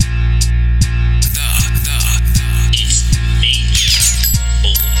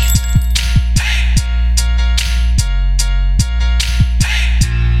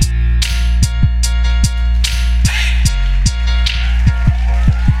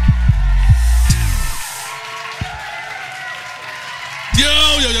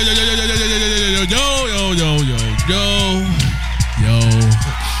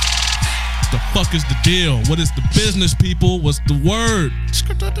fuck is the deal? What is the business, people? What's the word?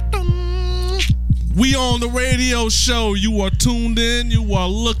 We on the radio show. You are tuned in, you are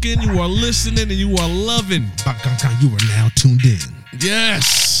looking, you are listening, and you are loving. You are now tuned in.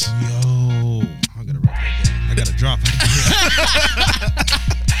 Yes. Yo, I gotta write that down. I gotta drop it.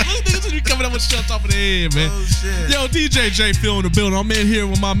 Niggas be coming up with shit off of the head, man. Oh, shit. Yo, DJ J Phil in the building. I'm in here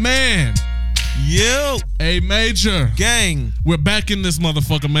with my man. Yo. A Major. Gang. We're back in this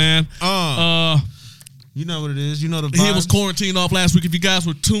motherfucker, man. You know what it is. You know the vibes. He was quarantined off last week. If you guys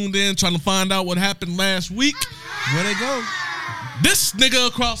were tuned in trying to find out what happened last week. Where'd they go? This nigga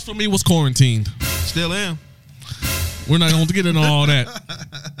across from me was quarantined. Still am. We're not going to get into all that.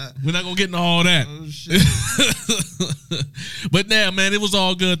 We're not going to get into all that. Oh, shit. But yeah, man, it was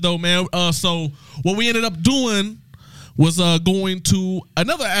all good though, man. So what we ended up doing was going to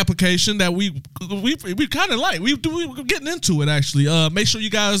another application that we kind of like. We were getting into it actually. Make sure you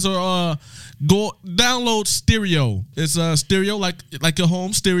guys are go download Stereo. It's Stereo like your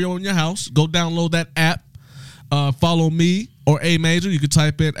home stereo in your house. Go download that app. Follow me or A Major. You could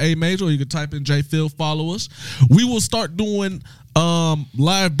type in A Major or you could type in J Phil. Follow us. We will start doing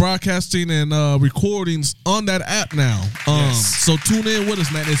live broadcasting and recordings on that app now. Yes. So tune in with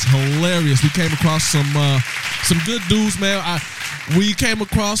us, man. It's hilarious. We came across some good dudes, man. We came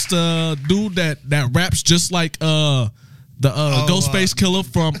across the dude that raps just like the Ghostface Killer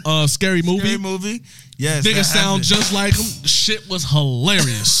from Scary Movie. Scary Movie. Yes. Nigga sound just like him. Shit was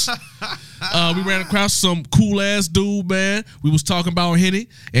hilarious. We ran across some cool ass dude, man. We was talking about Henny,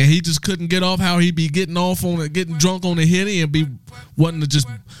 and he just couldn't get off how he be getting drunk on the Henny and be wanting to just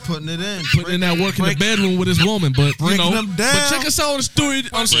putting in that work in the bedroom with his woman. But you know, them down. but check us out on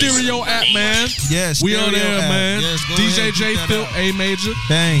the Stereo app, man. Yes, we on there, app. man. Yes, DJ J Phil, A Major.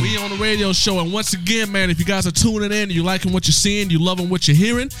 Bang. We on the radio show, and once again, man, if you guys are tuning in, you liking what you're seeing, you loving what you're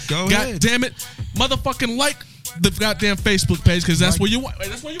hearing, God ahead. Damn it, motherfucking like the goddamn Facebook page, because that's where you're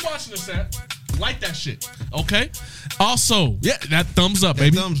watching us at. Like that shit, okay? Also, yeah, that thumbs up,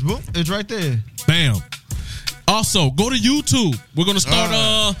 baby. Thumbs, boom, it's right there. Bam. Also, go to YouTube. We're gonna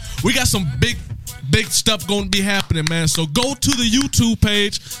start. We got some big stuff going to be happening, man. So go to the YouTube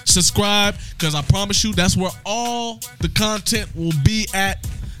page, subscribe, because I promise you that's where all the content will be at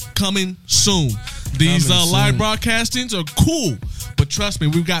coming soon. These live broadcastings are cool, but trust me,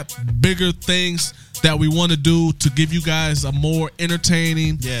 we've got bigger things that we want to do to give you guys a more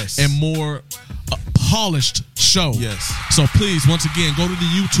entertaining and more polished show. Yes. So please, once again, go to the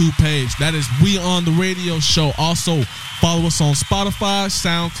YouTube page. That is We On The Radio Show. Also, follow us on Spotify,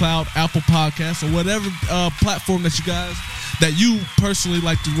 SoundCloud, Apple Podcasts, or whatever platform that you personally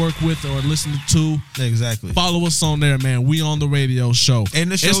like to work with or listen to. Exactly. Follow us on there, man. We On The Radio Show.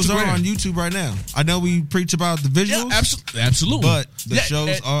 And the shows are on YouTube right now. I know we preach about the visuals. Yeah, absolutely. But the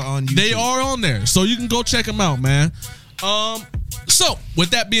shows are on YouTube. They are on there. So you can go check them out, man. So, with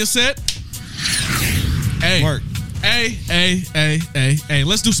that being said, work. Hey,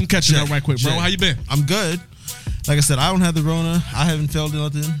 let's do some catching up right quick, bro. How you been? I'm good. Like I said, I don't have the Rona. I haven't felt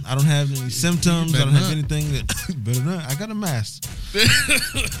nothing. I don't have any symptoms. I don't have anything. Better not. I got a mask.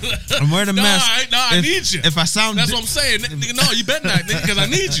 I'm wearing a mask. No, I need you. If I sound... That's what I'm saying. Nigga, no, you better not, nigga, because I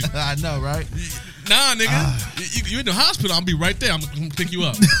need you. I know, right? Nah, nigga. You in the hospital, I'll be right there. I'm going to pick you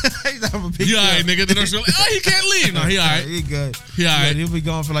up. I'm going to pick you all right, up. nigga. The nurse will be like, he can't leave. No, he all right. He good. He all right. He'll be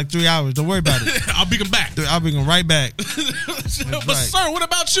gone for like 3 hours. Don't worry about it. I'll bring him back. I'll bring him right back. But sir, what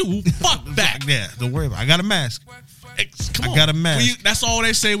about you? Fuck that. Yeah, don't worry about it. I got a mask. Come on. I got a mask. That's all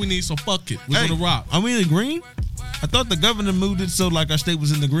they say we need, so fuck it. We're going to rock. Are we in the green? I thought the governor moved it so like our state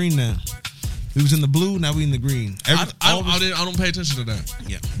was in the green now. We was in the blue, now we in the green. I don't pay attention to that.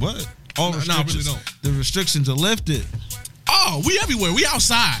 Yeah. What? No, I really don't. The restrictions are lifted. Oh, we everywhere. We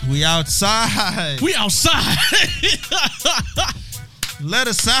outside. We outside. Let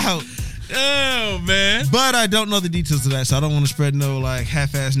us out. Oh, man. But I don't know the details of that, so I don't want to spread no like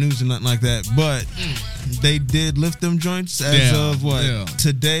half-ass news or nothing like that. But they did lift them joints as of what? Yeah.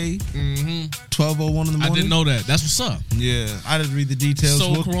 Today, 12:01 in the morning. I didn't know that. That's what's up. Yeah, I didn't read the details.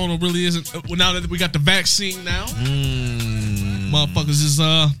 So Corona really isn't. Well, now that we got the vaccine now, motherfuckers is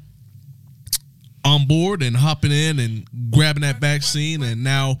on board and hopping in and grabbing that vaccine, and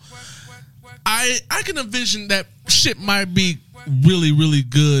now I can envision that shit might be really, really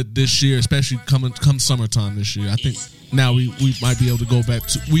good this year, especially come summertime this year. I think now we might be able to go back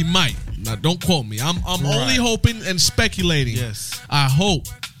to. We might. Now, don't quote me. I'm only hoping and speculating. Yes. I hope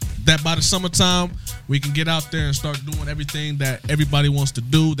that by the summertime we can get out there and start doing everything that everybody wants to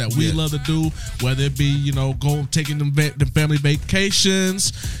do, that we love to do, whether it be, taking them family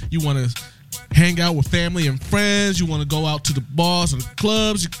vacations. You want to hang out with family and friends. You want to go out to the bars or the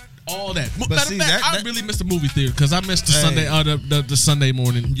clubs. all that. But Matter of fact, I really missed the movie theater because I missed the Sunday, the Sunday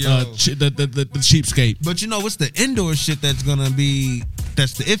morning, the cheapskate. But you know what's the indoor shit that's gonna be?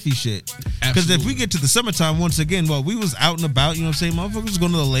 That's the iffy shit. Because if we get to the summertime, once again, well, we was out and about. You know what I'm saying? Motherfuckers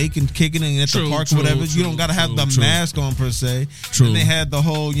going to the lake and kicking it at the park or whatever. You don't got to have the mask on per se. True. And they had the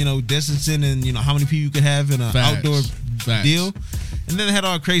whole, distancing and how many people you could have in an outdoor deal. And then they had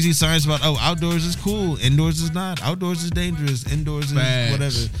all crazy signs about, outdoors is cool, indoors is not, outdoors is dangerous, indoors is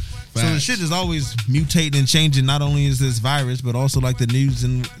whatever. So the shit is always mutating and changing. Not only is this virus, but also like the news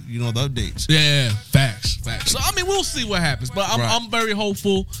and the updates. Yeah, facts. So I mean, we'll see what happens, but I'm very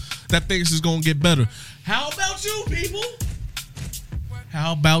hopeful that things is gonna get better. How about you, people?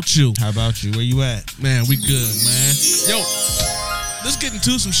 How about you? Where you at? Man, we good, man. Yo, let's get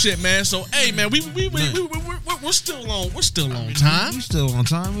into some shit, man. So, hey, man, we're still on. We're still on time. We still on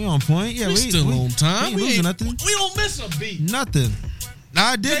time. We on point. Yeah, we still on time. We ain't losing nothing. We don't miss a beat. Nothing.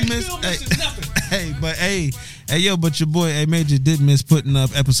 Nah, I did miss. Nothing. But your boy Major did miss putting up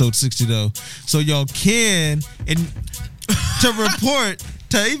episode 60 though. So y'all can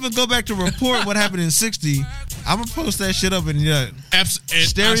to even go back to report what happened in 60. I'm gonna post that shit up and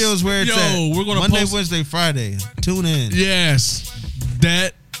stereo is where it's at. We're gonna Monday, Wednesday, Friday. Tune in. Yes,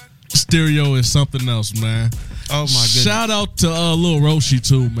 that stereo is something else, man. Oh my goodness! Shout out to Lil Roshi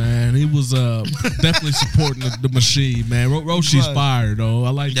too, man. He was definitely supporting the machine, man. Roshi's fire though. I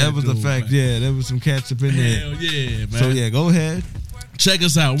like that. That was the fact. Man. Yeah, there was some cats up in there. Hell yeah, man. So yeah, go ahead. Check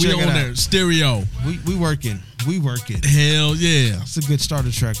us out. We on there. Stereo. We working. Hell yeah. It's a good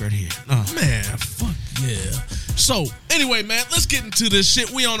starter track right here. Man, fuck yeah. So anyway, man, let's get into this shit.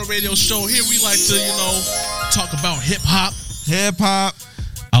 We on a radio show here. We like to talk about hip hop.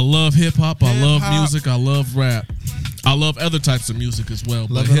 I love hip hop. I love music. I love rap. I love other types of music as well.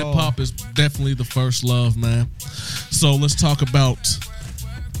 But hip hop is definitely the first love, man. So let's talk about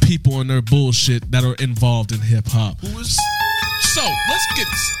people and their bullshit that are involved in hip hop. So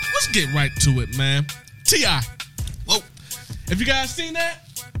let's get right to it, man. T.I. Whoa. Have you guys seen that?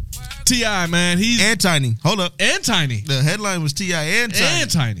 T.I., man. He's and Tiny. Hold up. And Tiny. The headline was T.I. and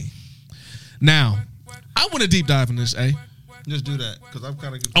Tiny. Now, I want to deep dive in this, Just do that, because I'm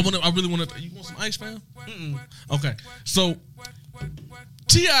kind of. I really want to. You want some ice, fam? Okay. So,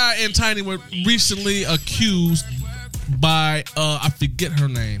 T.I. and Tiny were recently accused by I forget her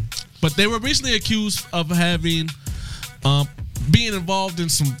name, but they were recently accused of having being involved in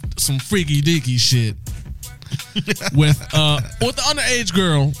some freaky deaky shit with the underage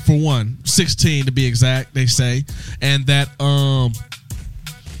girl, for one, 16 to be exact. They say, and that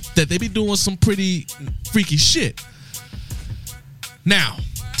they be doing some pretty freaky shit. Now,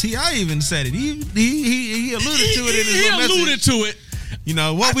 T.I. even said it. He alluded to it in his little message. He alluded to it.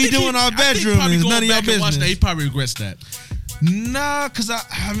 What we do in our bedroom is none of your business. He probably regrets that. Nah, because I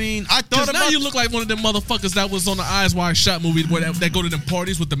thought about. Now you look like one of them motherfuckers that was on the Eyes Wide Shut movie where they go to them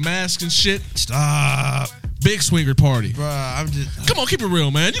parties with the masks and shit. Stop. Big swinger party. Bruh, I'm just. Come on, keep it real,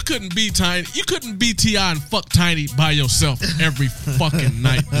 man. You couldn't be Tiny. You couldn't be T.I. and fuck Tiny by yourself every fucking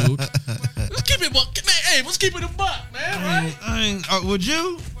night, dude. Let's keep it, man. Hey, let's keep it a buck, man. Right? Would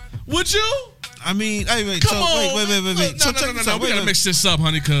you? Would you? I mean, hey, wait. Come on. Wait. No. We gotta mix this up,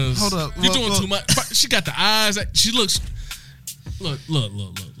 honey, because hold up. You're doing too much. She got the eyes. She looks. Look,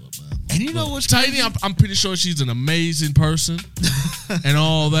 man. And you know what's Tiny? I'm pretty sure she's an amazing person and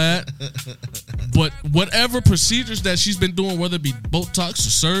all that. But whatever procedures that she's been doing, whether it be Botox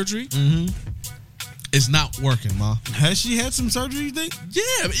or surgery, is not working, ma. Has she had some surgery, you think?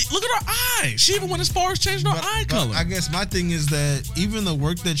 Yeah. Look at her eyes. She even went as far as changing her eye color. I guess my thing is that even the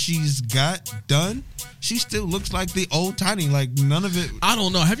work that she's got done, she still looks like the old Tiny. Like, none of it. I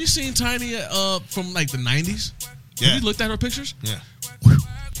don't know. Have you seen Tiny from like the 90s? Yeah. Have you looked at her pictures? Yeah. Whew.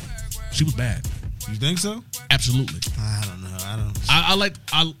 She was bad. You think so? Absolutely. I don't know.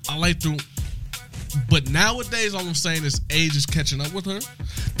 I like through. But nowadays, all I'm saying is age is catching up with her.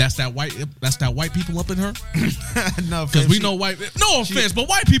 That's that white people up in her. No, because we know white. No offense, but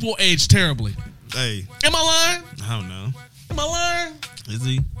white people age terribly. Hey, am I lying? I don't know. Am I lying? Is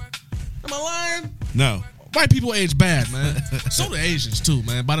he? Am I lying? No. White people age bad, man. So do Asians too,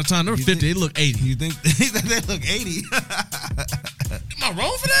 man. By the time they're 50, they look 80. You think they look 80? Am I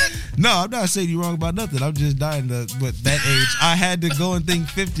wrong for that? No, I'm not saying you're wrong about nothing. I'm just dying with that age. I had to go and think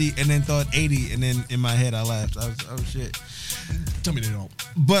 50 and then thought 80, and then in my head I laughed. I was, oh shit. Tell me they don't.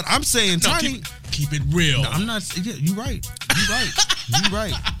 But I'm saying Tiny. Keep it real. No, I'm not. Yeah, you're right. You're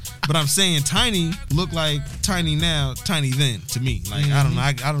right. But I'm saying Tiny looked like Tiny now, Tiny then to me. Like I don't know.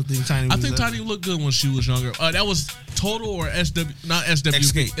 I don't think Tiny. I think Tiny looked good when she was younger. That was Total or SW, not SW.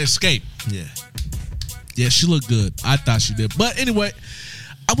 Escape. Yeah. Yeah, she looked good. I thought she did. But anyway,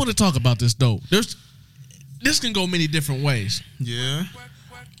 I want to talk about this though. This can go many different ways. Yeah.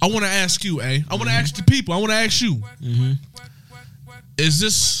 I want to ask you, I want to ask the people. I want to ask you. Mm-hmm. Is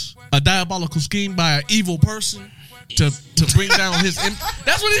this a diabolical scheme by an evil person to bring down his?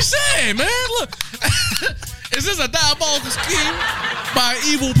 That's what he said, man. Look, is this a diabolical scheme by an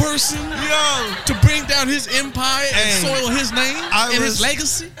evil person, to bring down his empire and soil his name and his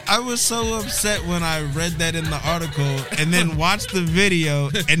legacy? I was so upset when I read that in the article and then watched the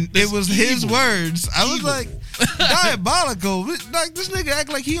video, and it was his words. I was like, diabolical. Like, this nigga act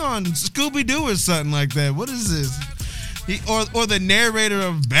like he on Scooby-Doo or something like that. What is this? Or the narrator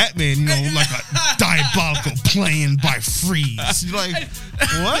of Batman, you know, like a diabolical plan by Freeze. You're like,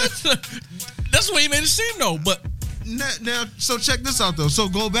 what? That's what he made it seem, though. But now, so check this out, though. So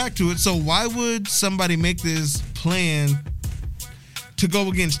go back to it. So why would somebody make this plan to go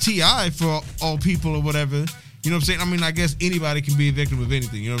against T.I. for all people or whatever? You know what I'm saying? I mean, I guess anybody can be a victim of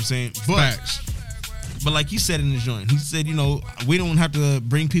anything. You know what I'm saying? Facts. But like he said in the joint, he said, you know, we don't have to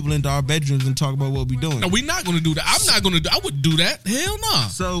bring people into our bedrooms and talk about what we're doing. No, we're not going to do that. I'm not going to do. I wouldn't do that. Hell no. Nah.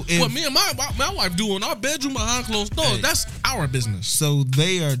 So what me and my wife do in our bedroom behind closed doors, that's our business. So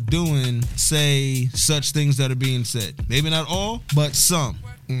they are doing, say, such things that are being said. Maybe not all, but some.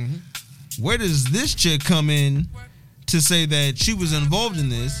 Mm-hmm. Where does this chick come in to say that she was involved in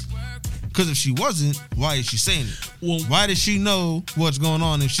this? Because if she wasn't, why is she saying it? Well, why does she know what's going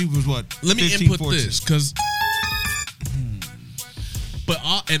on if she was, what, let me 15, input 14? this, because... But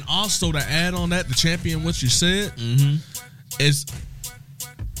and also to add on that, the champion, what you said, is...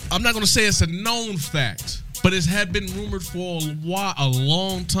 I'm not going to say it's a known fact, but it had been rumored for a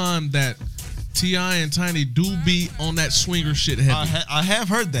long time that T.I. and Tiny do be on that swinger shit heavy. I have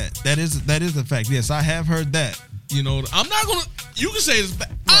heard that. That is a fact. Yes, I have heard that. You know, I'm not going to... You can say it's...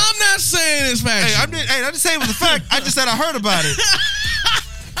 I'm not saying it's factual. Hey, I'm just saying it was a fact. I just said I heard about it.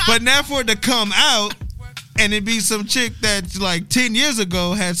 But now for it to come out and it be some chick that like 10 years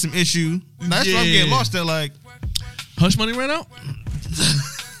ago had some issue, that's why I'm getting lost there. Like, Hush Money ran out?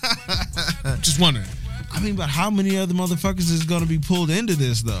 Just wondering. I mean, but how many other motherfuckers is going to be pulled into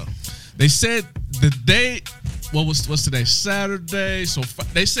this, though? They said the day... What's today? Saturday. So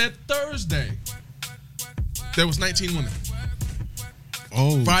they said Thursday. There was 19 women.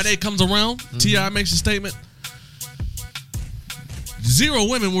 Oh. Friday comes around. T.I. makes a statement. 0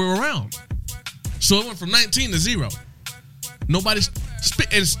 women were around. So it went from 19 to 0. Nobody's...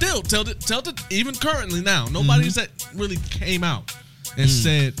 And still, tell it, even currently now, nobody's that really came out and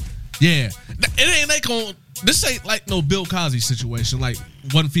said, yeah. It ain't like on... This ain't like no Bill Cosby situation. Like,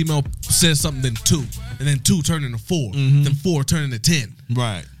 one female says something, then 2. And then 2 turn into 4. Then 4 turn into 10.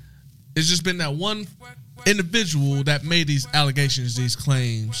 Right. It's just been that one individual that made these allegations, these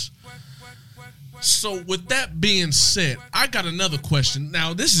claims. So with that being said, I got another question.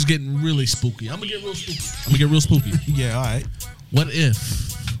 Now, this is getting really spooky. I'm going to get real spooky. Yeah, all right. What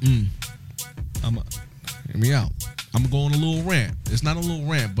if... hear me out. I'm going to go on a little rant. It's not a little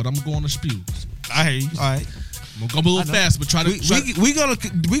rant, but I'm going to go on a spew. I hear you. All right. I'm going to go a little fast, but try to... We're going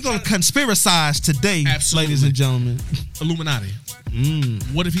to conspiracize today, absolutely, ladies and gentlemen. Illuminati.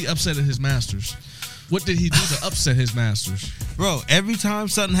 What if he upsetted his masters? What did he do to upset his masters? Bro, every time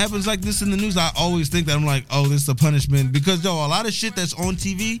something happens like this in the news, I always think that I'm like, oh, this is a punishment. Because, a lot of shit that's on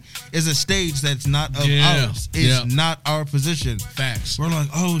TV is a stage that's not of ours. It's not our position. Facts. We're like,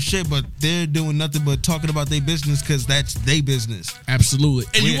 oh, shit, but they're doing nothing but talking about their business because that's their business. Absolutely.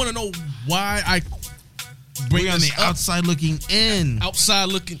 And you want to know why I bring on the outside looking in. Outside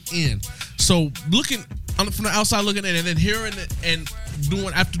looking in. So, looking from the outside looking in and then hearing it and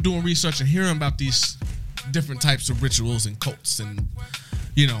after doing research and hearing about these different types of rituals and cults and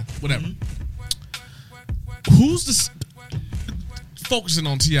whatever. Who's this focusing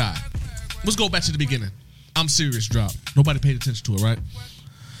on T.I.? Let's go back to the beginning. I'm Serious drop. Nobody paid attention to it, right?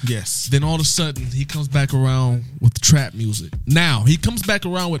 Yes. Then all of a sudden he comes back around with the trap music. Now he comes back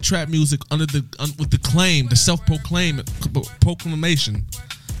around with trap music with the claim, the proclamation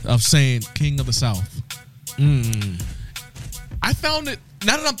of saying King of the South. I found it,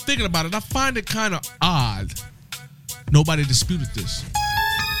 now that I'm thinking about it, I find it kind of odd. Nobody disputed this.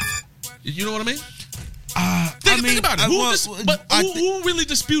 You know what I mean? Think about it. Who really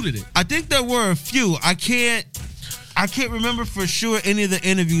disputed it? I think there were a few. I can't remember for sure any of the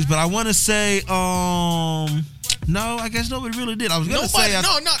interviews, but I want to say, no, I guess nobody really did. I was going to say...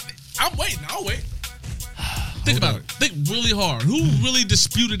 I'm waiting. I'll wait. Think about it. Think really hard. Who really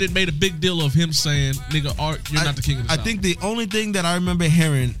disputed it, made a big deal of him saying, nigga, Art, you're not the king of the South? I think the only thing that I remember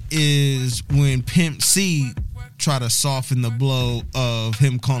hearing is when Pimp C try to soften the blow of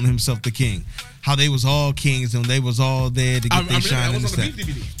him calling himself the king. How they was all kings and they was all there to get their shine. That was on the Beef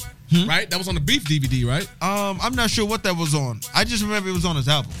DVD, right? That was on the Beef DVD, right? I'm not sure what that was on. I just remember it was on his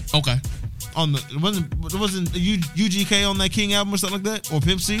album. Okay. It wasn't UGK on that King album or something like that, or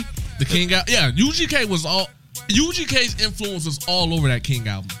Pimp C. The King album, yeah. UGK's influence was all over that King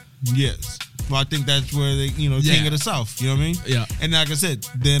album. Yes. Well, I think that's where they, King of the South. You know what I mean? Yeah. And like I said,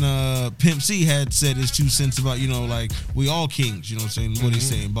 then Pimp C had said his 2 cents about, like we all kings. You know what I'm saying? What he's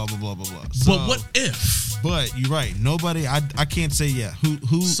saying, blah blah blah blah blah. So, but what if? But you're right. Nobody. I can't say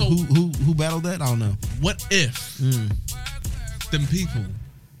who battled that. I don't know. What if them people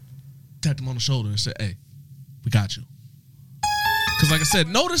tapped him on the shoulder and said, "Hey, we got you." Because like I said,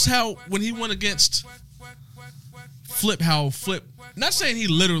 notice how when he went against Flip, not saying he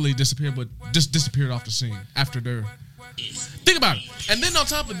literally disappeared, but just disappeared off the scene after their. Think about it. And then on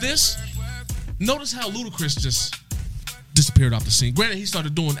top of this, notice how Ludacris just disappeared off the scene. Granted, he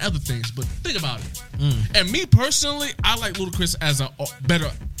started doing other things, but think about it. And me personally, I like Ludacris as I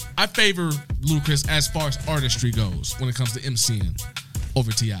favor Ludacris as far as artistry goes when it comes to MCing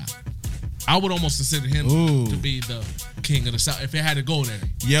over T.I. I would almost consider him to be the king of the South if it had to go there.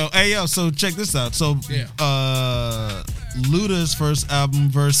 Yo, so check this out. So, Luda's first album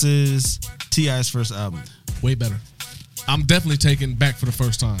versus T.I.'s first album. Way better. I'm definitely taking Back for the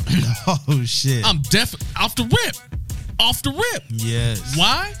First Time. Oh, shit. I'm definitely off the rip. Yes.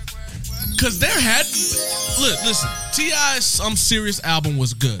 Why? Because listen, T.I.'s Some Serious album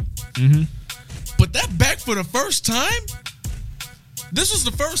was good. Mm-hmm. But that Back for the First Time, this was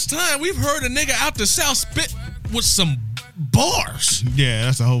the first time we've heard a nigga out the South spit with some bars. Yeah,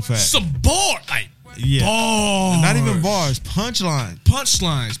 that's a whole fact. Some bars. Bars. Not even bars. Punchlines.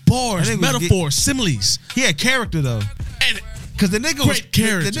 Bars. Metaphors. Similes. He had character, though. And because the nigga great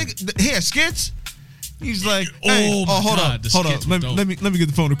character. The nigga, he had skits. He's like, hold up. Let me get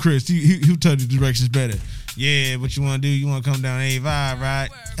the phone to Chris. He'll tell you the directions better. Yeah, what you want to do? You want to come down A5, right?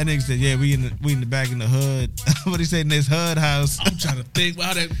 That nigga said, yeah, we in the back in the hood. What he said in this hood house. I'm trying to think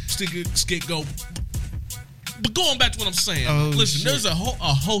how that skit go. But going back to what I'm saying, listen, there's a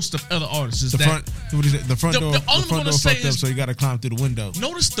host of other artists. The front door fucked up, so you got to climb through the window.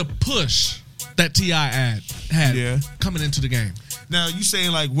 Notice the push that T.I. had coming into the game. Now, you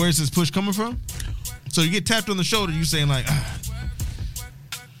saying, like, where's this push coming from? So you get tapped on the shoulder, you saying, like,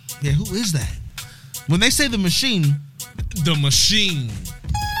 yeah, who is that? When they say the machine. The machine.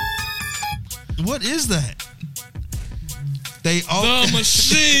 What is that? The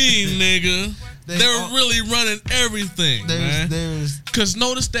machine, nigga. They're really running everything, man. Because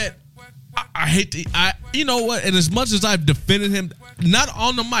notice that I hate you know what? And as much as I've defended him, not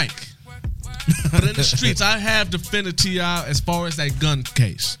on the mic, but in the streets, I have defended T.I. as far as that gun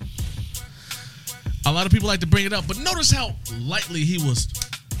case. A lot of people like to bring it up, but notice how lightly he was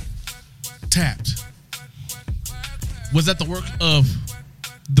tapped. Was that the work of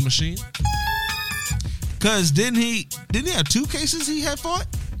the machine? Because didn't he have 2 cases he had fought?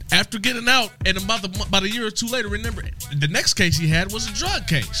 After getting out, and about a year or 2 later, remember, the next case he had was a drug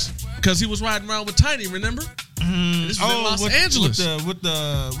case. Because he was riding around with Tiny, remember? This was in Los Angeles. What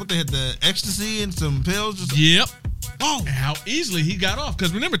they had, the ecstasy and some pills? Yep. Oh. And how easily he got off.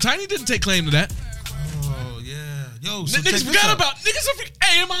 Because remember, Tiny didn't take claim to that. Oh, yeah. Yo, so niggas forgot about.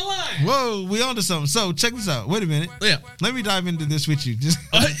 Hey, am I lying? Whoa, we onto something. So check this out. Wait a minute. Yeah. Let me dive into this with you. Just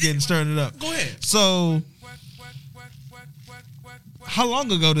stirring it up. Go ahead. So, how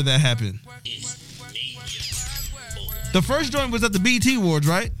long ago did that happen? The first joint was at the BET Awards,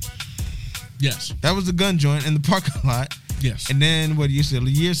 right? Yes. That was the gun joint in the parking lot. Yes. And then what you said, a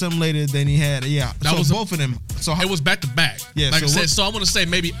year something later, then he had that was both of them. So it was back to back. Yeah. Like I said, so I want to say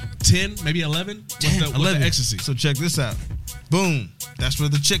maybe 10, maybe 11. 11. With the ecstasy. So check this out. Boom. That's where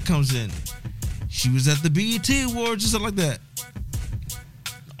the chick comes in. She was at the BET Awards or something like that.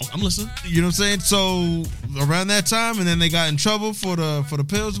 I'm listening. You know what I'm saying? So around that time, and then they got in trouble for the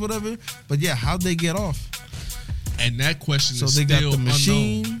pills, whatever. But yeah, how'd they get off? And that question is still still got the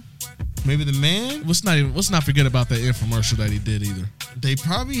machine. Unknown. Maybe the man. Let's not forget about that infomercial that he did either. They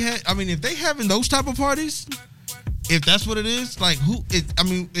probably had. I mean, if they having those type of parties, if that's what it is, like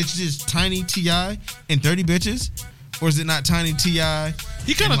it's just Tiny T.I. and 30 bitches, or is it not Tiny T.I.?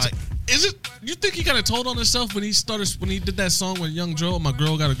 He kind of is it? You think he kind of told on himself when he did that song with Young Joe? My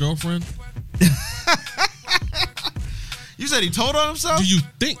girl got a girlfriend. You said he told on himself? Do you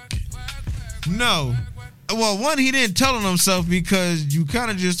think? No. Well, one, he didn't tell on himself because you kind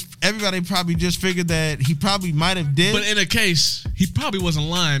of everybody probably just figured that he probably might have did. But in a case, he probably wasn't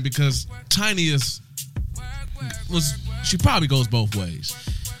lying because Tiny she probably goes both ways.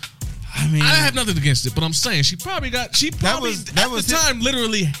 I mean, I have nothing against it, but I'm saying she probably at the time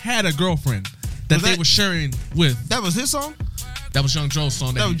literally had a girlfriend that they were sharing with. That was his song? That was Young Joe's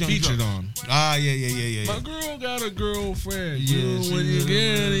song that he featured on. Ah, yeah. My girl got a girlfriend. When you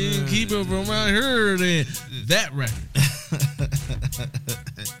get it, keep it from around her. Then that record.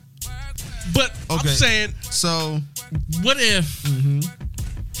 But I'm saying, so what if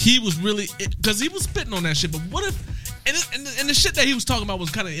he was really, because he was spitting on that shit, but what if, and the shit that he was talking about was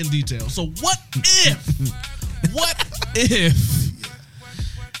kind of in detail. So what if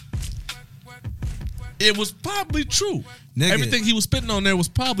it was probably true? Nigga. Everything he was spitting on there was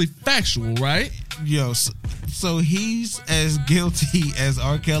probably factual, right? Yo, so he's as guilty as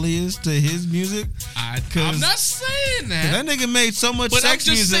R. Kelly is to his music? I'm not saying that. That nigga made so much sex music.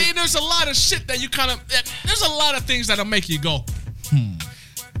 But I'm just saying there's a lot of shit that you there's a lot of things that'll make you go,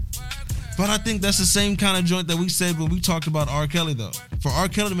 But I think that's the same kind of joint that we said when we talked about R. Kelly, though. For R.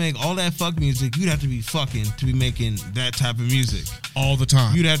 Kelly to make all that fuck music, you'd have to be fucking to be making that type of music. All the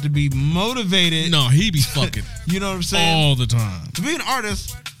time. You'd have to be motivated. No, he be fucking. You know what I'm saying? All the time. To be an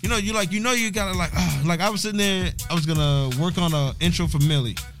artist, you gotta like I was sitting there, I was gonna work on an intro for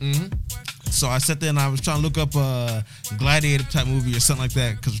Millie. So I sat there and I was trying to look up a Gladiator type movie or something like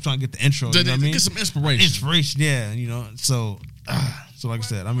that because we're trying to get the intro. You know what I mean? Get some inspiration. Yeah, So like I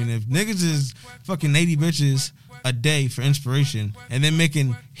said, I mean, if niggas is fucking 80 bitches a day for inspiration and then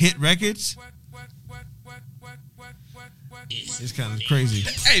making hit records, it's kind of crazy.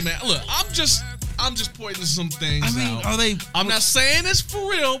 Hey man, look, I'm just pointing some things out. I'm not saying it's for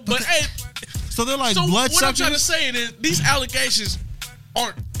real, but hey. So they're like blood suckers? What I'm trying to say is these allegations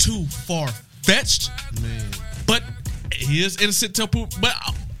aren't too far fetched, man. But he is innocent till proof.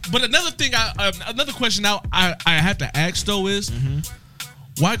 But another thing, another question now I have to ask though is,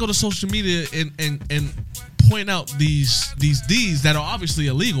 why go to social media and point out these deeds that are obviously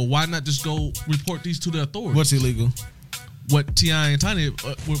illegal? Why not just go report these to the authorities? What's illegal? What T.I. and Tiny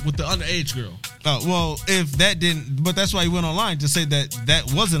with the underage girl. Oh well, if that didn't, but that's why he went online to say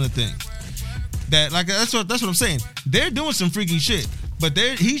that wasn't a thing. That that's what I'm saying. They're doing some freaky shit, but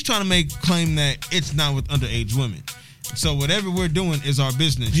he's trying to claim that it's not with underage women. So whatever we're doing is our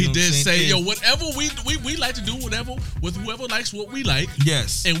business. He did say, whatever we like to do, whatever with whoever likes what we like.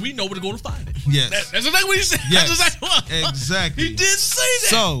 Yes, and we know where to go to find it. Yes, that's exactly what he said. Yes, exactly. He did say that.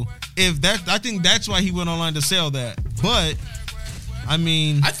 So I think that's why he went online to sell that. But I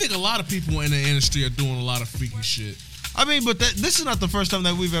mean, I think a lot of people in the industry are doing a lot of freaky shit. I mean, but this is not the first time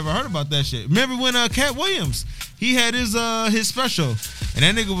that we've ever heard about that shit. Remember when Cat Williams, he had his special, and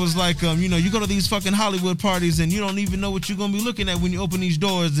that nigga was like, you go to these fucking Hollywood parties and you don't even know what you're gonna be looking at when you open these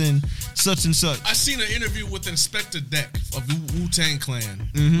doors and such and such. I seen an interview with Inspector Deck of Wu-Tang Clan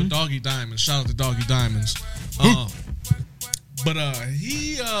with Doggy Diamond. Shout out to Doggy Diamonds. But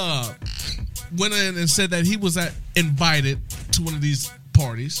he went in and said that he was invited to one of these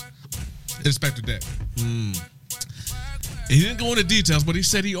parties. Inspector Deck. He didn't go into details, but he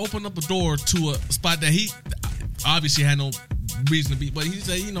said he opened up a door to a spot that he obviously had no reason to be. But he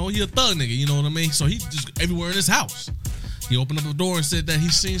said, he a thug nigga, you know what I mean? So he just everywhere in his house. He opened up the door and said that he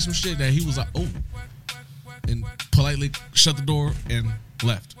seen some shit that he was like, oh, and politely shut the door and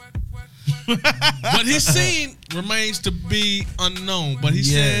left. What he's seen remains to be unknown. But he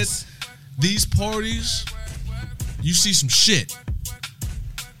said these parties, you see some shit.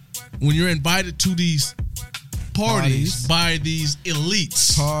 When you're invited to these parties by these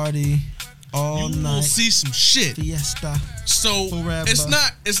elites, party all night, you will see some shit. Fiesta. So forever. It's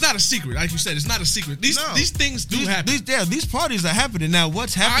not a secret, like you said. It's not a secret. These things do happen. These parties are happening now.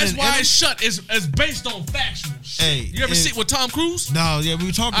 What's happening? Eyes Wide Shut is based on factual shit. Hey, you ever see it with Tom Cruise? No, yeah, we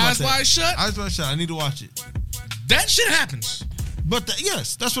were talking about that. Eyes Wide Shut. Eyes Wide Shut. I need to watch it. That shit happens. But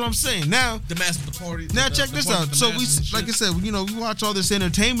yes, that's what I'm saying. Now the master of the party. Now check this out. So we, like I said, we watch all this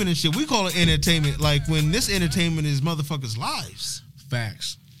entertainment and shit. We call it entertainment. Like when this entertainment is motherfuckers' lives.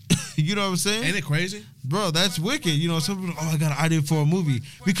 Facts. You know what I'm saying? Ain't it crazy, bro? That's wicked. Some people, I got an idea for a movie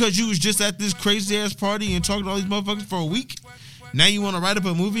because you was just at this crazy ass party and talking to all these motherfuckers for a week. Now you want to write up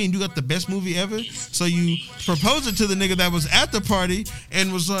a movie and you got the best movie ever. So you propose it to the nigga that was at the party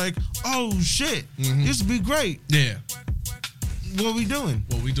and was like, "Oh shit, this would be great." Yeah. What we doing?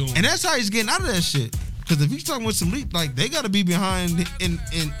 And that's how he's getting out of that shit. Because if he's talking with some leak, like they got to be behind in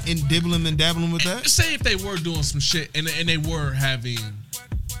dibbling and dabbling with that. Say if they were doing some shit and they were having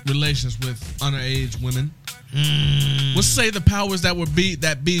relations with underage women. Let's say the powers that were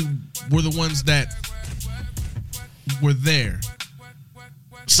the ones that were there.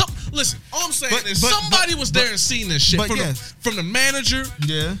 Listen, all I'm saying is somebody was there and seen this shit. From the manager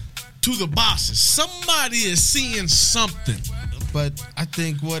to the bosses. Somebody is seeing something. But I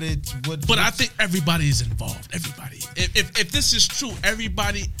think I think everybody is involved. Everybody. If this is true,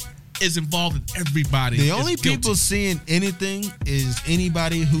 everybody is involved in everybody. The only people seeing anything is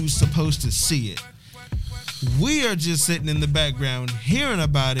anybody who's supposed to see it. We are just sitting in the background hearing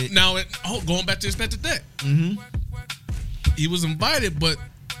about it. Now, going back to Inspector Deck. Mm-hmm. He was invited, but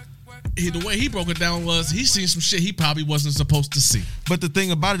the way he broke it down was he seen some shit he probably wasn't supposed to see. But the thing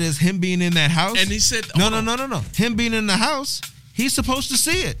about it is him being in that house. And he said... No. Him being in the house, he's supposed to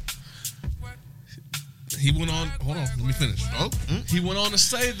see it. He went on... Hold on, let me finish. He went on to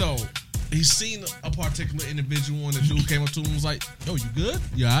say, though, he's seen a particular individual and the dude came up to him and was like, yo, you good?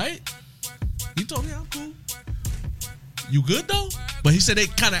 You all right? He told me, I'm cool. You good, though? But he said they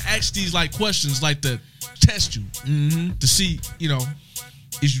kind of asked these, like, questions, like, to test you. Mm-hmm. To see, you know...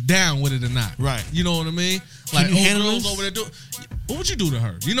 Is you down with it or not? Right. You know what I mean? Like, girls over there what would you do to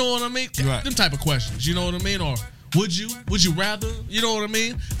her? You know what I mean? Right. Them type of questions. You know what I mean? Or would you rather? You know what I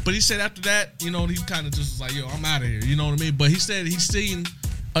mean? But he said after that, you know, he kind of just was like, yo, I'm out of here. You know what I mean? But he said he's seen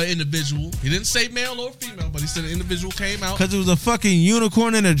an individual. He didn't say male or female, but he said an individual came out. Because it was a fucking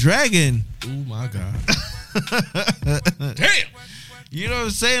unicorn and a dragon. Oh, my God. Damn. You know what I'm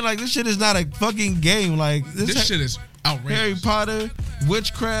saying? Like, this shit is not a fucking game. Like, this shit is outrageous. Harry Potter,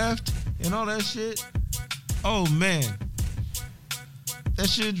 witchcraft, and all that shit. Oh, man. That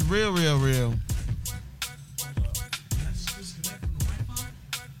shit's real. Hold up. Can I just disconnect from the Wi-Fi?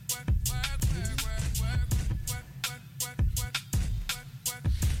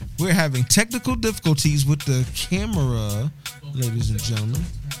 We're having technical difficulties with the camera, ladies and gentlemen.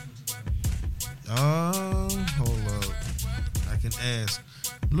 Hold up. I can ask.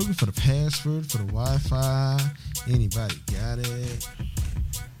 I'm looking for the password for the Wi-Fi. Anybody got it?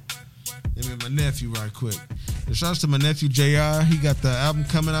 Let me my nephew right quick. And shouts to my nephew JR. He got the album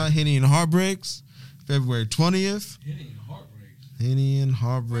coming out, Henny and Heartbreaks, February 20th. Henny and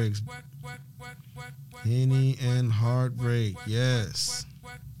Heartbreaks. Henny and Heartbreak. Yes.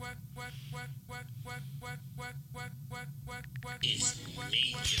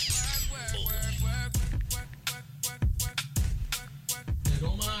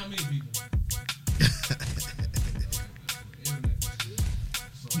 Don't mind me, people.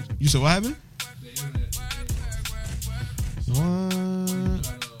 You said what happened? What?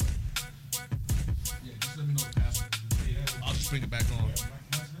 Yeah, just let me know the password. I'll just bring it back on.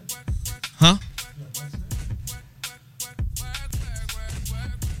 Huh?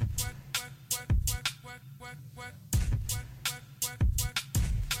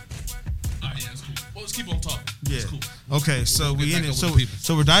 Let's keep on talking. Yeah. It's cool. Okay, so we in it.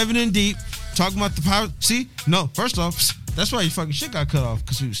 So we're diving in deep, talking about the power. See, no. First off, that's why your fucking shit got cut off,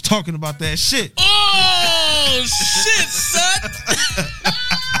 because we was talking about that shit. Oh shit, son!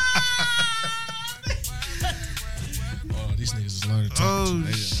 Oh, these niggas is learning. Oh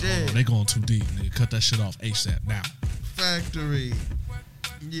shit! They going too deep. Nigga, cut that shit off ASAP now. Factory.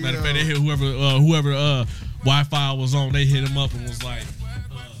 Matter of fact, they hit whoever Wi-Fi was on. They hit him up and was like,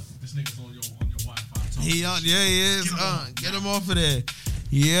 "This nigga's on your Wi-Fi." He is. Get him off of there.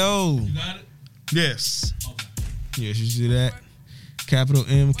 Yo. You got it? Yes. Okay. Yes, you see that? Capital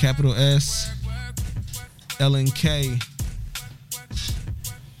M, capital S, L and K.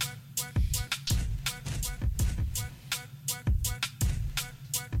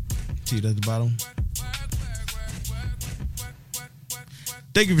 See it at the bottom.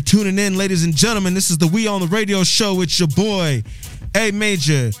 Thank you for tuning in, ladies and gentlemen. This is the We on the Radio Show. It's your boy, A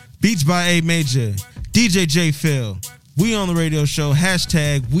Major, Beats by A Major, DJ J Phil. We on the Radio Show.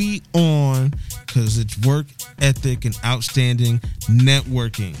 Hashtag We On, because it's work ethic and outstanding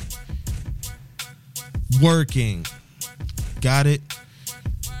networking. Working. Got it?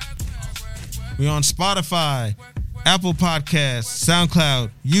 We on Spotify, Apple Podcasts,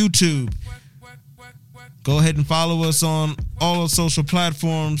 SoundCloud, YouTube. Go ahead and follow us on all our social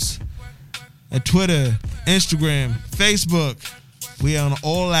platforms at Twitter, Instagram, Facebook. We on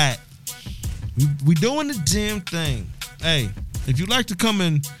all that. We doing the damn thing. Hey, if you'd like to come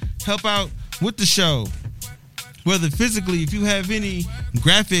and help out with the show, whether physically, if you have any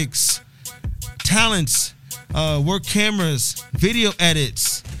graphics, talents, work cameras, video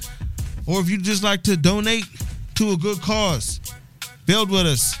edits, or if you just like to donate to a good cause, build with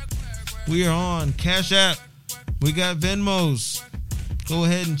us. We are on Cash App. We got Venmos. Go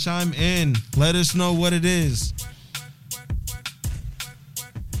ahead and chime in. Let us know what it is.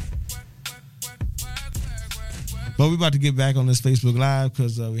 But we about to get back on this Facebook Live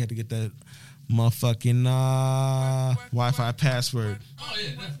because we had to get that motherfucking Wi-Fi password. Oh, yeah,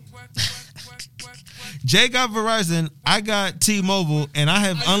 definitely. Jay got Verizon, I got T-Mobile, and I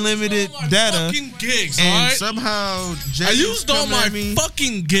have unlimited data. Fucking gigs, and right? somehow Jay I used all my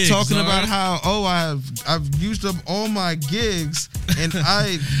fucking gigs. Talking about how I've used up all my gigs, and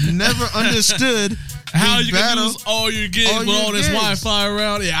I never understood how you can use all your gigs with all this Wi-Fi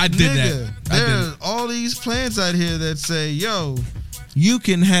around. Yeah, I did that. There's all these plans out here that say, "Yo, you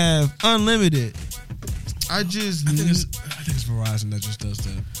can have unlimited." I think it's Verizon that just does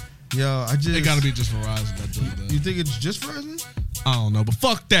that. Yo, it gotta be just Verizon that does that. You think it's just Verizon? I don't know, but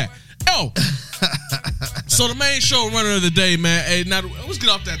fuck that. Oh, so the main showrunner of the day, man. Hey, now let's get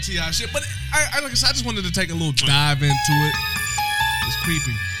off that T.I. shit. But like I said, I just wanted to take a little dive into it. It's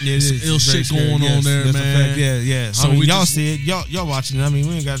creepy. Yeah, there's ill shit going on there, man. Yeah. So y'all see it. Y'all watching it. I mean,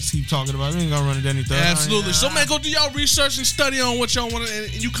 we ain't got to keep talking about it. We ain't gonna run it anything. Absolutely. So man, go do y'all research and study on what y'all want,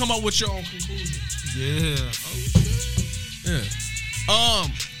 and you come up with your own conclusion. Yeah.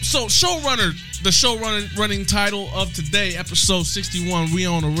 So the showrunning title of today, episode 61. We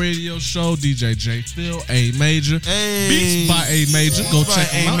on a radio show. DJ J Phil, A Major, beats by A Major. Go check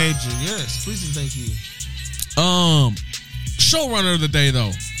him out. A Major. Yes, please and thank you. Showrunner of the day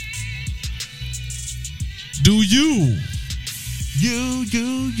though. Do you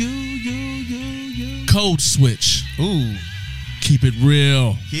code switch? Ooh. Keep it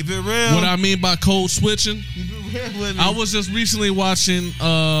real. Keep it real. What I mean by code switching? Keep it real with me. I was just recently watching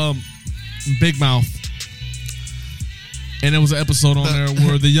Big Mouth, and there was an episode on there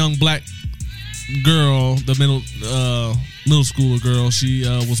where the young black girl, the middle schooler girl, she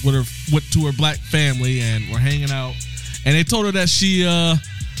was went to her black family and were hanging out, and they told her that she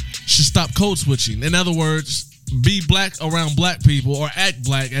should stop code switching. In other words, be black around black people, or act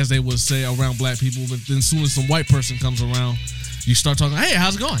black, as they would say, around black people. But then as soon as some white person comes around, you start talking, hey,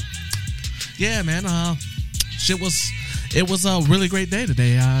 how's it going? Yeah, man, it was a really great day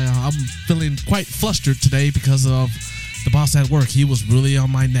today. I'm feeling quite flustered today because of the boss at work. He was really on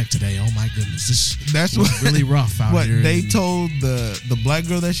my neck today. Oh my goodness, this was really rough out here. What they told the black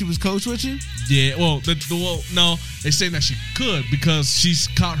girl that she was code switching? Yeah, well, no, they saying that she could because she's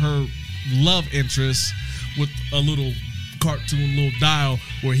caught her love interest with a little cartoon, little dial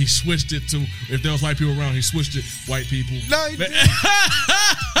where he switched it to, if there was white people around, he switched it white people. No, he didn't.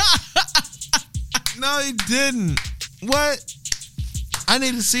 No, he didn't. What? I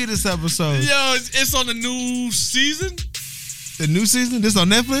need to see this episode. Yo, it's on the new season. The new season? This on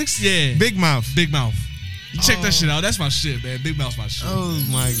Netflix? Yeah. Big Mouth. Check that shit out. That's my shit, man. Big Mouth's my shit. Oh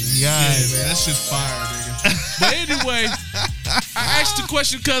my god, yeah, man. That shit's fire, nigga. But anyway, I asked the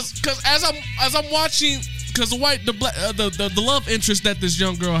question because as I'm watching, because the love interest that this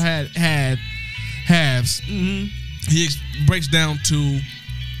young girl has, he breaks down to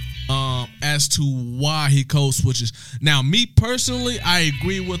as to why he code switches. Now, me personally, I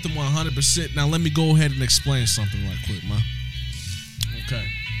agree with him 100%. Now, let me go ahead and explain something right quick, man. Okay.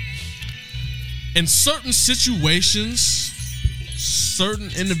 In certain situations, certain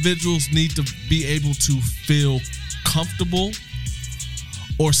individuals need to be able to feel comfortable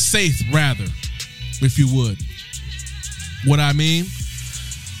or safe, rather, if you would. What I mean?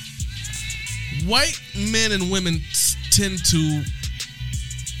 White men and women tend to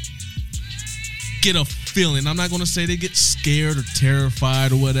get a feeling. I'm not going to say they get scared or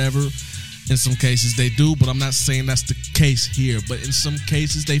terrified or whatever. In some cases they do, but I'm not saying that's the case here. But in some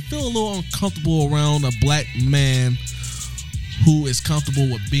cases they feel a little uncomfortable around a black man who is comfortable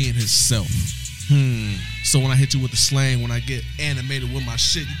with being himself. So when I hit you with the slang, when I get animated with my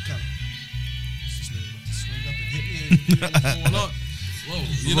shit, you kind of swing up and hit me and what's going on? Whoa,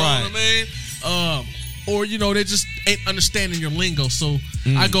 you know what I mean? Or, they just ain't understanding your lingo. So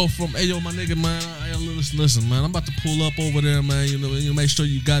I go from, hey, yo, my nigga, man, listen, man, I'm about to pull up over there, man. You make sure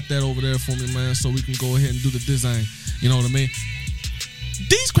you got that over there for me, man, so we can go ahead and do the design. You know what I mean?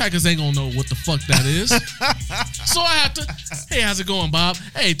 These crackers ain't gonna know what the fuck that is. So I have to, hey, how's it going, Bob?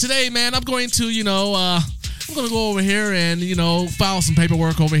 Hey, today, man, I'm going to, I'm going to go over here and, file some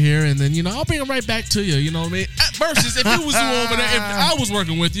paperwork over here, and then, I'll bring it right back to you, you know what I mean? Versus if you was over there, if I was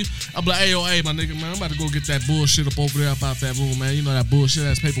working with you, I'd be like, hey, my nigga, man, I'm about to go get that bullshit up over there, up out that room, man. You know that bullshit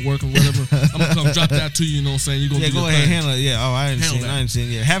ass paperwork or whatever. I'm going to come drop that to you, you know what I'm saying? You're going to go ahead and handle it. Yeah, I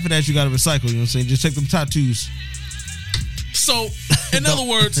understand. Yeah, half of that you got to recycle, you know what I'm saying? Just take them tattoos. So, in other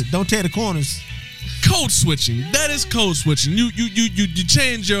words, don't tear the corners. Code switching. That is code switching. You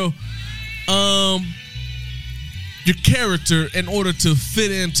change your character in order to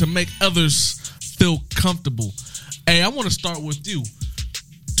fit in, to make others feel comfortable. Hey, I want to start with you.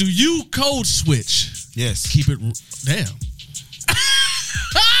 Do you code switch? Yes. Keep it. Damn.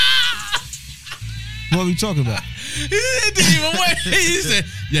 What are we talking about? He didn't even wait. He said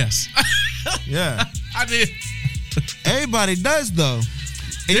yes. Yeah. I did. Everybody does though.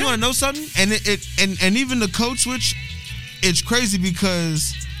 And you want to know something? And even the code switch, it's crazy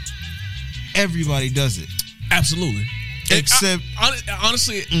because everybody does it. Absolutely. Except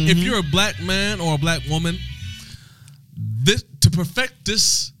honestly, if you're a black man or a black woman, to perfect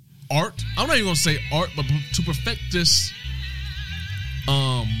this art, I'm not even gonna say art, but to perfect this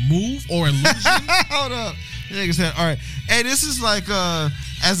move or illusion. Hold up. Nigga said, all right. Hey, this is like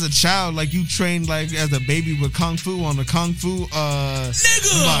as a child, like you trained like as a baby with kung fu on the kung fu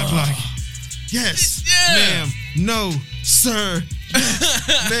nigga. Like, yes, ma'am, no, sir,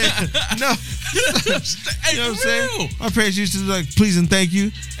 man, no. Hey, you know what I'm saying? My parents used to be like, please and thank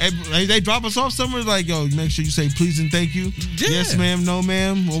you. Hey, they drop us off somewhere like, yo, make sure you say please and thank you. Yeah. Yes, ma'am, no,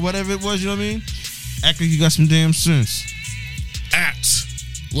 ma'am, or whatever it was, you know what I mean? Act like you got some damn sense. Act.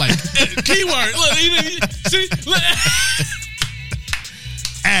 Like, keyword. Look, see? Look.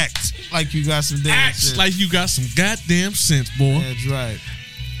 Act like you got some damn sense. Act like you got some goddamn sense, boy. That's right.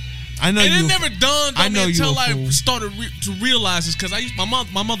 I know and you. it never dawned on me until I started to realize this because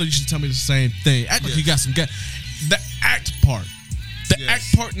my mother used to tell me the same thing. Act like you got some the act part. The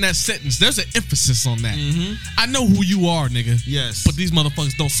act part in that sentence, there's an emphasis on that. Mm-hmm. I know who you are, nigga. Yes. But these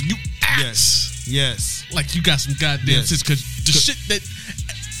motherfuckers don't. So you act. Yes. Like you got some goddamn sense because the shit that.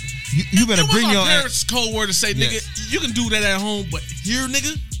 You better bring your parents' code word to say, nigga, you can do that at home, but here,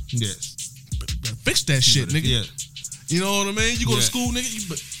 nigga, fix that shit, nigga. Yeah. You know what I mean? You go to school, nigga, you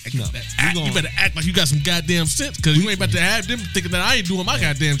better act like you got some goddamn sense because you ain't about to have them thinking that I ain't doing my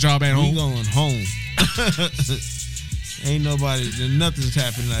goddamn job at home. We going home. Ain't nobody, nothing's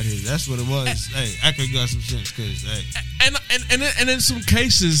happening out here. That's what it was. Hey, I could got some sense because, hey. And in some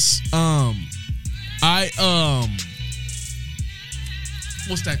cases,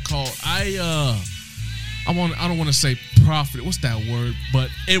 what's that called? I don't want to say profit. What's that word? But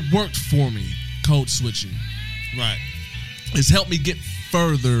it worked for me. Code switching. Right. It's helped me get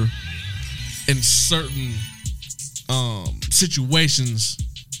further in certain situations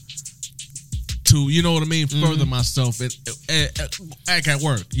to, you know what I mean, further myself at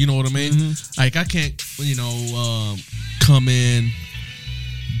work. You know what I mean? Mm-hmm. Like I can't, come in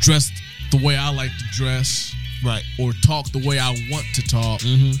dressed the way I like to dress. Right. Or talk the way I want to talk.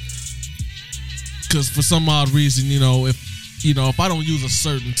 Because for some odd reason, if I don't use a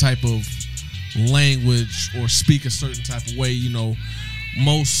certain type of language or speak a certain type of way,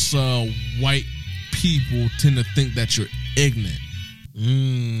 most white people tend to think that you're ignorant.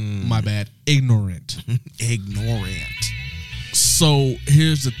 My bad. Ignorant. Ignorant. So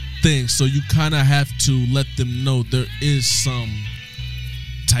here's the thing. So you kind of have to let them know there is some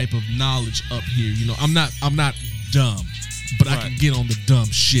type of knowledge up here. I'm not dumb, but I can get on the dumb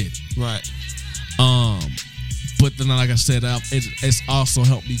shit. Right. But then, like I said, it's also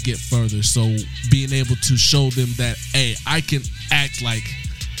helped me get further. So being able to show them that, hey, I can act like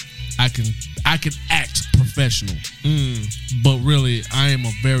I can act professional. But really, I am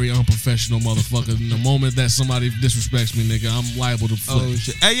a very unprofessional motherfucker. In the moment that somebody disrespects me, nigga, I'm liable to flip. Oh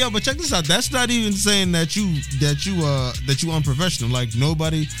shit! Hey, yo, but check this out. That's not even saying that you unprofessional. Like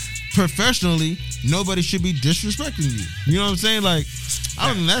nobody professionally, nobody should be disrespecting you. You know what I'm saying? Like,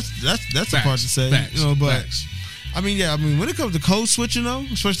 I don't know. That's a part to say. Facts. But Facts. I mean, when it comes to code switching though,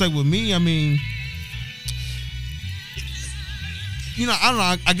 especially like with me, I mean, I don't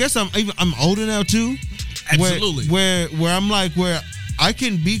know. I guess I'm older now too. Absolutely. Where I'm like where I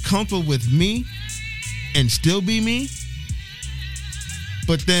can be comfortable with me and still be me.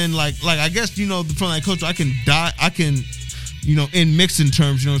 But then like I guess from that culture I can in mixing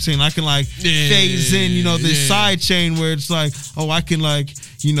terms, you know what I'm saying? I can phase in, this side chain where it's like, oh, I can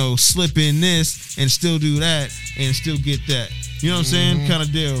slip in this and still do that and still get that. You know what I'm saying? Kind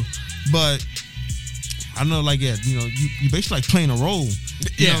of deal. But I know, you basically playing a role.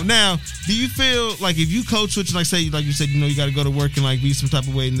 You know, now, do you feel like if you code switch, like you said, you got to go to work and be some type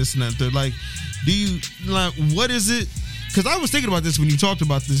of way and this and that, do you what is it? Because I was thinking about this when you talked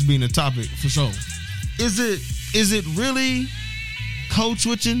about this being a topic for sure. Is it really code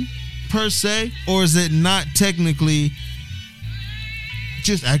switching per se, or is it not technically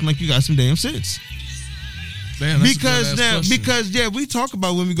just acting like you got some damn sense? Man, because we talk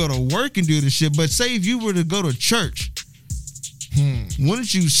about when we go to work and do this shit, but say if you were to go to church,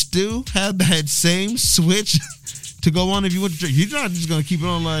 wouldn't you still have that same switch to go on if you went to church? You're not just gonna keep it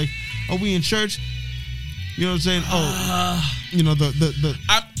on like, oh, we in church. You know what I'm saying?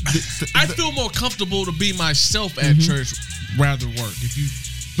 I feel more comfortable to be myself at church rather work.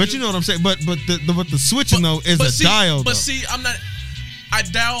 But you know what I'm saying? But the switching though is a dial. But see, I'm not.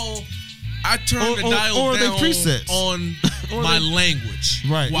 I turn the dial or down they presets. on my language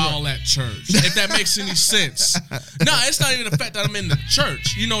while at church. If that makes any sense. No, it's not even the fact that I'm in the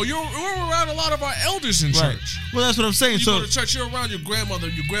church. You know, we're around a lot of our elders in church. Well, that's what I'm saying. When you go to church, you're around your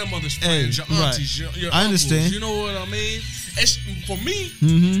grandmother's friends, your aunties, your uncles. I understand. You know what I mean? It's, for me,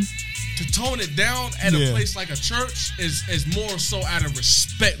 to tone it down at a place like a church is more so out of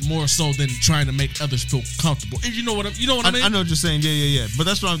respect, more so than trying to make others feel comfortable. If you know what I mean? I know what you're saying. Yeah. But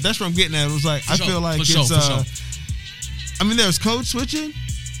that's what I'm getting at. It was like, I feel like it's I mean, there's code switching,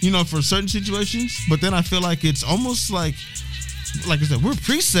 you know, for certain situations, but then I feel like it's almost like I said, we're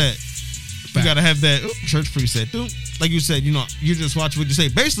preset. You gotta have that church preset, dude. Like you said, you know, you just watch what you say.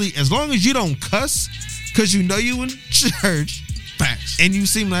 Basically, as long as you don't cuss, because you know you in church. Facts. And you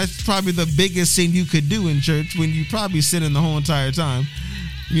seem like that's probably the biggest thing you could do in church when you probably sinning the whole entire time.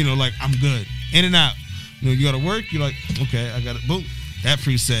 You know, like, I'm good. In and out. You know, you gotta work, you're like, okay, I got it. Boom. That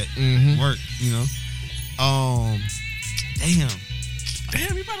preset. Work, you know.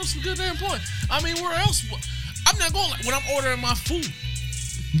 Damn, you brought up some good damn point. I mean, where else? I'm not going, like, when I'm ordering my food.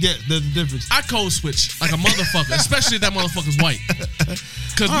 Yeah, there's a difference. I code switch like a motherfucker, especially if that motherfucker's white.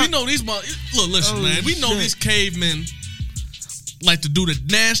 Because we know these look, listen, man. We know these cavemen like to do the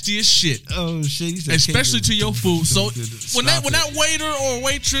nastiest shit. Oh shit! Especially to your food. So when that waiter or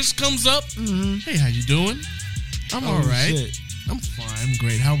waitress comes up, hey, how you doing? I'm all right. Shit. I'm fine. I'm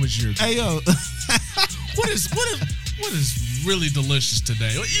great. How was your day? Hey yo, what is really delicious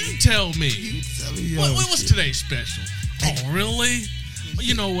today? You tell me. What's today's special? Oh, really?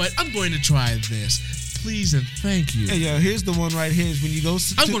 You know what? I'm going to try this. Please and thank you. Hey, yo, here's the one right here. Is when you go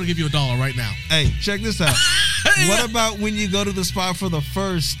I'm going to give you $1 right now. Hey, check this out. What about when you go to the spot for the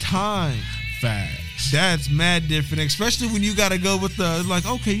first time? Facts. That's mad different, especially when you got to go with the, like,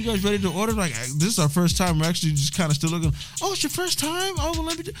 okay, you guys ready to order? Like, this is our first time. We're actually just kind of still looking. Oh, it's your first time? Oh, well,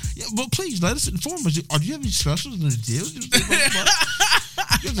 let me do. Yeah, but please, let us inform us. Do you have any specials and deals? Is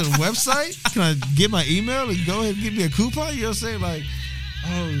it a website? Can I get my email and go ahead and give me a coupon? You know what I'm saying? Like,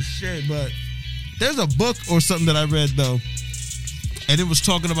 oh, shit. But there's a book or something that I read, though, and it was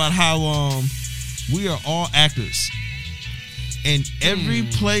talking about how we are all actors. And every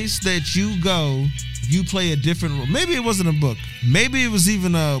place that you go, you play a different role. Maybe it wasn't a book. Maybe it was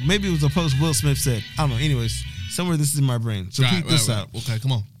even maybe it was a post Will Smith said. I don't know. Anyways, somewhere this is in my brain. So keep this out. Okay,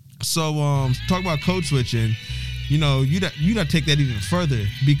 come on. So talk about code switching. You know, you not take that even further,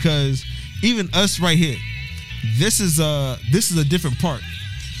 because even us right here, this is a different part.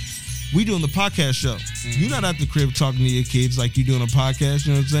 We doing the podcast show. You're not at the crib talking to your kids like you doing a podcast.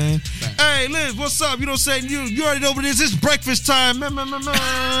 You know what I'm saying? Right. Hey, Liz, what's up? You know what I'm saying? You already know what it is. It's breakfast time.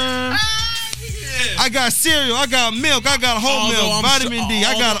 I got cereal. I got milk. I got whole milk. Vitamin D.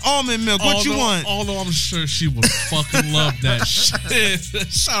 I got almond milk. What you want? Although I'm sure she would fucking love that shit.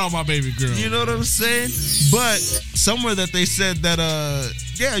 Shout out my baby girl. You know what I'm saying? But somewhere that they said that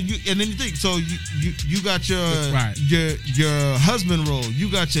and then you think, so you got your husband role, you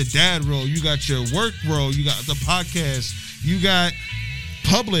got your dad role, you got your work role, you got the podcast, you got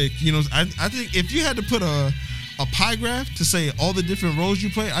public. You know, I think if you had to put a pie graph to say all the different roles you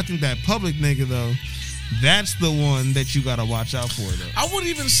play, I think that public nigga, though, that's the one that you gotta watch out for, though. I would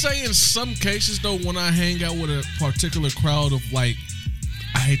even say in some cases, though, when I hang out with a particular crowd of, like,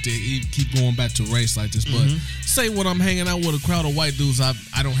 I hate to keep going back to race like this, but say when I'm hanging out with a crowd of white dudes I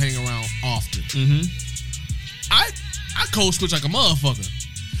don't hang around often. I code switch like a motherfucker.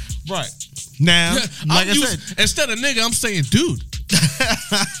 Right. Now, like I said, instead of nigga, I'm saying dude.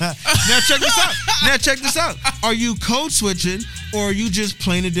 Now check this out. Are you code switching, or are you just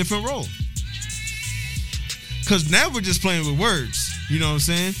playing a different role? Because now we're just playing with words. You know what I'm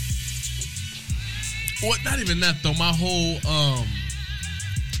saying? Well, not even that though. My whole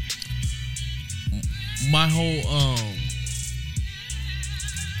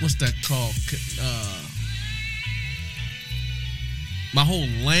what's that called? My whole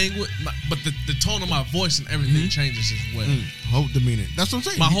language, but the tone of my voice and everything changes as well. Whole demeanor. That's what I'm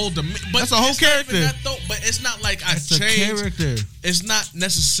saying. My whole demeanor. That's a whole character. That, though, but it's not like I changed. It's a character. It's not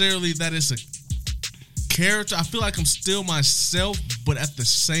necessarily that it's a character. I feel like I'm still myself, but at the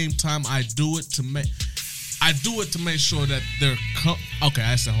same time, I do it to make sure that they're okay.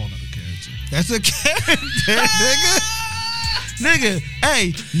 That's a whole other character. That's a character, nigga. Nigga,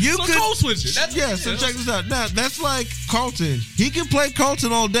 hey, you could code switch it. So check this out. Now that's like Carlton. He can play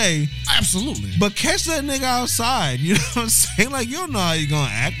Carlton all day. Absolutely. But catch that nigga outside. You know what I'm saying? Like, you don't know how you gonna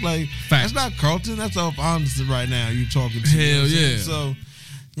act. Like, that's not Carlton. That's off honesty right now. You talking to. Hell yeah. So,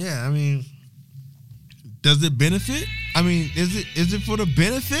 yeah, I mean, does it benefit? I mean, is it for the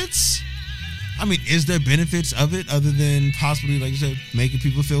benefits? I mean, is there benefits of it other than possibly, like you said, making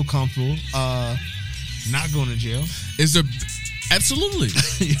people feel comfortable? not going to jail. Is there? Absolutely.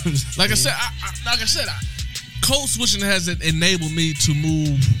 Like I said, code switching has enabled me to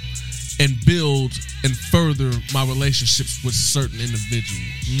move and build and further my relationships with certain individuals.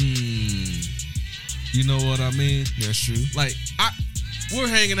 You know what I mean? That's true. Like, we're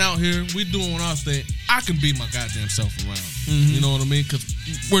hanging out here, we doing our thing. I can be my goddamn self around. Mm-hmm. You know what I mean? Because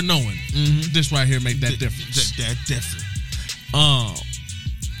we're knowing this right here make that difference. That different.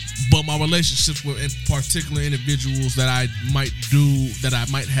 But my relationships with particular individuals that I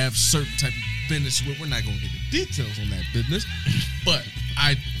might have certain type of business with, we're not gonna get the details on that business. But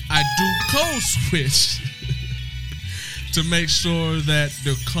I do code switch to make sure that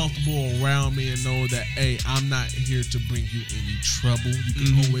they're comfortable around me and know that, hey, I'm not here to bring you any trouble. You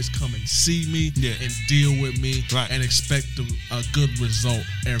can always come and see me and deal with me and expect a good result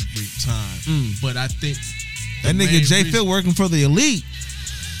every time. But I think that nigga Jay Phil working for the elite.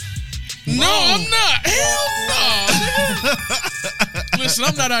 No, I'm not. Hell no. Listen,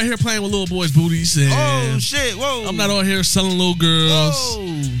 I'm not out here playing with little boys' booties. And oh, shit. Whoa. I'm not out here selling little girls.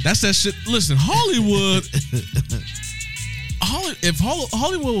 Whoa. That's that shit. Listen, Hollywood. If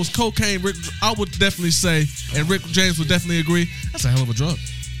Hollywood was cocaine, I would definitely say, and Rick James would definitely agree, that's a hell of a drug.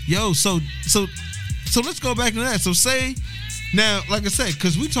 Yo, so let's go back to that. So say, now, like I said,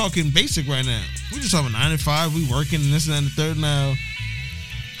 because we talking basic right now. We just talking 9 to 5, we working and this and that and the third now.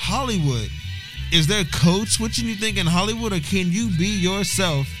 Hollywood, is there code switching, you think, in Hollywood, or can you be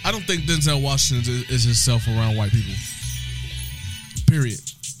yourself? I don't think Denzel Washington is himself around white people. Period.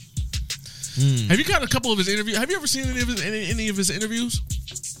 Have you got a couple of his interviews? Have you ever seen any of his interviews?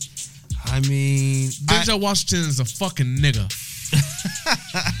 I mean, Denzel Washington is a fucking nigga.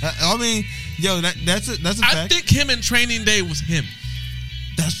 I mean, yo, that's a fact. I think him in Training Day was him.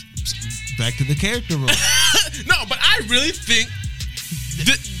 That's back to the character role. No, but I really think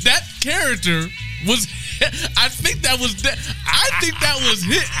that character was. I think that was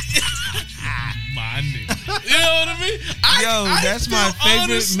hit. My nigga. You know what I mean? That's my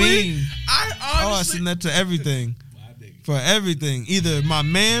favorite meme. I send that to everything. For everything. Either my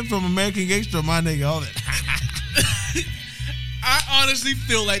man from American Gangster or my nigga, all that. I honestly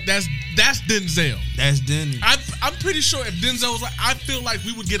feel like that's Denzel. That's Denzel. I'm pretty sure if Denzel was like, I feel like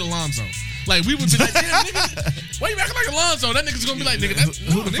we would get Alonzo. Like, we would be like, damn, nigga, why you acting like Alonzo? That nigga's gonna be like, nigga,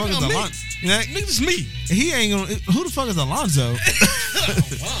 who the fuck is Alonzo? Nigga, it's me. He ain't gonna. Who the fuck is Alonzo?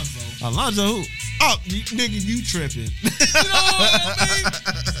 Alonzo who? Oh, nigga, you tripping. You know what I mean?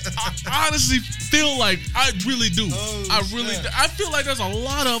 I honestly feel like, I really do. I feel like there's a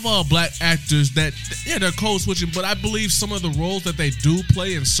lot of black actors that, they're code switching, but I believe some of the roles that they do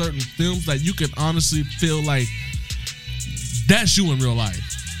play in certain films that you can honestly feel like that's you in real life.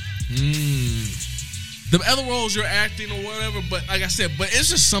 The other roles you're acting or whatever, but like I said, but it's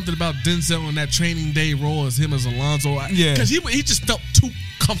just something about Denzel in that Training Day role as him as Alonzo. Yeah, because he just felt too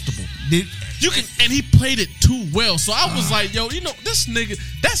comfortable. And he played it too well. So I was like, yo, you know, this nigga,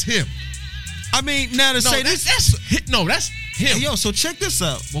 that's him. I mean, now to say that's him. Yo, so check this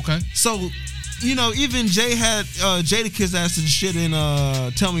out. Okay. So, you know, even Jay had Jadakiss asked the shit in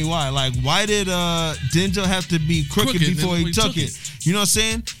Tell Me Why. Like, why did Denzel have to be crooked before he took it? You know what I'm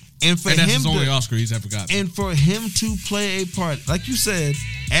saying? And that's his only Oscar he's ever gotten. And for him to play a part, like you said,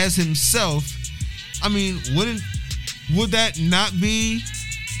 as himself, I mean, would that not be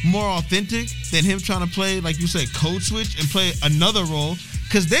more authentic than him trying to play, like you said, code switch and play another role?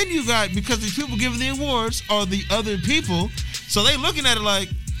 Because then you got, because the people giving the awards are the other people, so they looking at it like,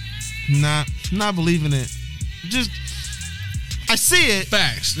 not believing it. Just, I see it.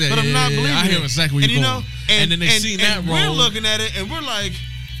 Facts. But I'm not believing it. I hear exactly where you're going. And then they seen that role. We're looking at it and we're like,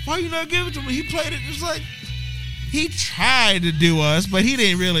 why you not giving it to me? He played it just like, he tried to do us, but he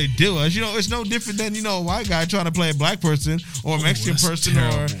didn't really do us. You know, it's no different than, you know, a white guy trying to play a black person or a Mexican person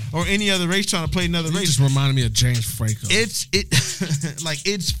or any other race trying to play another race. Just reminded me of James Franco. It's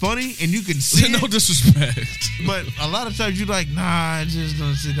funny and you can see no disrespect. But a lot of times you're like, nah, I just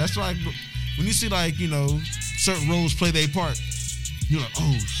don't see. That's why when you see, like, you know, certain roles play their part, you're like,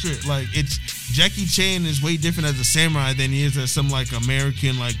 oh shit. Like, it's Jackie Chan is way different as a samurai than he is as some like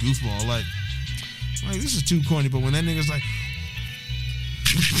American like goofball. Like this is too corny, but when that nigga's like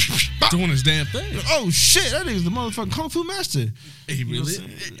doing his damn thing, oh shit, that nigga's the motherfucking kung fu master. He really.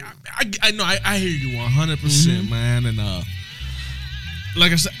 I know. I hear you 100%, man. And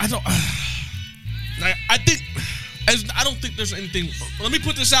like I said, I don't think there's anything. Let me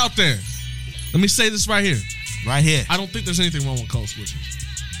put this out there. Let me say this right here. Right here. I don't think there's anything wrong with code switching.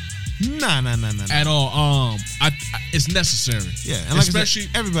 Nah. At all. It's necessary. Yeah, and like especially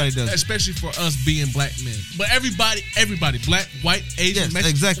said, everybody does. Especially for us being black men. But everybody, black, white, Asian, yes, Mexican,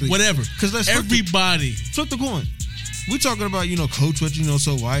 exactly. whatever. Because everybody. Flip the coin. We're talking about, code switching,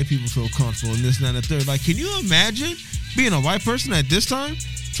 so white people feel comfortable and this, and that, and the third. Like, can you imagine being a white person at this time,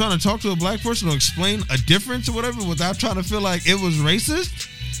 trying to talk to a black person or explain a difference or whatever without trying to feel like it was racist?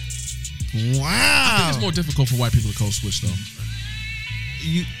 Wow. I think it's more difficult for white people to code switch, though.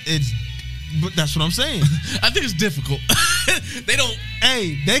 But that's what I'm saying. I think it's difficult. They don't.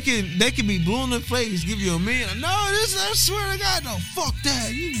 Hey, they can be blue in the face, give you $1 million. No, I swear to God, no, fuck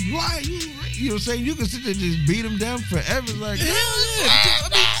that. You lie, you know what I'm saying? You can sit there and just beat them down forever. Like, hell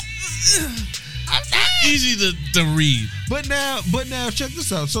yeah. Easy to read. But now, check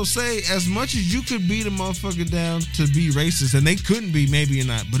this out. So say, as much as you could beat a motherfucker down to be racist, and they couldn't be, maybe or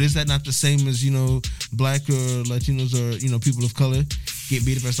not, but is that not the same as, black or Latinos or, people of color get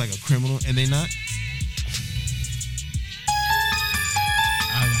beat up as like a criminal, and they not?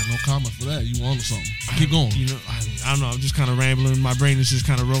 I got no comment for that. You on to something. Keep going. I don't know. I'm just kind of rambling. My brain is just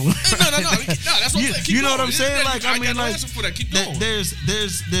kind of rolling. No. That's what I'm saying. You know what I'm saying? Like, I mean, like, for that. Keep going. There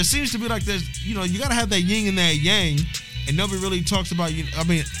seems to be like you got to have that yin and that yang, and nobody really talks about you. I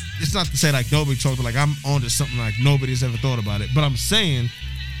mean, it's not to say like nobody talks, but like I'm onto something like nobody's ever thought about it. But I'm saying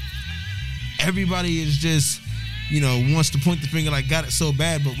everybody is just wants to point the finger like got it so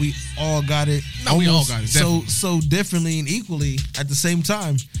bad, but we all got it. No, we all got it. So differently and equally at the same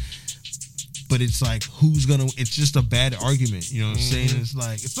time. But it's like, it's just a bad argument, you know what I'm saying? It's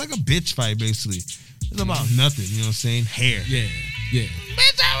like a bitch fight, basically. It's about nothing, you know what I'm saying? Hair. Yeah.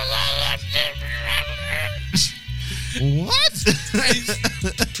 Bitch, I was what?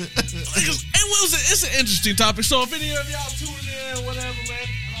 It's an interesting topic. So if any of y'all tuning in, whatever, man,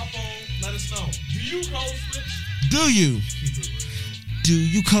 hop on, let us know. Do you code switch? Do you? Keep it real. Do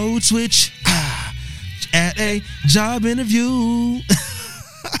you code switch? At a job interview.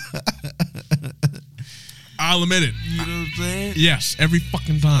 I'll admit it. You know what I'm saying? Yes, every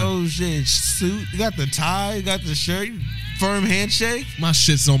fucking time. Oh shit, suit. You got the tie, you got the shirt, firm handshake. My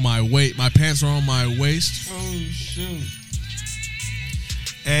shit's on my waist. My pants are on my waist. Oh shit.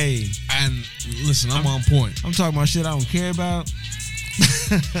 Hey, and listen, I'm on point. I'm talking about shit I don't care about.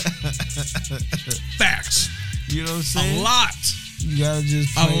 Facts. You know what I'm saying? A lot. You gotta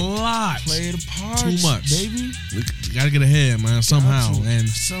just play the parts. Too much, baby. We gotta get ahead, man. Somehow.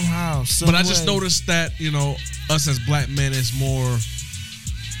 But I just noticed that us as black men is more,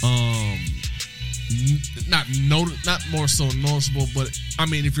 not more so noticeable. But I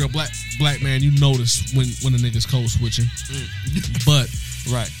mean, if you're a black man, you notice when the niggas code switching. But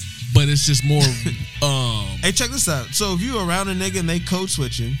right. But it's just more. Hey, check this out. So if you around a nigga and they code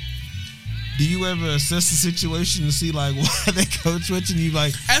switching, do you ever assess the situation to see like why they code switching? You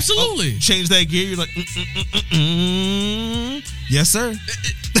like absolutely change that gear. You're like, yes, sir.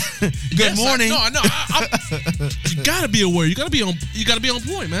 Good morning. No. You gotta be aware. You gotta be on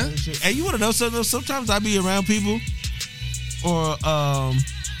point, man. Hey, you want to know something? Though? Sometimes I be around people, or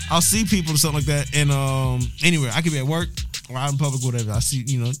I'll see people or something like that, and anywhere I could be at work or out in public, whatever. I see,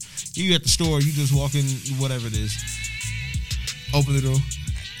 you at the store, you just walk in, whatever it is, open the door.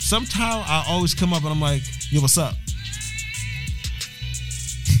 Somehow I always come up and I'm like, yo, what's up?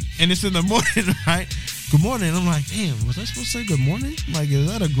 And it's in the morning, right? Good morning. And I'm like, damn, was I supposed to say good morning? Like, is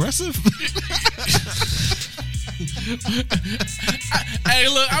that aggressive? Hey,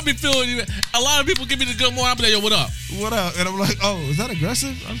 look, I be feeling you. A lot of people give me the good morning. I be like, yo, what up? What up? And I'm like, oh, is that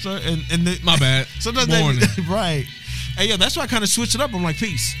aggressive? I'm sorry. And my bad. Sometimes morning. Right. Hey, yo, that's why I kind of switch it up. I'm like,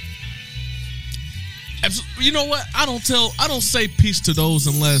 peace. You know what? I don't say peace to those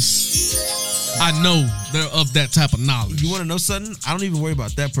unless I know they're of that type of knowledge. You want to know something? I don't even worry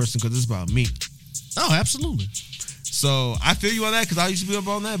about that person because it's about me. Oh, absolutely. So I feel you on that because I used to be up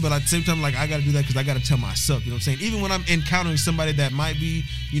on that, but at the same time, like I got to do that because I got to tell myself. You know what I'm saying? Even when I'm encountering somebody that might be,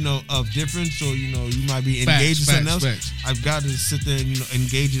 of difference, or you might be engaged in something else, I've got to sit there and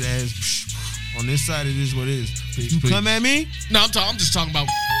engage it as on this side. It is what it is. Peace, you come at me? No, I'm just talking about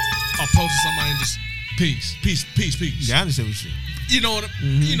approaching somebody and just. Peace. Yeah, I understand what you're saying. You know what?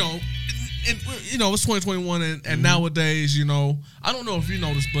 It's 2021, and nowadays, I don't know if you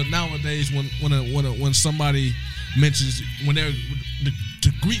noticed, but nowadays, when somebody mentions when they're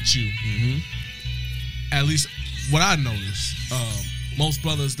to greet you, at least what I noticed, most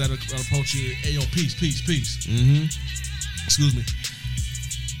brothers that approach you, hey yo, peace. Excuse me.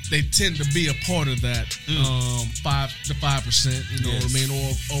 They tend to be a part of that 5%, you know what I mean,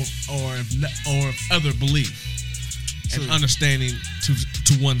 or other belief and understanding to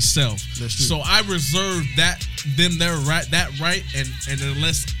oneself. That's true. So I reserve that right, and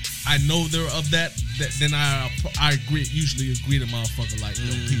unless I know they're of that then I usually agree to motherfucker like,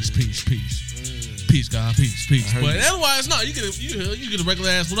 peace. Peace, God, peace. But otherwise, no, you get a regular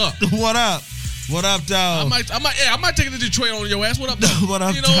ass. What up? What up, dog? I might take it to Detroit on your ass. What up, dog? What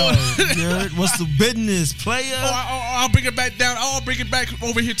up, dog? What's the business, player? I'll bring it back down. I'll bring it back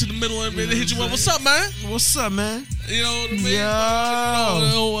over here to the middle and hit you up. What's up, man? What's up, man? You know what I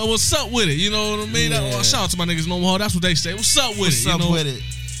mean? Yo. What's up with it? You know what I mean? Shout out to my niggas no more. That's what they say. What's up with it? What's up with it?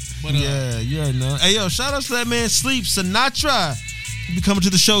 But, you already know. Hey, yo, shout out to that man, Sleep Sinatra. He'll be coming to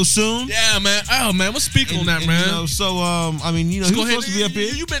the show soon. Yeah, man. Oh, man. Let's speak on that, man. You know, so, I mean, you know, he's supposed to be up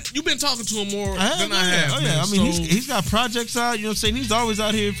here. You've been talking to him more than I have. Oh, yeah. Man. I mean, he's got projects out. You know what I'm saying? He's always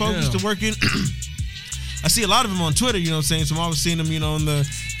out here focused and working. I see a lot of him on Twitter, you know what I'm saying? So I'm always seeing him, you know,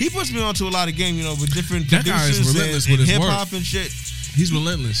 he puts me onto a lot of game, you know, with different producers and hip-hop and shit. He's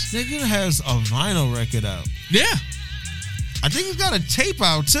relentless. Nigga has a vinyl record out. Yeah. I think he's got a tape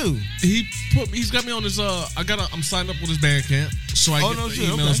out too. He's got me on his I'm signed up with his Bandcamp, so I get the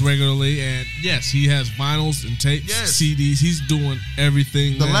emails regularly. And yes, he has vinyls and tapes, CDs. He's doing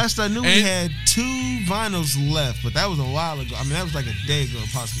everything. The last I knew, he had 2 vinyls left, but that was a while ago. I mean, that was like a day ago,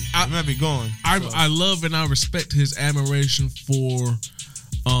 possibly. I remember going. I love and I respect his admiration for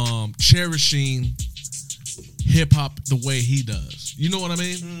cherishing hip hop the way he does. You know what I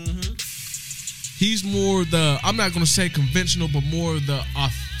mean? Mm-hmm. He's more I'm not going to say conventional, but more the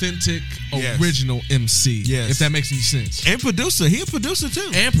authentic, original MC. Yes. If that makes any sense. And producer. He a producer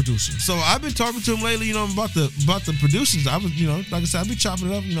too. And producer. So I've been talking to him lately, you know, about the producers. I was, you know, like I said, I've been chopping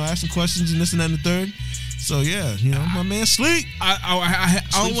it up, you know, asking questions and this and that and the third. So yeah, you know, my man Sleep. I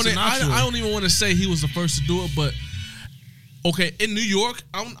don't even want to say he was the first to do it, but okay, in New York,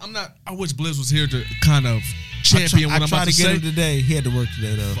 I wish Blizz was here to kind of champion what I'm about to say. I tried to get him today. He had to work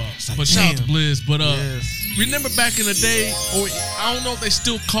today, though. But shout out to Blizz. But remember back in the day, or I don't know if they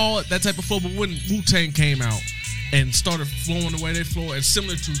still call it that type of flow, but when Wu-Tang came out and started flowing the way they flow, and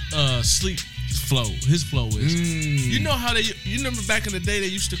similar to Sleep flow, his flow is. You know how you remember back in the day they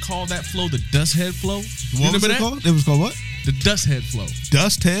used to call that flow the Dust Head flow? You remember that? It was called what? The Dust Head flow.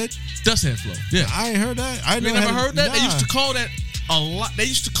 Dust Head? Dust Head flow. Yeah. I ain't heard that. I never heard that? Nah. They used to call that a lot. They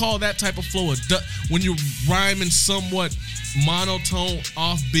used to call that type of flow when you're rhyming somewhat monotone,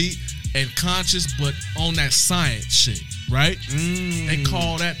 offbeat, and conscious, but on that science shit, right? They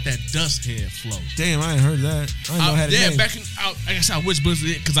call that Dust Head flow. Damn, I ain't heard that. I didn't know how to name. Back in, I guess I wish Blizz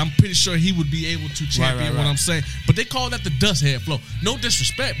did, because I'm pretty sure he would be able to champion what I'm saying. But they call that the Dust Head flow. No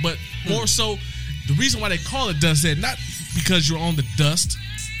disrespect, but more so, the reason why they call it Dust Head, not because you're on the dust.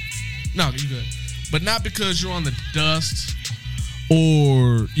 No, you good. But not because you're on the dust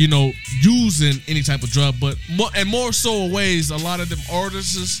or, you know, using any type of drug, but more so ways, a lot of them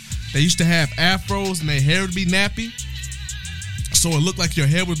artists, they used to have afros and their hair would be nappy. So it looked like your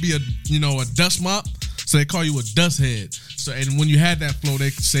hair would be a dust mop. So they call you a dust head. So, and when you had that flow,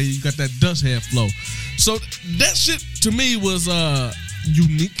 they could say you got that dust head flow. So that shit to me was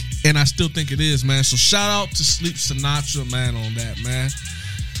unique, and I still think it is, man. So shout out to Sleep Sinatra, man, on that, man.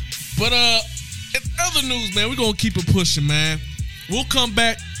 But in other news, man, we're gonna keep it pushing, man. We'll come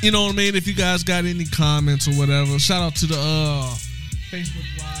back, you know what I mean, if you guys got any comments or whatever. Shout out to the Facebook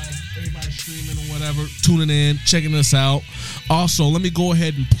Live, everybody streaming or whatever, tuning in, checking us out. Also, let me go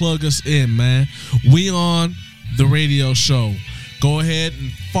ahead and plug us in, man. We on the radio show. Go ahead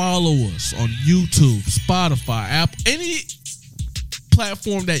and follow us on YouTube, Spotify, Apple, any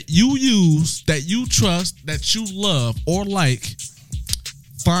platform that you use, that you trust, that you love or like.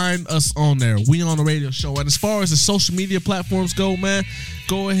 Find us on there. We on the radio show. And as far as the social media platforms go, man,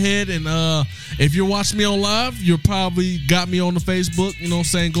 go ahead and if you're watching me on live, you probably got me on the Facebook. You know what I'm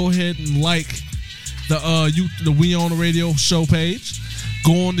saying? Go ahead and like the We on the Radio show page.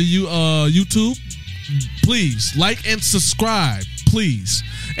 Go on to YouTube. Please like and subscribe, please.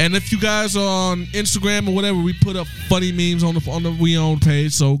 And if you guys are on Instagram or whatever, we put up funny memes on the We On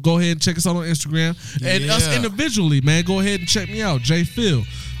page. So go ahead and check us out on Instagram. And us individually, man, go ahead and check me out, J Phil,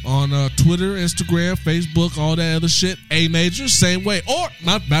 on Twitter, Instagram, Facebook, all that other shit. A Major, same way. Or,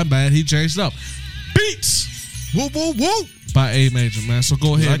 not bad, he changed it up. Beats! Woo, woo, woo! By A Major, man. So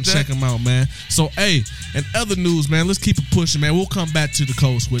go ahead and check him out, man. So, hey, and other news, man, let's keep it pushing, man. We'll come back to the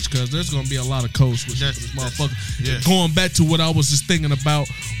code switch because there's going to be a lot of code switches for this motherfucker. Yes. Going back to what I was just thinking about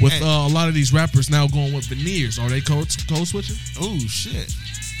with a lot of these rappers now going with veneers. Are they code switching? Oh, shit.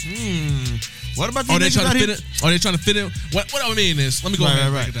 What about these Are they trying to fit in? What I mean is, let me go ahead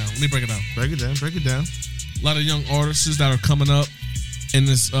and break it down. Let me break it down. Break it down. A lot of young artists that are coming up in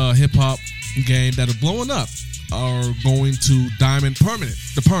this hip-hop game that are blowing up are going to Diamond Permanent,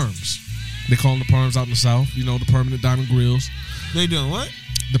 the perms. They call them the perms out in the South. You know, the permanent diamond grills. They doing what?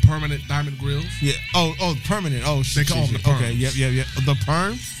 The permanent diamond grills. Yeah. Oh, permanent. Oh, shit. They call them the perms. Okay. Yep. The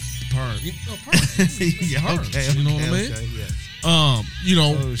perm. Perm. Yeah. Okay. You know what I mean? Okay, yeah. Oh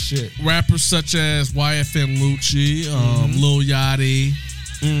shit. Rappers such as YFN Lucci, Lil Yachty,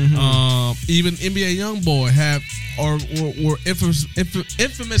 even NBA YoungBoy were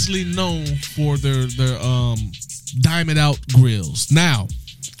infamously known for their diamond out grills. Now,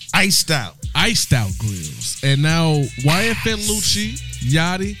 iced out grills, and now YFN Lucci,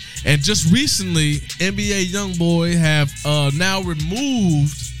 Yachty, and just recently NBA YoungBoy have now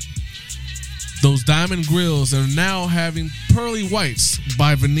removed those diamond grills and are now having pearly whites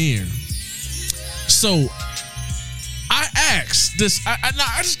by veneer. So I asked this. I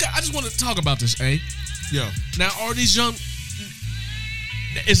just want to talk about this. Yo. Now, are these young?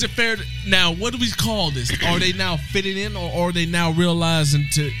 Is it fair? Now, what do we call this? Are they now fitting in, or are they now realizing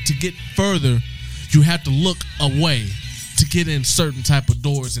to get further, you have to look away to get in certain type of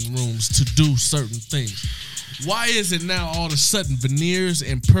doors and rooms to do certain things? Why is it now all of a sudden veneers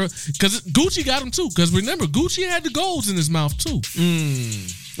and because Gucci got them too? Because remember, Gucci had the golds in his mouth too.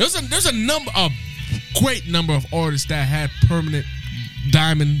 There's a great number of artists that had permanent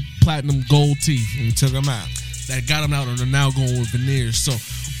diamond, platinum, gold teeth and took them out. That got them out and are now going with veneers. So,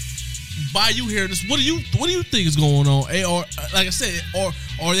 by you hearing this, what do you think is going on? Or like I said, or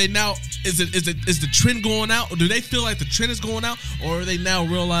are they now? Is the trend going out? Or do they feel like the trend is going out? Or are they now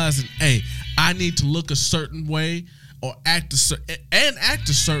realizing, hey, I need to look a certain way or act a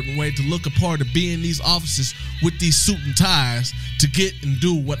certain way to look a part of being in these offices with these suit and ties to get and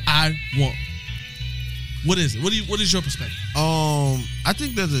do what I want? What is it? What is your perspective? I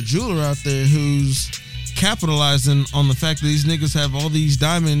think there's a jeweler out there who's capitalizing on the fact that these niggas have all these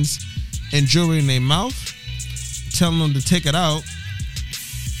diamonds and jewelry in their mouth, telling them to take it out,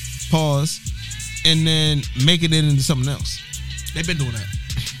 pause, and then making it into something else. They've been doing that.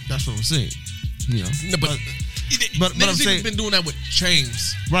 That's what I'm saying. You know, no, but I'm saying been doing that with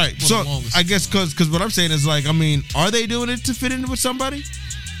chains, right? So I guess because what I'm saying is like, I mean, are they doing it to fit in with somebody?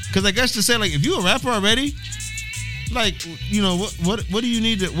 Because I guess to say like, if you're a rapper already, like, you know, what do you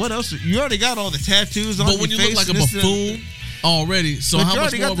need to? What else? You already got all the tattoos on your face. But when you look like a buffoon already, so how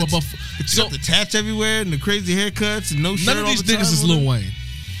much more of a buffoon? You got the tats everywhere and the crazy haircuts and no shirt. None of these niggas is Lil Wayne.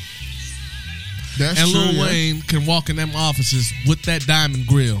 That's and true, Lil Wayne can walk in them offices with that diamond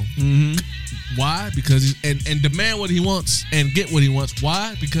grill. Mm-hmm. Why? Because and demand what he wants and get what he wants.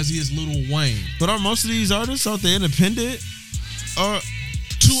 Why? Because he is Lil Wayne. But are most of these artists out there independent? Or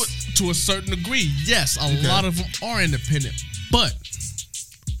to a certain degree, yes, a lot of them are independent. But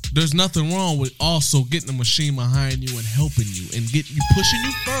there's nothing wrong with also getting the machine behind you and helping you and pushing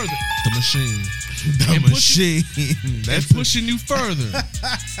you further. The machine. Pushing you further.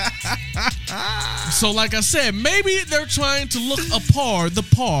 So, like I said, maybe they're trying to look the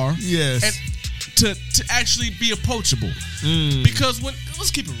par. Yes. And to actually be approachable. Because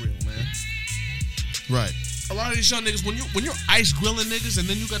let's keep it real, man. Right. A lot of these young niggas, when you're ice grilling niggas, and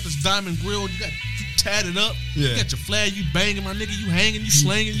then you got this diamond grill, you tatted up, you got your flag, you banging my nigga, you hanging, you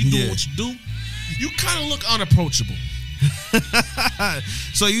slanging, you doing what you do. You kind of look unapproachable.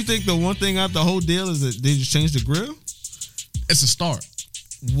 So you think the one thing out the whole deal is that they just changed the grill? It's a start.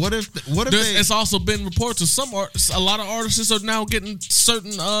 What if it's also been reported a lot of artists are now getting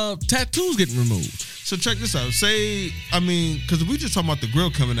certain tattoos getting removed. So check this out. Say, I mean, because we just talking about the grill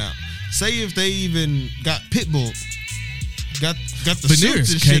coming out. Say if they even got Pitbull, got the veneers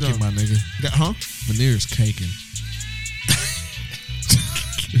suits and caking, shit on. my nigga. Veneers caking.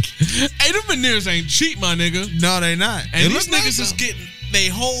 Hey, them veneers ain't cheap, my nigga. No, they not. And these niggas is getting they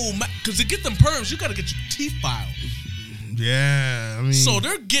whole because to get them perms, you got to get your teeth filed. Yeah, I mean, so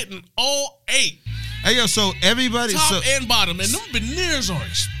they're getting all 8. Hey, yo, so everybody top and bottom, and them veneers are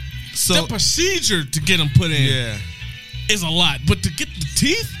the procedure to get them put in. Is a lot, but to get the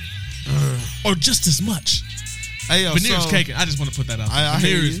teeth. Or just as much. Hey, yo, veneers caking. I just want to put that out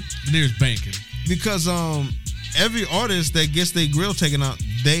there. Veneers banking. Because every artist that gets their grill taken out,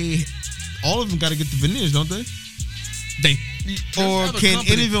 all of them got to get the veneers, don't they? Or can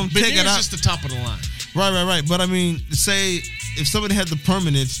any of them take it out? Just the top of the line. Right. But I mean, say if somebody had the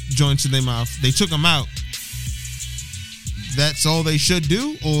permanent joints in their mouth, they took them out. That's all they should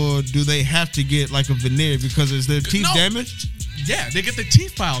do, or do they have to get like a veneer because is their teeth damaged? Yeah, they get their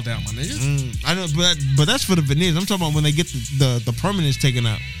teeth filed down, my nigga. I know, but that's for the veneers. I'm talking about when they get the permanents taken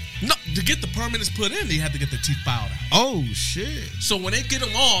out. No, to get the permanents put in, they have to get the teeth filed out. Oh shit! So when they get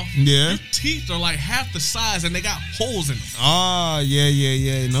them off, your teeth are like half the size and they got holes in them.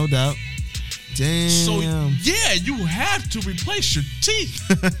 Yeah, no doubt. Damn. So yeah, you have to replace your teeth.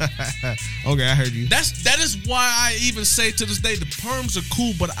 Okay, I heard you. That is why I even say to this day the perms are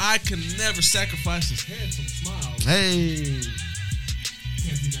cool, but I can never sacrifice his handsome smile. Hey.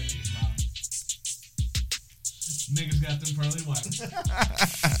 Can't see that nigga smile. Niggas got them pearly whites.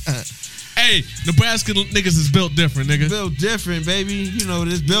 Hey, Nebraska niggas is built different, nigga. Built different, baby. You know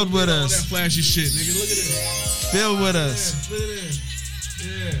this. Build with us. All that flashy shit, nigga. Look at this. Build with us. Look at this.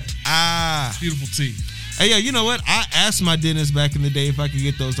 Yeah. Beautiful teeth. Hey, yo, you know what? I asked my dentist back in the day if I could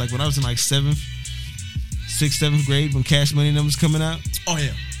get those, like when I was in like 6th, 7th grade when Cash Money numbers coming out. Oh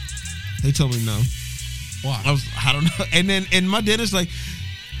yeah. They told me no. Why? I don't know. And my dentist, like,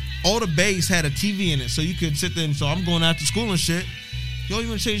 all the bays had a TV in it, so you could sit there. And so I'm going after school and shit. Yo, you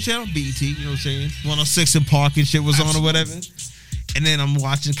want to change the channel? BET, you know what I'm saying? 106 in Park and shit was on or whatever. And then I'm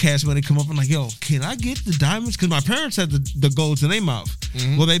watching Cash Money come up. I'm like, yo, can I get the diamonds? Because my parents had the golds in their mouth.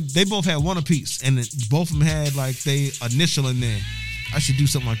 Mm-hmm. Well, they both had one apiece, and both of them had like they initial in there. I should do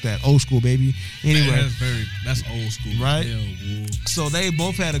something like that. Old school, baby. Anyway, man, that's old school, right? Hell, so they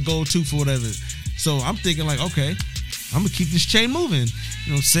both had a gold tooth for whatever. So I'm thinking like, okay, I'm gonna keep this chain moving.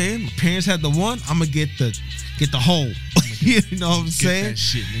 You know what I'm saying? My parents had the one. I'm gonna get the whole. You know what I'm saying? That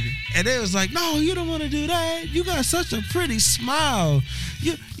shit, nigga. And they was like, no, you don't want to do that. You got such a pretty smile.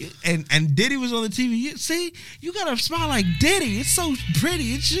 And Diddy was on the TV. See, you got a smile like Diddy. It's so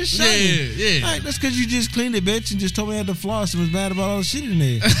pretty. It's just shining. Yeah. Like, that's because you just cleaned it, bitch, and just told me I had to floss and was mad about all the shit in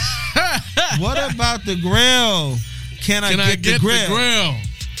there. What about the grill? Can I get the grill?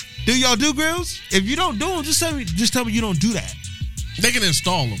 Do y'all do grills? If you don't do them, just tell me you don't do that. They can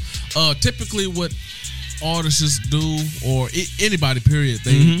install them. Typically, what artists do, or anybody, period,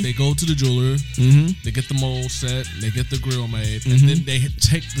 they go to the jeweler, they get the mold set, they get the grill made, and then they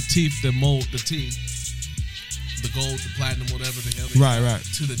take the teeth, the mold, the teeth, the gold, the platinum, whatever the hell they right,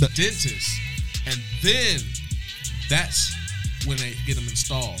 to the dentist, and then that's when they get them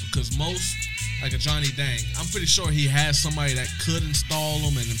installed. Because most, like a Johnny Dang, I'm pretty sure he has somebody that could install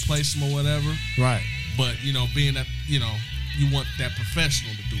them and replace them or whatever. Right. But, being that, you want that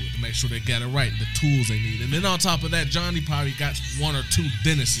professional to do it, to make sure they got it right, the tools they need. And then on top of that, Johnny probably got 1 or 2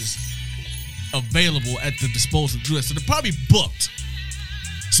 dentists available at the disposal to do it. So they're probably booked.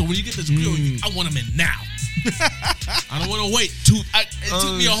 So when you get this grill, I want them in now. I don't want to wait. It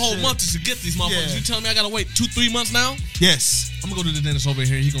took me a whole month just to get these motherfuckers. Yeah. You telling me I got to wait 2-3 months now? Yes. I'm going to go to the dentist over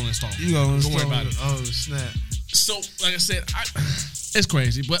here. He's going to install it. Don't worry about it. Oh, snap. So, like I said, it's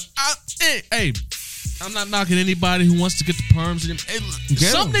crazy. But, hey, I'm not knocking anybody who wants to get the perms. Hey,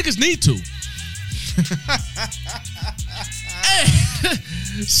 some niggas need to. Hey,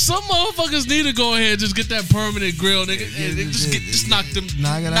 some motherfuckers need to go ahead and just get that permanent grill, nigga. Just knock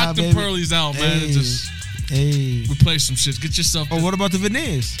them pearlies out, man. And just replace some shit. Get yourself. Oh, what about the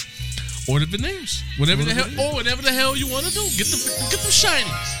veneers? Or the veneers, whatever the hell you want to do. Get them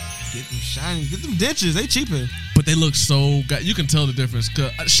shinies. Get them shiny. Get them dentures. They cheaper. But they look so good. You can tell the difference.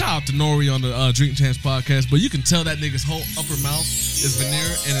 Shout out to Nori on the Drink Champs podcast. But you can tell that nigga's whole upper mouth is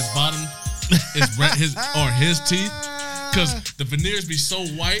veneer and his bottom is his teeth. Because the veneers be so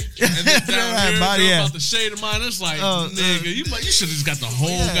white. And then down here, about the shade of mine. It's like, nigga, you should have just got the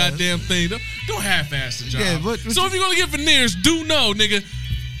whole goddamn thing. Don't half-ass the job. Yeah, so if you're going to get veneers, do know, nigga,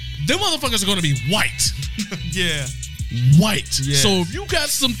 them motherfuckers are going to be white. Yeah. White. Yeah. So if you got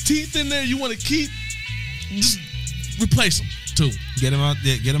some teeth in there you want to keep, just replace them too. Get them out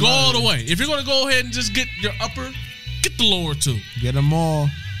there. Get them go out all the way. If you're gonna go ahead and just get your upper, get the lower too. Get them all.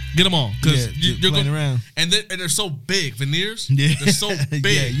 Get them all. Because you're going around. And they're so big. Veneers. Yeah. They're so big.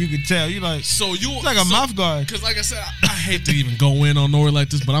 Yeah, you can tell. You like. So you it's like a mouth guard. Because like I said, I hate to even go in on Nori like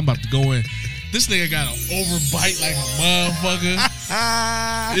this, but I'm about to go in. This nigga got an overbite like a motherfucker.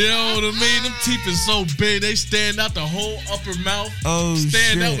 You know what I mean? Them teeth is so big, they stand out the whole upper mouth. Oh,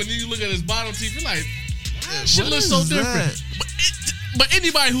 stand out when you look at his bottom teeth. You're like, shit looks so different. But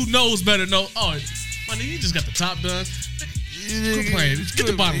anybody who knows better knows, my nigga, you just got the top done. Quit playing. Get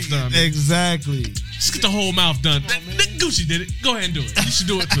the bottoms done. Man. Exactly. Just get the whole mouth done. Gucci did it. Go ahead and do it. You should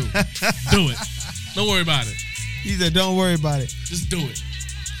do it too. Do it. Don't worry about it. He said, don't worry about it. Just do it.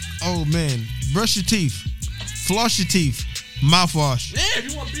 Oh, man. Brush your teeth. Floss your teeth. Mouthwash. Yeah,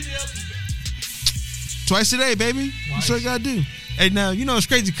 if you want to beat it up. Twice a day, baby. That's what you got to do. Hey, now, it's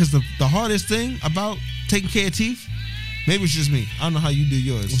crazy because the hardest thing about taking care of teeth, maybe it's just me. I don't know how you do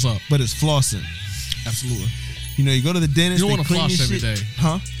yours. What's up? But it's flossing. Absolutely. You go to the dentist. You don't want to floss every day.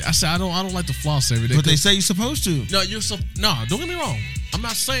 Huh? I said I don't like to floss every day. But they say you're supposed to. No, don't get me wrong. I'm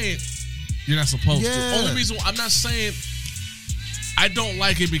not saying you're not supposed to. Only reason I'm not saying I don't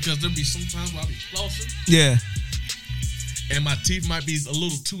like it because there'll be some times where I'll be flossing. Yeah. and my teeth might be a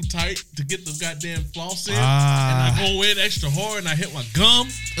little too tight to get the goddamn floss in, and I go in extra hard and I hit my gum.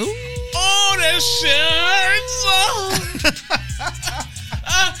 Ooh. Oh, that shit hurts.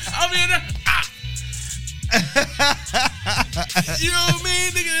 You know what I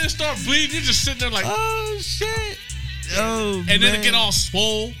mean? Nigga didn't start bleeding. You're just sitting there like, oh shit. Oh, and then it get all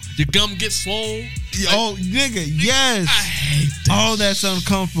swole. Your gum gets swole. Like, oh, nigga, yes. I hate that. Oh, that's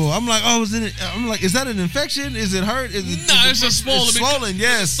uncomfortable. I'm like, oh, I'm like, is that an infection? Is it hurt? It's just swollen. It's swollen,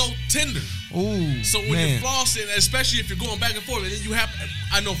 yes. It's so tender. Ooh, so when you're flossing, especially if you're going back and forth, and then you have,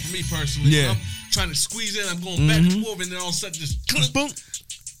 I know for me personally, I'm trying to squeeze in, I'm going back and forth, and then all of a sudden just clink. Boom.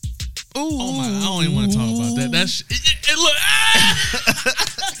 Ooh. Oh my! I don't even want to talk about that. That's look.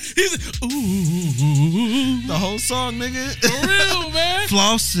 He's ooh. The whole song, nigga. For real, man.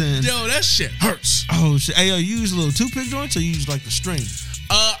 Flossing. Yo, that shit hurts. Oh shit. Hey, yo, you use a little toothpick joints or you use like the string?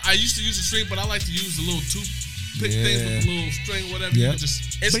 I used to use the string, but I like to use the little toothpick things with the little string, whatever. Yep.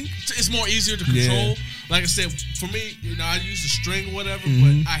 It's more easier to control. Like I said, for me, I use the string or whatever,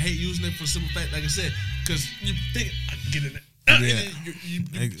 but I hate using it for simple fact. Like I said, because you think I can get in it. Yeah.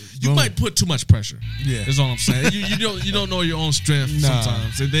 You might put too much pressure. Yeah, that's all I'm saying. You don't know your own strength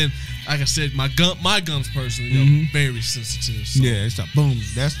sometimes, and then like I said, my gums personally, very sensitive. So. Yeah, it's like boom.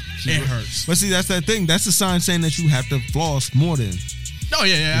 It hurts. But see, that's that thing. That's a sign saying that you have to floss more than. Oh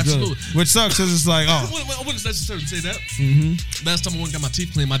yeah, absolutely. Which sucks because it's like, I wouldn't necessarily say that. Last time I went and got my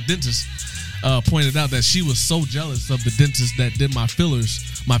teeth cleaned, my dentist pointed out that she was so jealous of the dentist that did my fillings.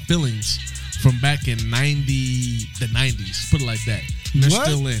 From back in the 90s, put it like that. And they're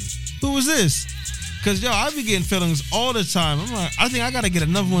still in. Who was this? Because, yo, I be getting fillings all the time. I'm like, I think I got to get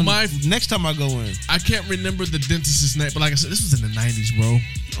another one next time I go in. I can't remember the dentist's name, but like I said, this was in the 90s, bro.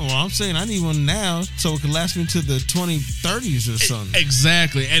 Oh, I'm saying I need one now so it can last me to the 2030s or something.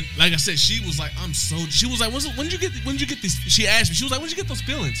 Exactly. And like I said, she was like, she was like, when did you get these? She asked me, she was like, when did you get those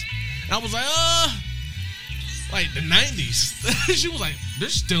fillings? And I was like, like the 90s. She was like, they're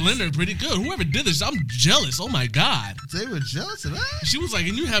still in there pretty good. Whoever did this, I'm jealous. Oh my God. They were jealous of that? She was like,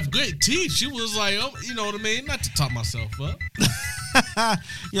 and you have good teeth. She was like, oh, you know what I mean? Not to top myself up.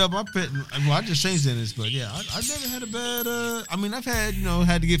 Yeah, my pet, well, I just changed dentists, but yeah, I never had a bad, I've had,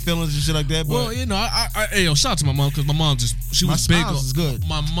 had to get fillings and shit like that. But well, shout out to my mom, because my mom she was big on, is good.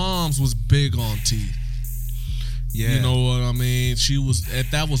 My mom's was big on teeth. Yeah. You know what I mean? She was,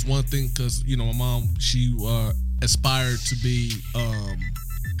 that was one thing, because, my mom, she aspired to be,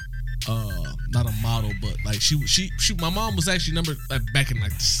 not a model, but like she my mom was actually back in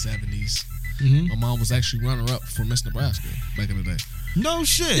like the 70s. My mom was actually runner up for Miss Nebraska back in the day. No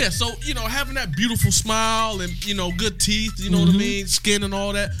shit. Yeah, so having that beautiful smile and good teeth, you know what I mean, skin and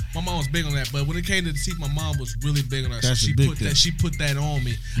all that. My mom was big on that, but when it came to the teeth, my mom was really big on that. That's so she put that on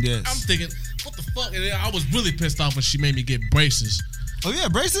me. Yes. I'm thinking, what the fuck? And I was really pissed off when she made me get braces. Oh yeah,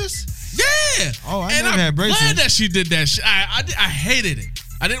 braces? Yeah. Oh, I never had braces. I'm glad that she did that shit. I hated it.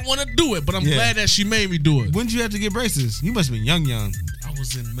 I didn't want to do it, but I'm glad that she made me do it. When did you have to get braces? You must have been young. I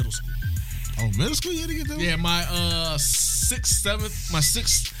was in middle school. Oh, middle school you had to get those? Yeah, my 6th,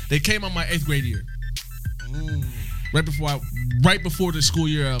 7th, they came out my 8th grade year. Right before the school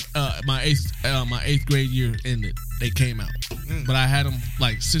year of my 8th grade year ended, they came out. But I had them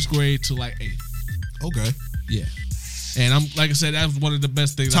like 6th grade to like 8th. Okay. Yeah. And I'm like I said, that was one of the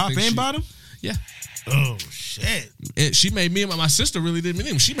best things. Top and bottom? Yeah. Oh shit! She made me and my sister really didn't mean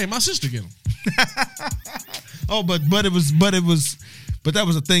them. She made my sister get them. Oh, but that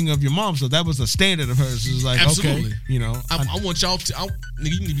was a thing of your mom, so that was a standard of hers. It was like, absolutely. Okay, I want y'all to,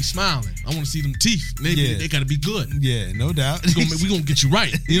 nigga, you need to be smiling. I want to see them teeth. They gotta be good. Yeah, no doubt. We gonna get you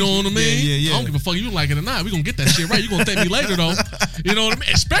right. You know what I mean? Yeah. I don't give a fuck if you like it or not. We gonna get that shit right. You gonna thank me later though. You know what I mean?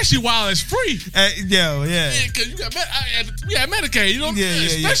 Especially while it's free. Yeah. Cause you got Medicaid. You know?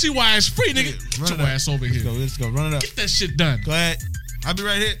 Especially while it's free, nigga. Get your ass over here. Let's go. Run it up. Get that shit done. Go ahead. I'll be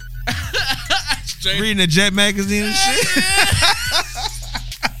right here. Reading the Jet magazine and shit.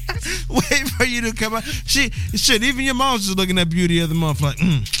 Wait for you to come out. Shit, even your mom's just looking at Beauty of the Month like,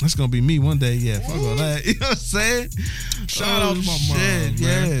 that's gonna be me one day. Yeah, fuck all that. You know what I'm saying? Shout out to my mom, man.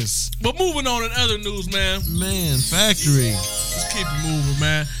 Yes. But moving on in other news, man. Factory. Let's keep it moving,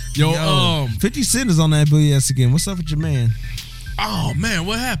 man. Yo, 50 Cent is on that booty ass again. What's up with your man? Oh man,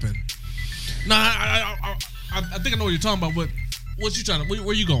 what happened? Nah, I think I know what you're talking about. What you trying to?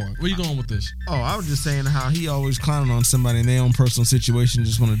 Where you going? Where you going with this? Oh, I was just saying how he always clowning on somebody in their own personal situation,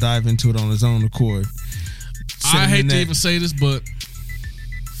 just want to dive into it on his own accord. I hate to even say this, but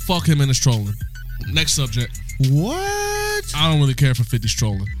fuck him and his trolling. Next subject. What? I don't really care for 50's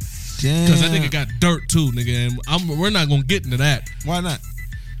trolling. Damn. Because I think it got dirt too, nigga, and we're not gonna get into that. Why not?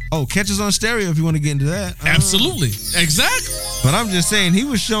 Oh, Catches on Stereo if you want to get into that. Absolutely. Exactly. But I'm just saying he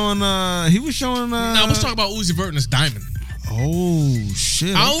was showing Now let's talk about Uzi Vert and his diamond. Oh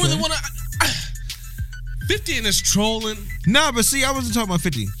shit. I don't really want to 50 and his trolling. Nah, but see, I wasn't talking about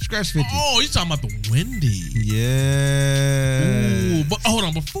 50. Scratch 50. Oh, you're talking about the Wendy. Yeah. Ooh, but hold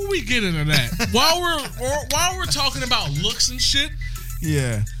on, before we get into that, while we're talking about looks and shit,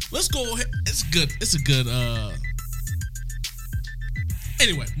 yeah. Let's go ahead. It's good. It's a good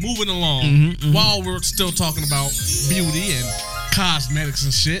Anyway, moving along. While we're still talking about beauty and cosmetics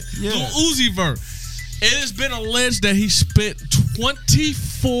and shit, Lil Uzi Vert. It has been alleged that he spent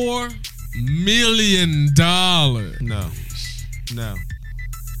 $24 million. No.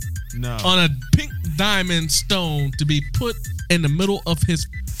 On a pink diamond stone to be put in the middle of his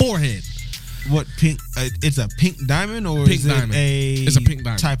forehead. What pink? It's a pink diamond, or pink is it diamond. It's a pink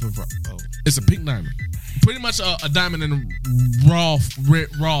diamond type of? Oh, it's a pink diamond. Pretty much a diamond in raw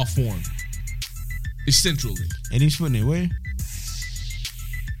form, essentially. And he's putting it where?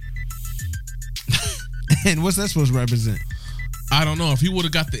 And what's that supposed to represent? I don't know. If he would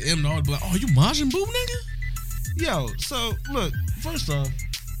have got the M, I would be like, "Oh, you Majin Buu, nigga?" Yo, so look. First off,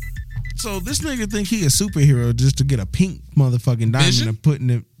 so this nigga think he a superhero just to get a pink motherfucking diamond Vision? and put in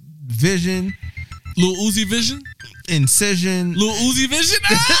the Vision, Lil Uzi Vision, Incision, Lil Uzi Vision,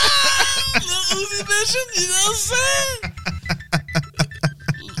 Lil Uzi Vision. You know what I'm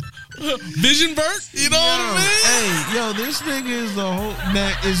saying? Vision Vert. You know what I mean? Hey, yo, this nigga is the whole.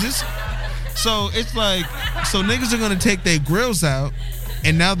 Now, is this? So it's like, so niggas are gonna take their grills out,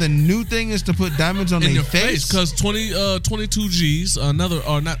 and now the new thing is to put diamonds on their face because 22 G's, another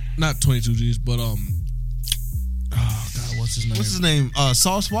or not 22 G's, but oh god, what's his name? What's his name?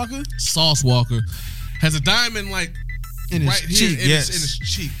 Sauce Walker. Sauce Walker has a diamond like in right his here cheek, in his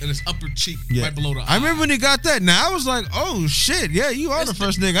cheek, in his upper cheek, right below the eye. I remember when he got that. Now I was like, oh shit, yeah, you are the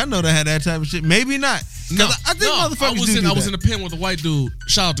first nigga I know that had that type of shit. Maybe not. No, I think motherfuckers I was in the pen with a white dude.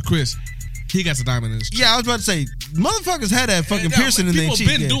 Shout out to Chris. He got a diamond in his cheek. Yeah, I was about to say, motherfuckers had that fucking piercing in their cheek.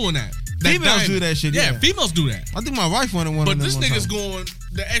 People been doing that. Females do that shit. Yeah, females do that. I think my wife wanted one. But this nigga's going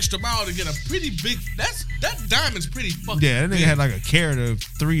the extra mile to get a pretty big. That diamond's pretty fucking. Yeah, that nigga had like a carat of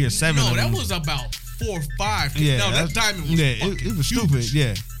 3 or 7. No, that was about 4 or 5. Yeah, no, that diamond was it was stupid.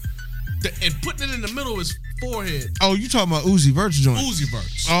 Yeah, and putting it in the middle of his forehead. Oh, you talking about Uzi Vert's joint? Uzi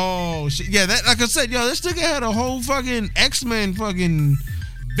Vert's. Oh shit. Yeah, that like I said, yo, this nigga had a whole fucking X-Men fucking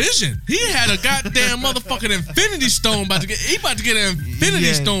vision. He had a goddamn motherfucking Infinity Stone about to get. He about to get an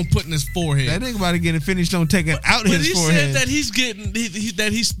Infinity Stone put in his forehead. That nigga about to get Infinity Stone taken out his forehead. But he said that he's getting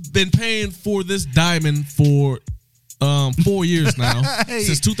that he's been paying for this diamond for 4 years now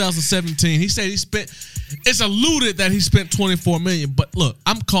since 2017. He said he spent. It's alluded that he spent $24 million. But look,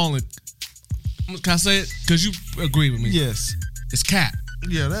 I'm calling. Can I say it? Because you agree with me. Yes, it's cap.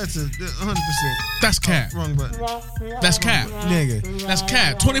 Yeah, that's 100%. That's cap. Wrong button. That's cap, nigga. That's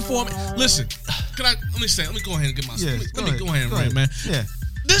cap. 24. Listen, let me go ahead and get my. Let me go ahead and read, man. Yeah.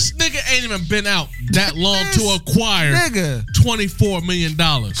 This nigga ain't even been out that long to acquire $24 million.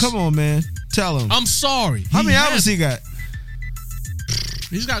 Come on, man. Tell him. I'm sorry. How many albums he got?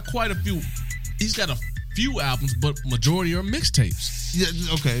 He's got quite a few. He's got a few albums, but majority are mixtapes. Yeah,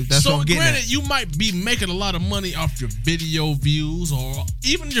 okay. That's what I'm getting granted, at. you might be making a lot of money off your video views or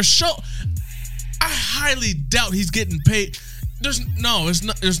even your show. I highly doubt he's getting paid. There's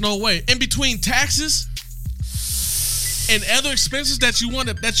no way. In between taxes and other expenses that you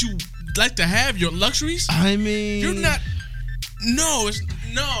like to have, your luxuries. I mean, you're not. No, it's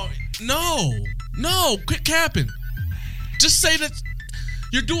no. Quit capping. Just say that.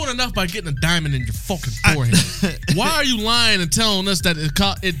 You're doing enough by getting a diamond in your fucking forehead. Why are you lying and telling us that as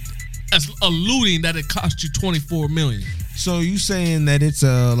alluding that it cost you $24 million? So you saying that it's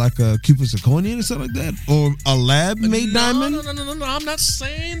like a Cupid's zirconium or something like that, or a lab-made diamond? No. I'm not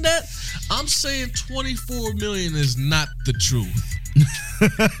saying that. I'm saying $24 million is not the truth.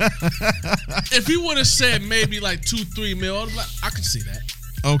 If he would have said maybe like 2-3 mil, I can see that.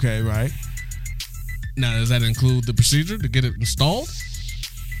 Okay, right. Now, does that include the procedure to get it installed?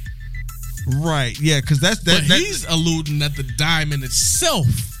 Right, yeah, because that's he's alluding that the diamond itself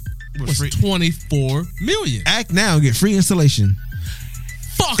was $24 million. Act now, get free installation.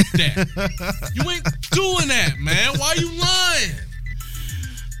 Fuck that. You ain't doing that, man. Why are you lying?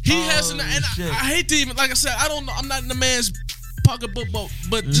 He hasn't, and I hate to even, like I said, I don't know. I'm not in the man's pocketbook,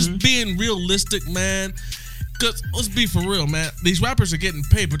 but just being realistic, man. Because let's be for real, man. These rappers are getting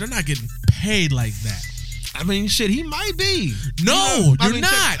paid, but they're not getting paid like that. I mean, shit, he might be. No, you're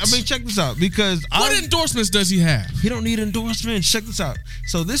not. Check this out. Because what endorsements does he have? He don't need endorsements. Check this out.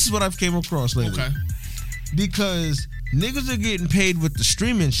 So this is what I've came across lately. Okay. Because Niggas are getting paid with the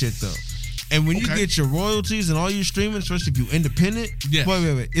streaming shit though. And when you get your royalties and all your streaming, especially if you independent. Yeah.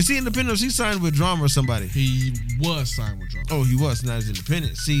 Wait. Is he independent or is he signed with Drama or somebody? He was signed with Drama. Oh, he was. Now he's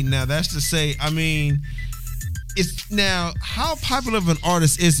independent. See, now that's to say, I mean, it's now how popular of an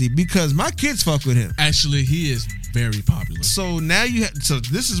artist is he? Because my kids fuck with him. Actually, he is very popular. So now you have. So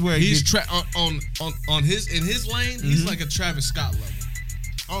this is where he's on his lane. He's like a Travis Scott level.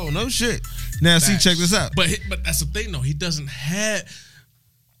 Oh no shit. Now see, check this out. But that's the thing though. He doesn't have.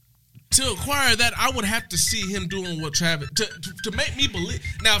 To acquire that, I would have to see him doing what Travis to make me believe.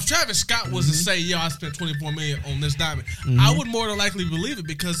 Now, if Travis Scott was to say, "Yo, I spent $24 million on this diamond," I would more than likely believe it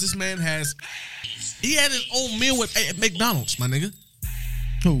because this man had his own meal at McDonald's, my nigga.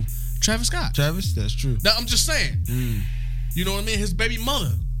 Who? Travis Scott. Travis, that's true. Now, I'm just saying. You know what I mean? His baby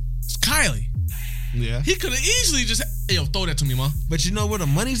mother, it's Kylie. Yeah. He could have easily just, yo, throw that to me, ma. But you know where the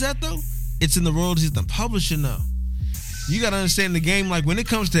money's at though? It's in the royalties and publishing though. You gotta understand the game. Like when it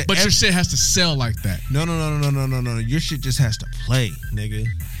comes to, but your shit has to sell like that. No. Your shit just has to play, nigga.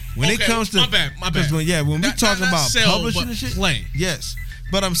 When it comes to my bad. When we talking about sell, publishing and shit, play. Yes.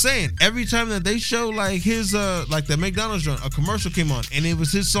 But I'm saying every time that they show like his like the McDonald's joint, a commercial came on and it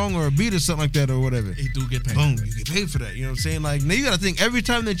was his song or a beat or something like that or whatever. He do get paid. Boom, you get paid for that. You know what I'm saying? Like now you gotta think every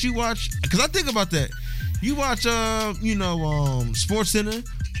time that you watch, because I think about that. You watch Sports Center.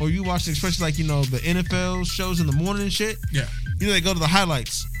 Or you watch, especially like, the NFL shows in the morning and shit. Yeah. They go to the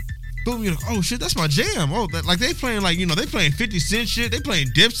highlights. Boom, you're like, oh shit, that's my jam. Oh, like they playing like, they playing 50 Cent shit. They playing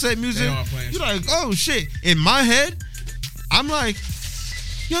Dipset music. They are playing you're like, oh shit. In my head, I'm like,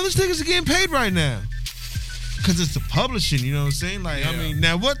 this niggas are getting paid right now. Because it's the publishing, you know what I'm saying? Like, I mean,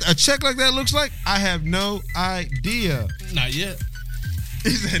 now what a check like that looks like, I have no idea. Not yet. He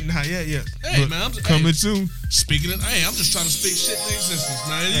said, not yet. Hey, man, I'm coming soon. Speaking of, I'm just trying to speak shit into existence,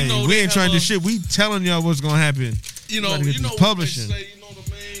 man. We ain't trying to do shit. We telling y'all what's gonna happen. You know publishing. What they say, what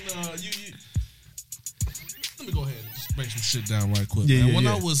I mean? Let me go ahead and just break some shit down right quick. Yeah, man. When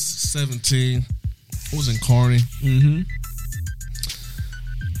I was 17, I was in Kearney. Mm-hmm.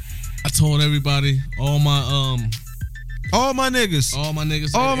 I told everybody, all my niggas,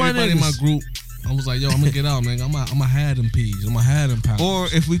 everybody in my group. I was like, yo, I'm gonna get out, man. I'm gonna have them peas. I'm gonna have them pounds. Or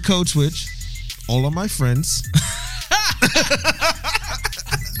if we code switch, all of my friends.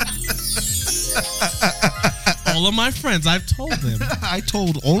 All of my friends, I've told them. I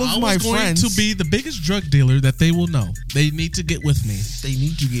told all of my friends. I was going to be the biggest drug dealer that they will know. They need to get with me. They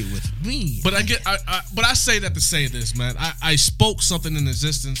need to get with me. But I say that to say this, man. I spoke something in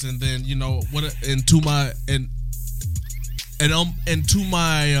existence, and then into my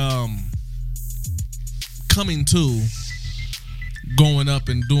coming to going up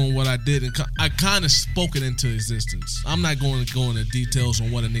and doing what I did, and I kind of spoke it into existence. I'm not going to go into details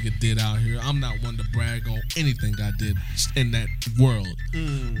on what a nigga did out here. I'm not one to brag on anything I did in that world.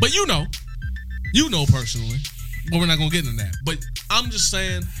 But you know personally, but we're not going to get into that. But I'm just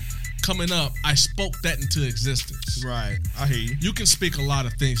saying, coming up, I spoke that into existence. Right, I hear you. You can speak a lot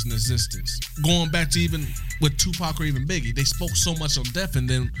of things in existence. Going back to even with Tupac or even Biggie, they spoke so much on death, and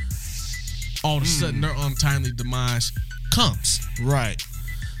then all of a sudden their untimely demise comes. Right.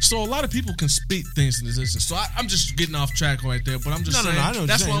 So a lot of people can speak things in existence. So I'm just getting off track right there, but I'm just saying. I know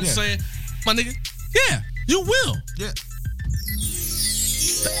that's what I'm saying. My nigga, yeah, you will. Yeah.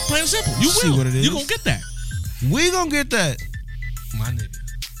 Plain and simple. You will. See what it is. You gonna get that. We gonna get that. My nigga.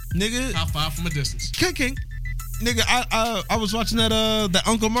 Nigga. High five from a distance. King. Nigga, I was watching that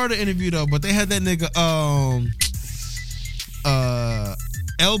Uncle Murder interview though, but they had that nigga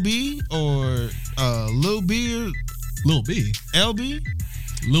LB or Lil B or Lil B. LB?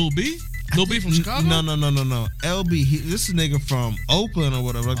 Lil B? Lil B from Chicago? No. LB. This is a nigga from Oakland or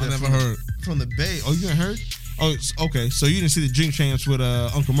whatever. I never heard. From the Bay. Oh, you ain't heard? Oh, okay. So you didn't see the Drink Champs with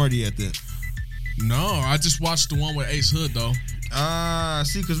Uncle Murdy yet then? No, I just watched the one with Ace Hood though.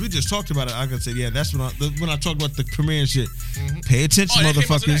 See, because we just talked about it. I could say, yeah, that's when I talked about the premiere and shit. Mm-hmm. Pay attention,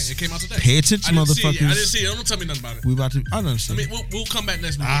 motherfuckers. It came out today. Pay attention, motherfuckers. I didn't see it. Don't tell me nothing about it. We about to. I don't understand. I mean, we'll come back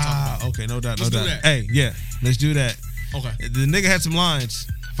next week. We'll talk about it. Okay, no doubt. Let's do that. Hey, yeah, let's do that. Okay. The nigga had some lines.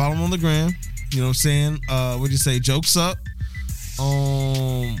 Follow him on the gram. You know what I'm saying? What'd you say? Jokes up.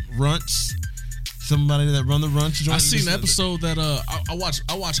 Runts. Somebody that run the runts. I seen the episode that I watch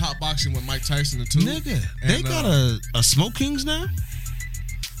Hot Boxing with Mike Tyson and two. Nigga, they got a Smoke Kings now.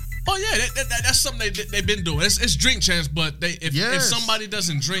 Oh yeah, that's something they've been doing. It's Drink Champs, but if somebody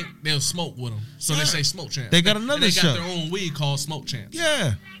doesn't drink, they'll smoke with them. So they say Smoke Champs. They got another show. They got their own weed called Smoke Champs.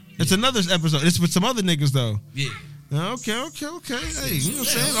 Yeah, it's another episode. It's with some other niggas though. Yeah. Okay. Hey, you know what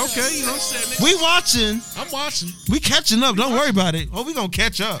I'm saying? Okay, you know. We watching. I'm watching. We catching up. Don't worry about it. Oh, we gonna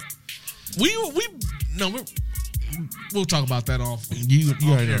catch up. We're we'll talk about that off. You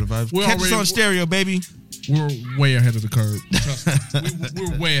already know the vibes. Catch us on stereo, baby. We're way ahead of the curve. Trust me.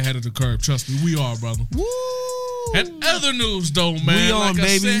 We're way ahead of the curve. Trust me, we are, brother. Woo! And other news, though, man. We on, like I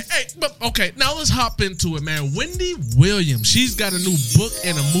baby. said, but okay, now let's hop into it, man. Wendy Williams, she's got a new book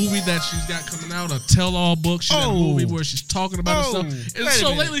and a movie that she's got coming out, a tell-all book. She's got a movie where she's talking about herself. And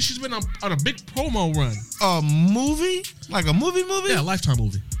so lately, she's been on a big promo run. A movie? Like a movie? Yeah, a Lifetime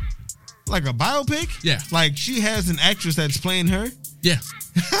movie. Like a biopic? Yeah. Like she has an actress that's playing her? Yeah.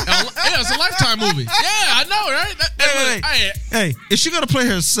 Yeah, it's a Lifetime movie. Yeah, I know, right? Hey, is she gonna play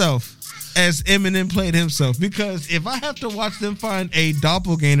herself as Eminem played himself? Because if I have to watch them find a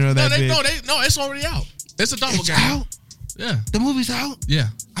doppelganger of that no, it's already out. It's a doppelganger. It's out? Yeah. The movie's out? Yeah.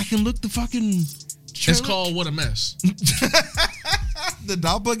 I can look the fucking trailer. It's called What a Mess. The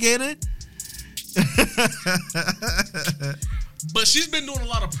doppelganger? But she's been doing a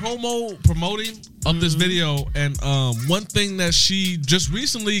lot of promoting of this video, and one thing that she just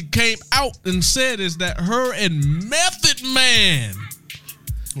recently came out and said is that her and Method Man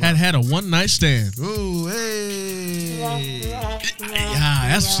had a one-night stand. Ooh, hey. Yeah,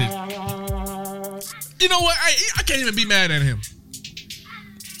 that's shit. You know what? I can't even be mad at him.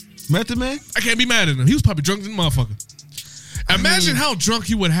 Method Man? I can't be mad at him. He was probably drunk than a motherfucker. Imagine how drunk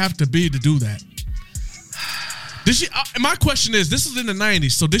he would have to be to do that. Did she? My question is, this is in the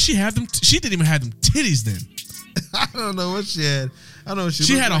 90s, so did she have them? She didn't even have them titties then. I don't know what she had. I don't know what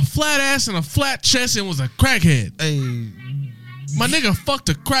she had like. A flat ass and a flat chest and was a crackhead. Hey, my nigga fucked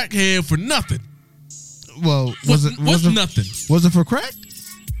a crackhead for nothing. Well, was it nothing? Was it for crack?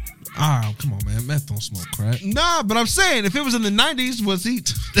 Oh, come on, man. Meth don't smoke crack. Nah, but I'm saying, if it was in the 90s, was he?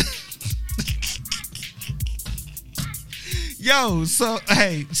 Yo, so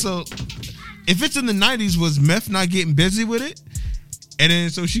if it's in the 90s, was Meth not getting busy with it? And then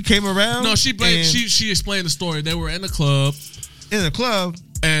so she came around? No, she explained the story. They were in the club. In the club?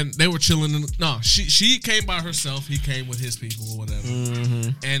 And they were chilling. She came by herself. He came with his people or whatever. Mm-hmm.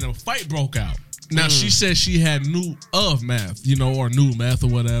 And a fight broke out. Now, she said she had knew of Meth, or knew Meth or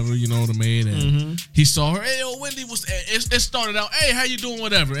whatever, you know what I mean? And he saw her. Hey, yo, Wendy was. It started out, hey, how you doing,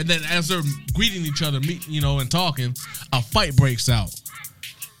 whatever. And then as they're greeting each other, and talking, a fight breaks out.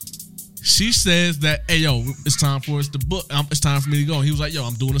 She says that, hey, yo, it's time for us to book. It's time for me to go. He was like, yo,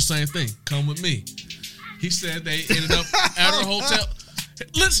 I'm doing the same thing. Come with me. He said they ended up at her hotel.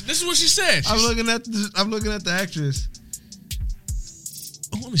 Listen, this is what she said. I'm looking at the actress.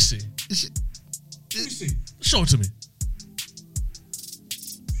 Oh, let me see. Let me see. Show it to me.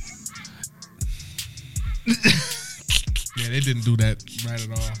 Yeah, they didn't do that right at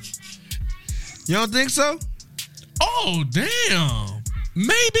all. You don't think so? Oh, damn.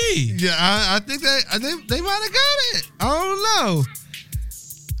 Maybe. Yeah, I think they might have got it. I don't know.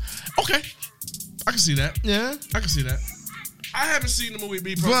 Okay. I can see that. Yeah. I can see that. I haven't seen the movie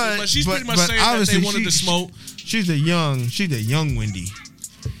be perfect, but she's pretty much saying that they wanted to smoke. She's a young Wendy.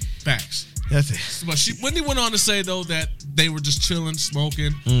 Facts. That's it. But Wendy went on to say though that they were just chilling,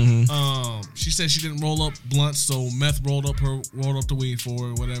 smoking. Mm-hmm. She said she didn't roll up blunts, so Meth rolled up the weed for her,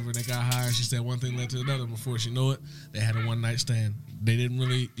 or whatever. They got high. She said one thing led to another. Before she knew it, they had a one-night stand. They didn't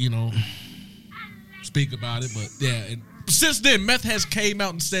really, speak about it, but yeah. And since then, Meth has came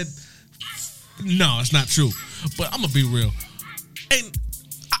out and said, no, it's not true. But I'm gonna be real, and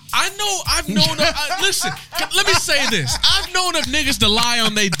I've known. Listen, let me say this: I've known of niggas to lie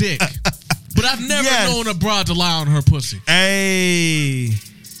on their dick. But I've never known a broad to lie on her pussy. Hey.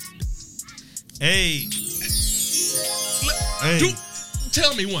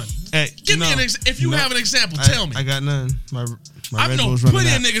 Tell me one. Hey, give me if you have an example, tell me. I got none. My I've known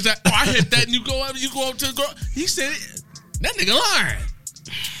plenty of niggas that I hit that and you go up to the girl. He said that nigga lying.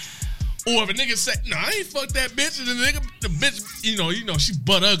 Or if a nigga say, no, I ain't fuck that bitch, and the bitch, she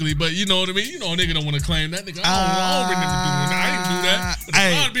butt ugly, but you know what I mean? A nigga don't want to claim that. Nigga, I don't remember doing that. I didn't do that. But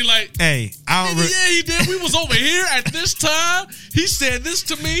I'd be like, yeah, he did. We was over here at this time. He said this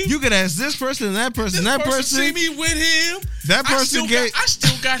to me. You could ask this person and that person. That person see me with him. That person I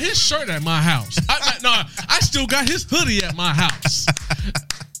still got his shirt at my house. I still got his hoodie at my house.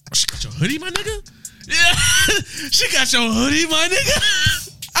 She got your hoodie, my nigga? Yeah. She got your hoodie, my nigga?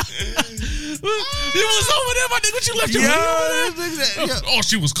 You was over there, my nigga. What you left your hoodie over there? Oh,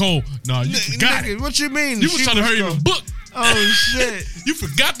 she was cold. Nah, you forgot it. What you mean? You was trying to hurry the book. Oh shit! You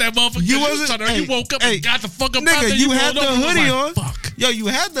forgot that motherfucker. You woke up and got the fuck up nigga, out there. You had the hoodie on. Fuck. Yo, you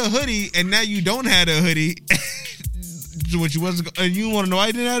had the hoodie, and now you don't have a hoodie. What you wasn't? You want to know why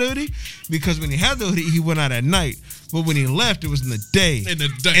he didn't have a hoodie? Because when he had the hoodie, he went out at night. But when he left, it was in the day. In the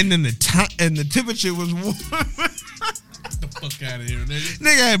day. And then the temperature was warm. Fuck out of here, nigga.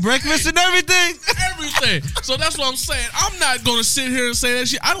 Nigga had breakfast and everything. Everything. So that's what I'm saying. I'm not gonna sit here and say that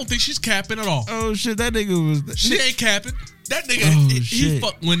shit. I don't think she's capping at all. Oh shit, that nigga was. She ain't capping. That nigga, he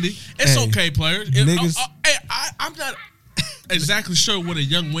fucked Wendy. It's okay, players. Niggas. I'm not exactly sure what a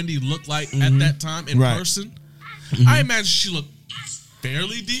young Wendy looked like at that time in person. I imagine she looked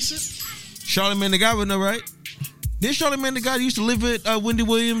fairly decent. Charlamagne the God would know, right? Did Charlamagne the God used to live with Wendy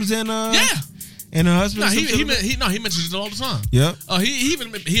Williams and and her husband? No, he mentions it all the time. Yep. He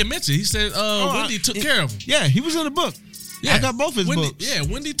admits it. He said Wendy took care of him. Yeah, he was in the book. Yeah, I got both his books. Yeah,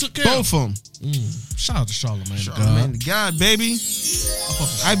 Wendy took care of them. Shout out to Charlamagne. Charlamagne the God, baby.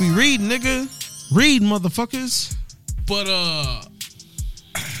 I be reading, nigga. Read, motherfuckers. But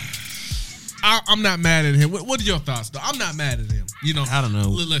I'm not mad at him. What are your thoughts, though? I'm not mad at him. You know, I don't know.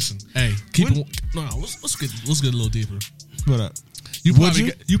 Listen, hey, let's get a little deeper. What up? You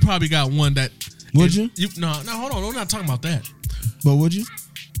probably got one that. Would you? No, hold on. We're not talking about that. But would you?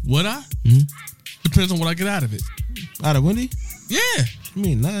 Would I? Depends on what I get out of it. Out of Wendy? Yeah. I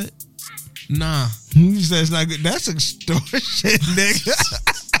mean, not. Nah. You said it's not good. That's extortion, nigga.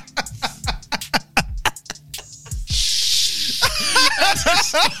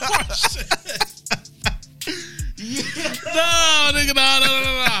 No, nigga, no.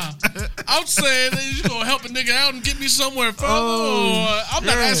 I'm saying that you're gonna help a nigga out and get me somewhere further. I'm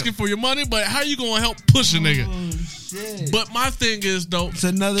not asking for your money, but how you gonna help push a nigga? Shit. But my thing is, though, it's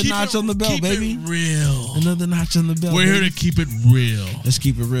another notch on the belt, baby. Keep it real. Another notch on the belt. We're here to keep it real. Let's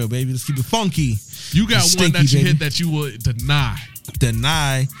keep it real, baby. Let's keep it funky. You got one that you hit that you would deny.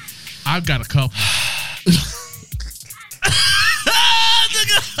 Deny. I've got a couple.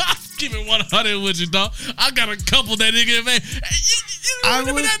 Keep it 100 with you, dog. I got a couple that nigga. Man, you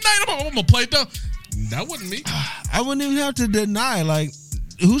remember that night? I'm gonna play though. That wasn't me. I wouldn't even have to deny. Like,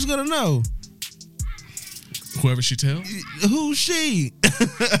 who's gonna know? Whoever she tell. Who's she?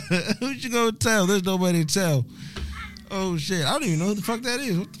 Who's she gonna tell? There's nobody to tell. Oh shit! I don't even know who the fuck that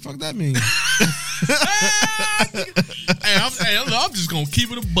is. What the fuck that means? I'm just gonna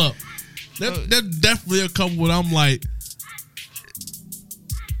keep it a buck. There's definitely a couple where I'm like,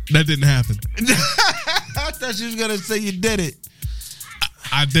 that didn't happen. I thought she was gonna say you did it.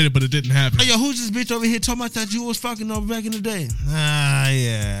 I did it, but it didn't happen. Hey, yo, who's this bitch over here talking about that you was fucking over back in the day?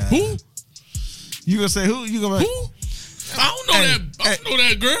 Yeah. Who? You gonna say who? You gonna who? I don't know that. I don't know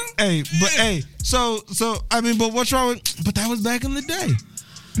that girl. Hey, but hey, so I mean, but what's wrong with? But that was back in the day.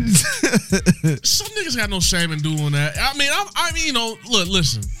 Some niggas got no shame in doing that. I mean, you know, look,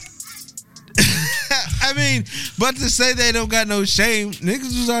 listen. I mean, but to say they don't got no shame, niggas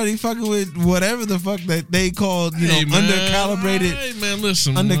was already fucking with whatever the fuck that they called, you know, undercalibrated. Hey man,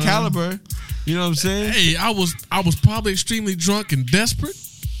 listen, undercaliber. You know what I'm saying? Hey, I was probably extremely drunk and desperate.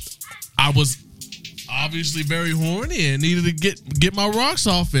 I was obviously very horny and needed to get my rocks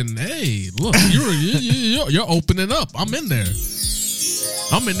off. And hey, look, you're opening up. I'm in there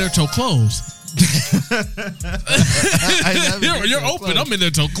till close. You're open. I'm in there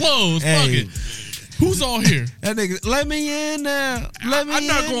till close. Hey. Fuck it. Who's all here? That nigga, let me in now. I'm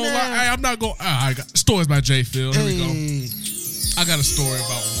not gonna lie. I'm not gonna. I got stories by J. Phil. Here we go. I got a story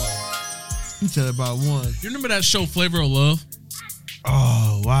about one. You tell about one. You remember that show Flavor of Love?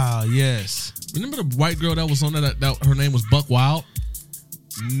 Oh wow, yes. Remember the white girl that was on that her name was Buck Wild?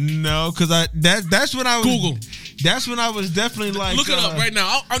 No, because that's when I was Google. That's when I was definitely like, look it up right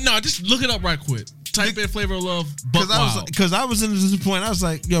now. No, just look it up right quick. Type in Flavor of Love, Buck Wild. Because I was in this point. I was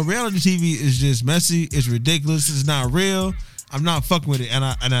like, yo, reality TV is just messy. It's ridiculous. It's not real. I'm not fucking with it, and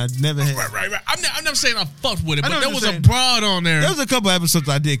I never had. Right. I'm not saying I fucked with it, but there was a broad on there. There was a couple episodes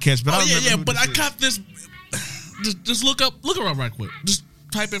I did catch, but but I caught this. Just look it up right quick. Just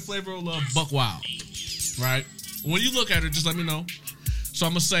type in Flavor of Love, Buck Wild. Right. When you look at it, just let me know. So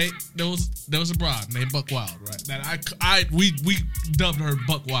I'm gonna say there was a broad named Buck Wild, right? That we dubbed her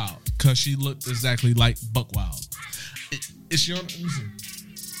Buck Wild because she looked exactly like Buck Wild. It's your. Let me see.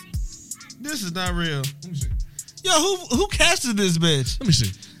 This is not real. Let me see. Yo, who casted this bitch? Let me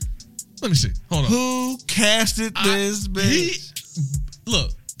see. Hold on. Who casted this bitch?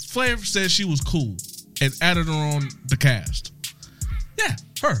 Look, Flav said she was cool and added her on the cast. Yeah,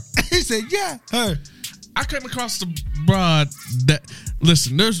 her. He said, yeah, her. I came across the broad that,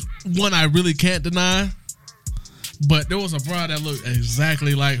 listen, there's one I really can't deny, but there was a broad that looked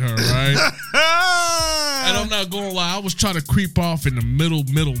exactly like her, right? And I'm not gonna lie, I was trying to creep off in the middle,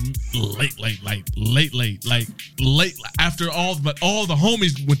 late, after all the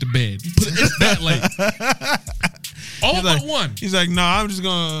homies went to bed. It's that late. All but one. He's like, no, I'm just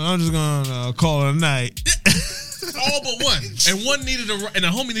gonna call it a night. All but one. And one needed and the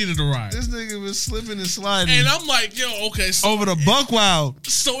homie needed a ride. This nigga was slipping and sliding. And I'm like, yo, okay. So over the Buck Wild.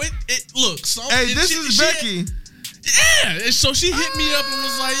 So it look. So hey, this is Becky. Yeah. And so she hit me up and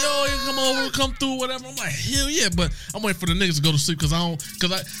was like, yo, you come over, come through, whatever. I'm like, hell yeah. But I'm waiting for the niggas to go to sleep because you know.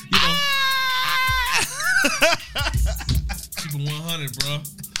 Keep it 100, bro.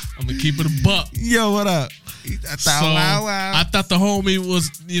 I'm gonna keep it a buck. Yo, what up? I thought the homie was,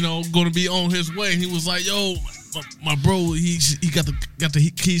 going to be on his way. He was like, "Yo, my bro, he got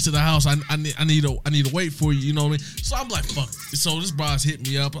the keys to the house. I need to wait for you. You know what I mean?" So I'm like, "Fuck." So this broad's hit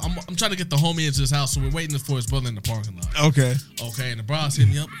me up. I'm trying to get the homie into his house, so we're waiting for his brother in the parking lot. Okay. And the broad's hit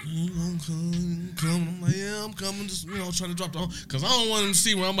me up. I'm coming. I'm like, yeah, I'm coming. Just trying to drop the home because I don't want him to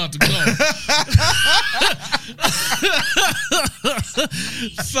see where I'm about to go.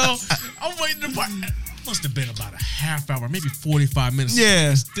 So I'm waiting to park. Must have been about a half hour, maybe 45 minutes.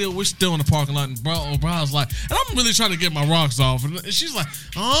 Yeah. We're still in the parking lot, and bro's like, and I'm really trying to get my rocks off, and she's like,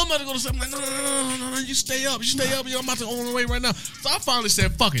 "Oh, I'm about to go to sleep." I'm like, no, you stay up, I'm about to go on the way right now. So I finally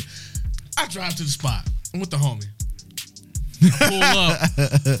said, "Fuck it." I drive to the spot. I'm with the homie.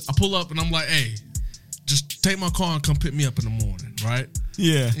 I pull up, and I'm like, "Hey, just take my car and come pick me up in the morning, right?"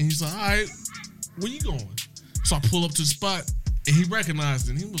 Yeah. And he's like, "All right, where you going?" So I pull up to the spot. And he recognized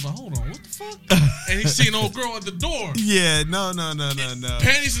it. And he was like, "Hold on, what the fuck?" And he seen an old girl at the door. Yeah, no.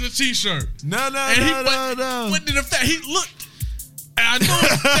 Panties and a t-shirt. No. Went to the fact he looked. And I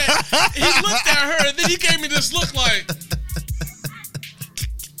noticed that he looked at her, and then he gave me this look like.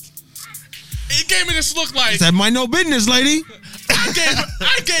 Is that mind no business, lady?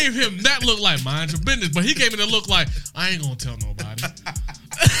 I gave him that look like mind your business, but he gave me the look like I ain't gonna tell nobody.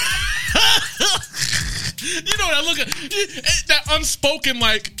 You know that look at that unspoken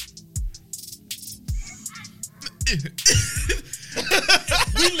like.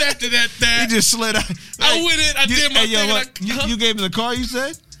 We left it at that. He just slid out. I went in. I did my thing. You gave him the car. You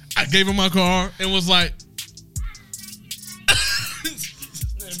said I gave him my car and was like,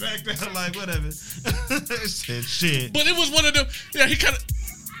 back down like whatever. Said shit. But it was one of them. Yeah, he kind of.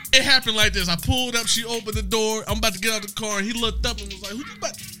 It happened like this. I pulled up. She opened the door. I'm about to get out of the car, and he looked up and was like, "Who you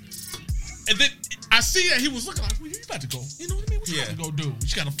about?" And then I see that he was looking like, "Where you about to go? You know what I mean? What you about to go do?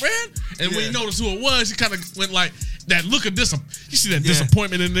 You got a friend?" And when he noticed who it was, he kind of went like that look of disappointment. You see that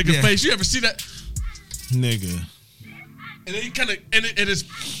disappointment in the nigga's face? You ever see that? Nigga. And then he kind of, and his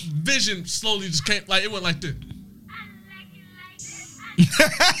vision slowly just came, like it went like this.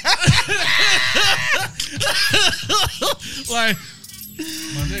 Like,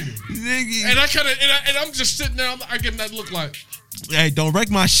 my nigga. And I kind of, and I'm just sitting there, I give him that look like, "Hey, don't wreck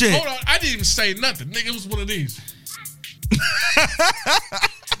my shit." Hold on, I didn't even say nothing. Nigga, it was one of these.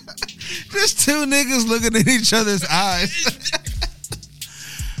 Just two niggas looking in each other's eyes.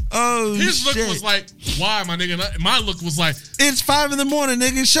 Oh, his look was like, "Why, my nigga?" My look was like, "It's 5 a.m,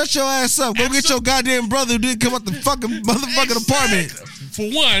 nigga. Shut your ass up. Go get your goddamn brother who didn't come out the fucking motherfucking apartment." For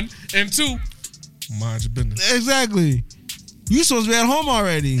one, and two, mind your business. Exactly. You supposed to be at home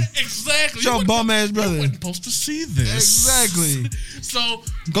already. Exactly. Your bum ass brother. You weren't supposed to see this. Exactly. So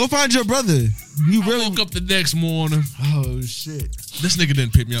go find your brother. I woke up the next morning. Oh shit. This nigga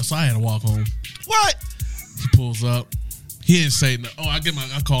didn't pick me up, so I had to walk home. What? He pulls up. He didn't say no. Oh, I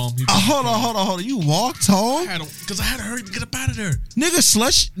call him. Hold on. You walked home? Because I had to hurry to get up out of there.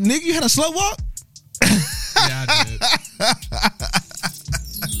 Nigga, you had a slut walk? Yeah, I did.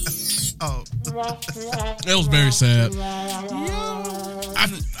 Oh. It was very sad.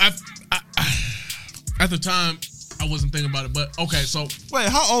 At the time, I wasn't thinking about it, but okay, so. Wait,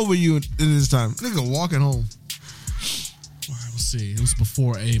 how old were you in this time? Nigga walking home. All right, let's see. It was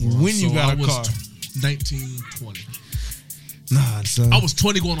before Ava. When you got a car? 19, 20. Nah, son. I was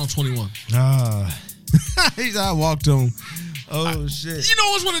 20 going on 21. Ah. I walked home. Oh, shit. You know,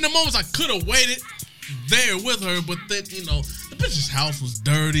 it was one of the moments I could have waited there with her, but then, the bitch's house was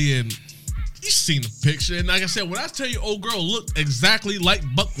dirty and you seen the picture. And like I said, when I tell you old girl looked exactly like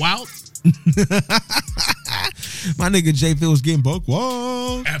Buck Wild. My nigga J Phil was getting Buck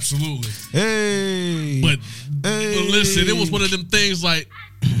Wild. Absolutely. Hey. But listen, it was one of them things like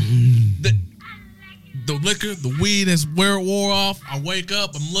the liquor, the weed has wore off. I wake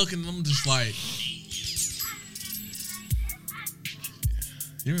up, I'm looking, and I'm just like,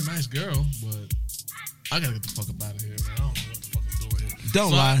 you're a nice girl, but I gotta get the fuck up out of here, man. I don't know what the fuck I'm doing here.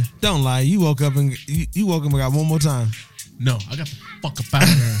 Don't lie. You woke up and got one more time. No, I got the fuck up out of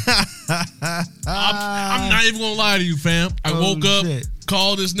here. I'm not even gonna lie to you, fam. I woke up,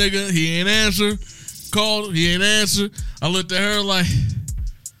 called this nigga, he ain't answer. Called, he ain't answer. I looked at her like,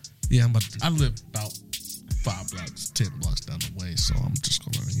 yeah, I live about 5 blocks, 10 blocks down the way, so I'm just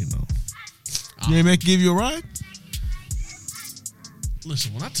gonna, You ain't make give you a ride?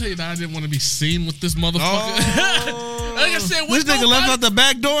 Listen, when I tell you that I didn't want to be seen with this motherfucker, like I said, this nigga left out the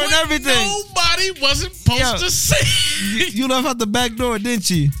back door and everything. Nobody wasn't supposed to see. You left out the back door, didn't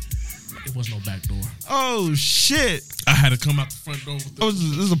you? It was no back door. Oh shit! I had to come out the front door with the,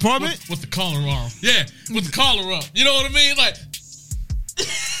 this apartment with the collar on. Yeah, with the collar up. You know what I mean? Like.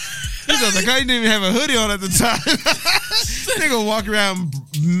 He was like, I didn't even have a hoodie on at the time. Nigga walk around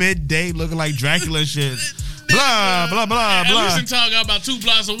midday looking like Dracula and shit. Blah, blah, blah, blah. At least in town got about 2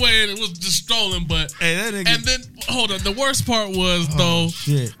 blocks away and it was just strolling, but hey, that nigga. And then hold on, the worst part was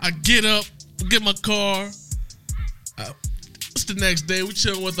shit. I get up, get my car. It's the next day, we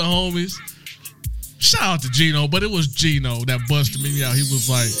chilling with the homies. Shout out to Gino, but it was Gino that busted me out. He was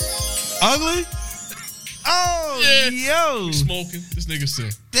like, ugly? Oh, yeah. Yo. Smoking. This nigga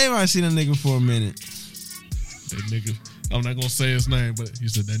said. Damn, I seen a nigga for a minute. That nigga, I'm not going to say his name, but he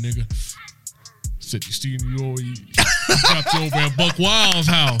said, that nigga said, you see you dropped you over at Buck Wild's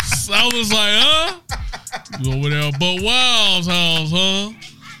house. I was like, huh? You over there at Buck Wild's house, huh?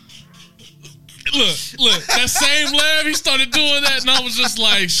 Look, that same laugh, he started doing that, and I was just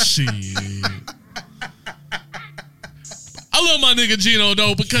like, shit. I love my nigga Gino,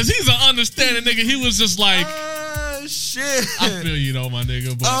 though, because he's an understanding nigga. He was just like, shit. I feel you, though, my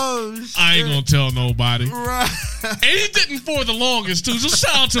nigga, but shit. I ain't gonna tell nobody. Right. And he didn't for the longest, too. So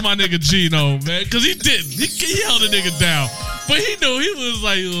shout out to my nigga Gino, man, because he didn't. He held a nigga down. But he knew. He was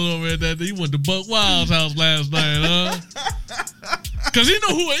like, he went to Buck Wild's house last night, huh? Because he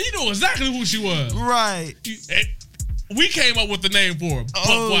knew exactly who she was. Right. We came up with the name for him, Buck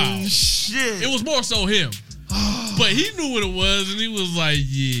Wild. Shit. It was more so him. But he knew what it was, and he was like,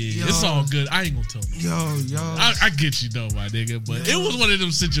 yeah, it's all good. I ain't gonna tell him. Yo. I get you, though, my nigga. But it was one of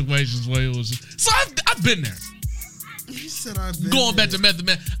them situations where it was. So I've been there. He said I've been Going there. back to Method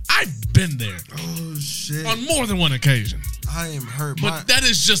Man, I've been there. Oh, shit. On more than one occasion. I am hurt. But that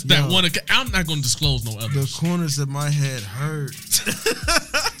is just that one occasion. I'm not gonna disclose no others. The corners of my head hurt.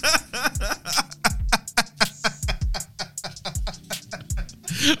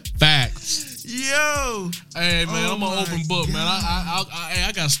 Facts. Yo, hey man, I'm an open book, man.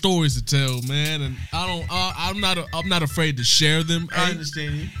 I got stories to tell, man, and I'm not afraid to share them. I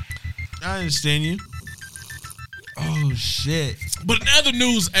understand you. Oh shit! But in other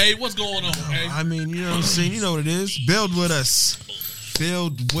news, what's going on? I mean, you know what I'm saying. You know what it is. Build with us.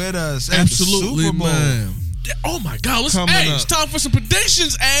 Absolutely, Super Bowl. man. Oh my God! It's time for some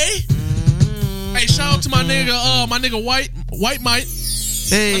predictions, Mm-hmm. Hey, shout out to my nigga White Mike.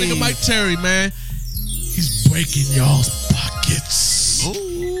 Hey. My nigga Mike Terry, man. He's breaking y'all's pockets.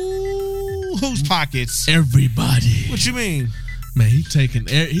 Ooh, whose pockets? Everybody. What you mean? Man, he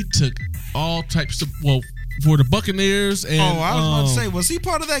took all types of, for the Buccaneers and I was about to say, was he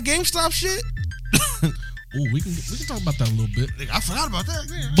part of that GameStop shit? Ooh, we can talk about that a little bit. I forgot about that.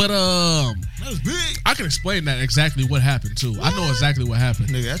 Man. But that was big. I can explain that exactly what happened too. What? I know exactly what happened.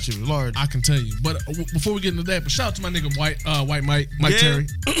 Nigga, that shit was large. I can tell you. But before we get into that, but shout out to my nigga White Mike Terry.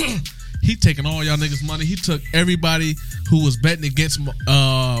 He taking all y'all niggas' money. He took everybody who was betting against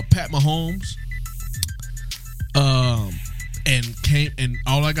Pat Mahomes. And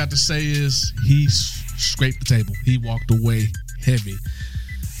all I got to say is he scraped the table. He walked away heavy.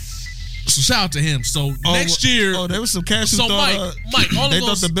 So shout out to him. So next year, there was some cash. So Mike, they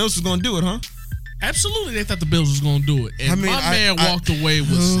thought the Bills was gonna do it, huh? Absolutely, they thought the Bills was gonna do it, and my man walked away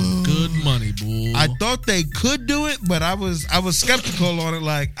with some good money, boy. I thought they could do it, but I was skeptical on it.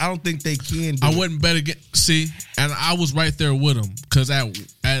 Like I don't think they can. I wouldn't bet against. See, and I was right there with him because I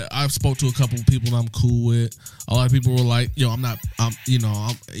spoke to a couple of people I'm cool with. A lot of people were like, "Yo, I'm the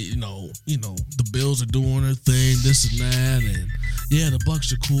Bills are doing their thing, this and that, and yeah, the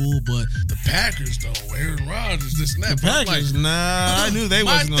Bucs are cool, but the Packers though, Aaron Rodgers, this and that." The Packers, I knew they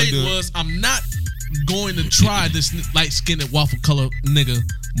wasn't gonna do it. My thing was, I'm not going to try this light-skinned waffle color nigga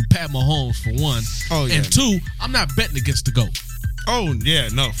Pat Mahomes for one. Oh yeah. And two, I'm not betting against the GOAT. Oh yeah,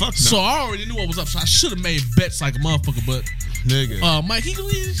 no, fuck no. So I already knew what was up. So I should have made bets like a motherfucker, but nigga, Mike, he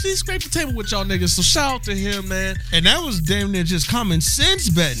scraped the table with y'all niggas. So shout out to him, man. And that was damn near just common sense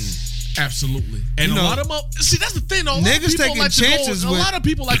betting. Absolutely. And a lot of them, see, that's the thing though. Niggas taking chances. A lot of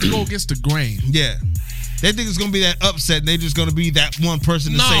people like to go against the grain. Yeah. They think it's gonna be that upset, and they just gonna be that one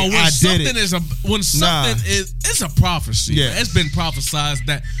person to say, "I did it." It's a prophecy. Yeah, it's been prophesized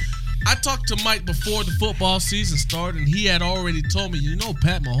that. I talked to Mike before the football season started, and he had already told me,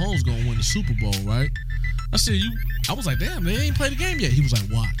 Pat Mahomes gonna win the Super Bowl, right? I said, I was like, damn, they ain't played the game yet. He was like,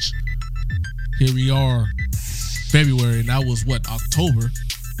 watch. Here we are, February, and that was October.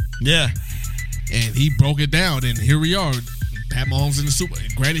 Yeah, and he broke it down, and here we are. Pat Mahomes in the Super Bowl.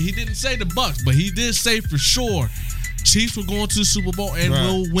 Granted, he didn't say the Bucs, but he did say for sure Chiefs will go into the Super Bowl and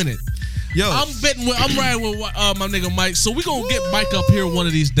will win it. Yo, I'm riding with my nigga Mike. So we gonna get Mike up here one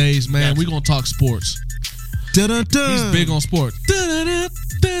of these days, man. We gonna talk sports. Da-da-da. He's big on sports.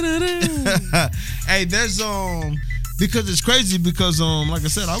 Hey, there's because it's crazy because like I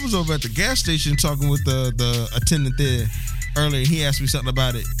said, I was over at the gas station talking with the attendant there earlier. He asked me something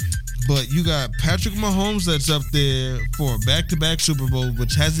about it. But you got Patrick Mahomes that's up there for a back-to-back Super Bowl,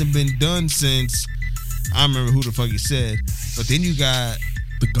 which hasn't been done since I remember who the fuck he said. But then you got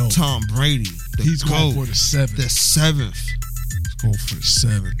the GOAT. Tom Brady. He's going for the seventh. The seventh. He's going for the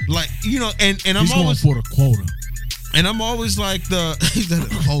seventh. Like, you know, and he's I'm always going for the quota. And I'm always like the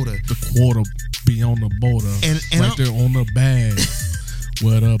quota. The quota be on the border. And right there on the bag.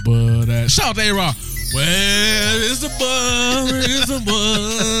 What up, bud? Shout out to A-Rock. Where is the bud? Where is the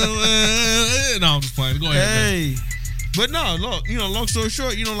bud? No, I'm just playing. Go ahead. Hey. Man. But no, look, you know, long story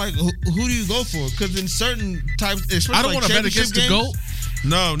short, you know, like, who do you go for? Because in certain types, especially I don't want to bet against the GOAT.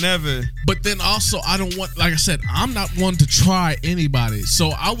 No, never. But then also, I don't want, like I said, I'm not one to try anybody. So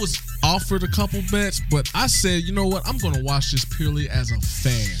I was offered a couple bets, but I said, you know what? I'm going to watch this purely as a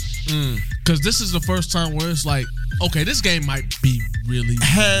fan. Because this is the first time where it's like, okay, this game might be really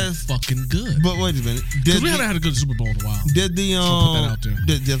fucking good. But wait a minute. Because we haven't had a good Super Bowl in a while. Did the, so put that out there.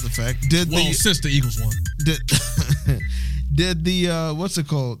 That's a fact. Since the Eagles won. Did the, what's it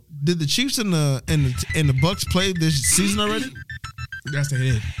called? Did the Chiefs and the Bucks play this season already? That's the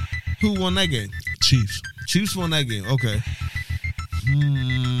head. Who won that game? Chiefs. Chiefs won that game. Okay.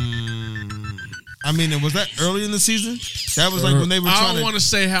 I mean, was that early in the season? That was like when they were trying to... I don't want to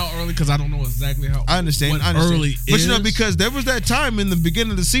say how early because I don't know exactly how I understand. early but is. You know, because there was that time in the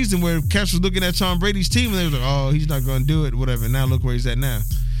beginning of the season where Cash was looking at Tom Brady's team and they was like, oh, he's not going to do it, whatever. Now look where he's at now.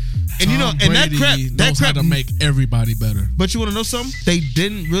 And Tom you know, Brady and that crap how to make everybody better. But you want to know something? They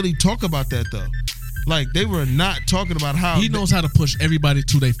didn't really talk about that though. Like they were not talking about how he knows how to push everybody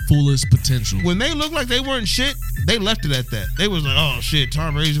to their fullest potential. When they looked like they weren't shit, they left it at that. They was like, "Oh shit,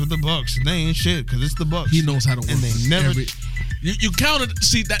 Tom Brady's with the Bucks. They ain't shit because it's the Bucks." He knows how to work. And they never. You counted.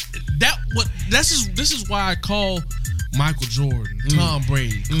 See this is why I call Michael Jordan, Tom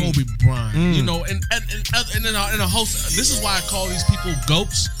Brady, Kobe Bryant. You know, and in a host. This is why I call these people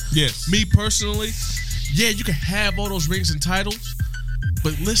GOATs. Yes. Me personally, yeah, you can have all those rings and titles,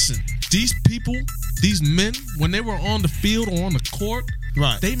 but listen, these people. These men, when they were on the field or on the court,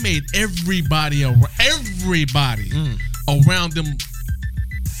 right, they made everybody around them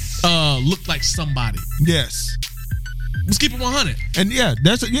look like somebody. Yes. Let's keep it 100. And I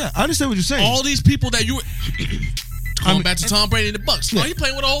understand what you're saying. All these people that you were going back to Tom Brady and the Bucks. Yeah. No, he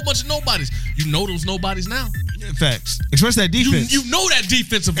playing with a whole bunch of nobodies. You know those nobodies now. Facts. Especially that defense. You know that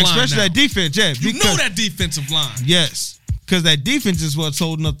defensive line. Especially that defense, yeah. You know that defensive line. Yes. Because that defense is what's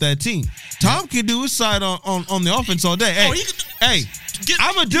holding up that team. Tom can do his side on the offense all day. Hey,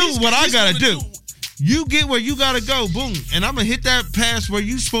 I'm going to do what I got to do. You get where you got to go, boom. And I'm going to hit that pass where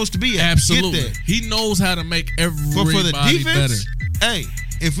you're supposed to be at. Absolutely. Get there. He knows how to make everybody but for the defense, better. Hey,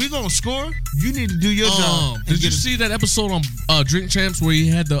 if we're going to score, you need to do your job. Did you see that episode on Drink Champs where he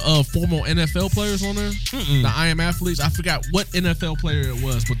had the former NFL players on there? The I Am Athletes? I forgot what NFL player it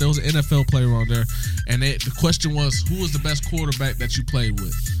was, but there was an NFL player on there. And the question was, who was the best quarterback that you played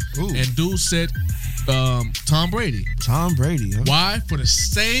with? Ooh. And dude said Tom Brady. Tom Brady, huh? Why? For the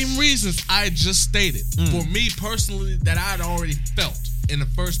same reasons I just stated. For me personally, that I'd already felt in the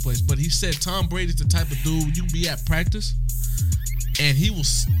first place. But he said Tom Brady's the type of dude you be at practice and he will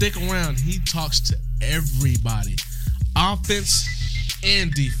stick around. He talks to everybody, offense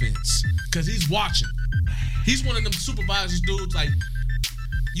and defense, because he's watching. He's one of them supervisors dudes, like,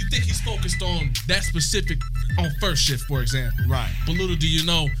 you think he's focused on that specific, on first shift, for example. Right. But little do you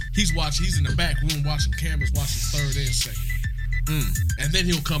know, he's in the back room watching cameras, watching third and second. And then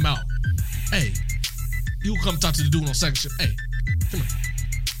he'll come out. Hey, he'll come talk to the dude on second shift. Hey, come here.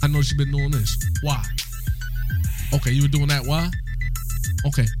 I know you've been doing this. Why? Okay, you were doing that. Why?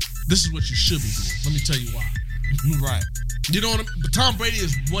 Okay, this is what you should be doing. Let me tell you why. Right. You know what I mean? But Tom Brady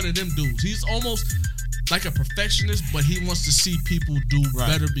is one of them dudes. He's almost like a perfectionist, but he wants to see people do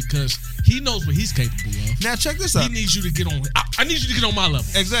better because he knows what he's capable of. Now check this out. He needs you to get on. I need you to get on my level.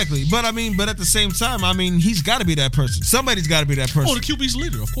 Exactly. But at the same time, I mean, he's got to be that person. Somebody's got to be that person. Oh, the QB's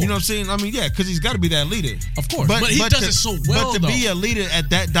leader, of course. You know what I'm saying? I mean, yeah, because he's got to be that leader. Of course. But he does it so well, But to be a leader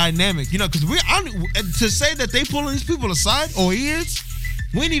at that dynamic, you know, because to say that they pulling these people aside, or he is,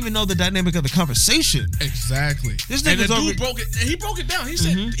 we didn't even know the dynamic of the conversation. Exactly. This and the dude broke it. And he broke it down. He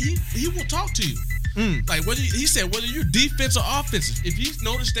said he will talk to you. Like whether you're defense or offensive, if he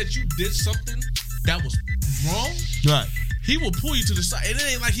noticed that you did something that was wrong, right, he will pull you to the side. It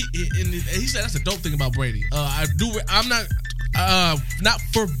ain't like he said that's the dope thing about Brady. I'm not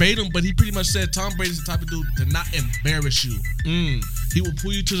verbatim, but he pretty much said Tom Brady's the type of dude to not embarrass you. He will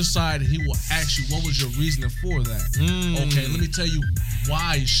pull you to the side and he will ask you, what was your reasoning for that? Okay, let me tell you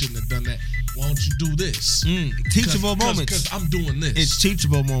why you shouldn't have done that. Why don't you do this? Teachable moments. Because I'm doing this. It's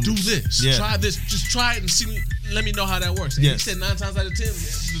teachable moments. Do this. Yeah. Try this. Just try it and see. Let me know how that works. And he said 9 times out of 10,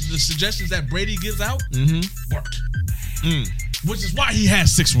 the suggestions that Brady gives out worked. Which is why he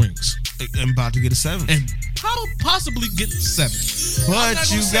has 6 rings. I'm about to get a 7th. And possibly get 7.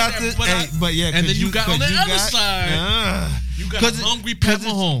 But you got the. But yeah, and then you got on the other side. You got a hungry Pat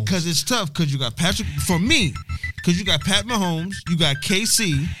Mahomes. Because it's tough. Because you got Patrick. For me, because you got Pat Mahomes, you got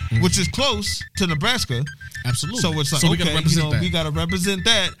KC, which is close to Nebraska. Absolutely. So it's like, we gotta represent that. We got to represent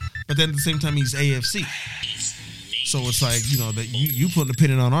that. But then at the same time, he's AFC. So it's like, that you putting the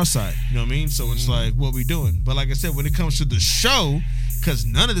pin on our side. You know what I mean? So it's like, what we doing? But like I said, when it comes to the show, because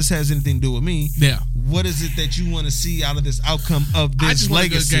none of this has anything to do with me. Yeah. What is it that you want to see out of this outcome of this I just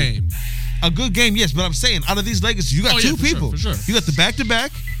legacy? Want a good game. A good game, yes. But I'm saying, out of these legacies, you got 2 people. For sure. You got the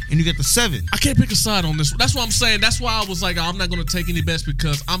back-to-back, and you got the 7. I can't pick a side on this. That's what I'm saying. That's why I was like, I'm not going to take any bets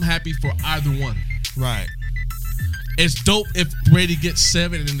because I'm happy for either one. Right. It's dope if Brady gets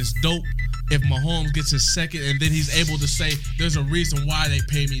 7, and then it's dope if Mahomes gets his 2nd, and then he's able to say, there's a reason why they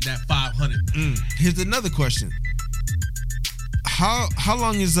pay me that $500. Here's another question. How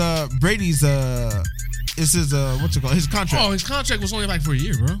long is Brady's is his what's it called? His contract? Oh, his contract was only like for a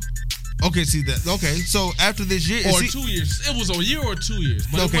year, bro. Okay, see that. Okay, so after this year, or 2 years, it was a year or 2 years.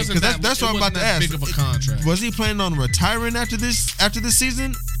 But okay, because that's what I'm about to ask. Big of a contract. Was he planning on retiring after this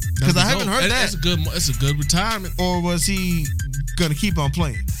season? Because I haven't heard that. It's a good retirement. Or was he gonna keep on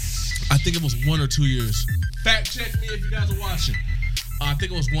playing? I think it was 1 or 2 years. Fact check me if you guys are watching. I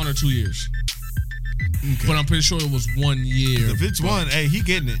think it was 1 or 2 years. Okay. But I'm pretty sure it was 1 year. If it's 1, hey, he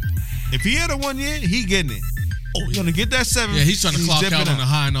getting it. If he had a 1 year, he getting it. Oh, he's gonna get that 7. Yeah, he's trying to clock out on a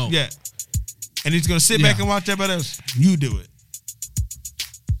high note. Yeah. And he's gonna sit back and watch everybody else. You do it.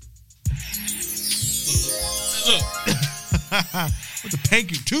 Look. With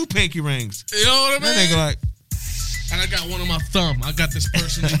the 2 pinky rings. You know what I mean? That nigga like. And I got one on my thumb. I got this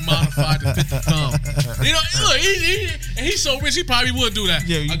personally modified to fit the thumb. Look, he's so rich, he probably would do that.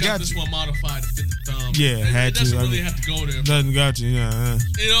 Yeah, you I got this one modified to fit the thumb. Yeah, had to. Doesn't really have to go there. Doesn't got you, yeah.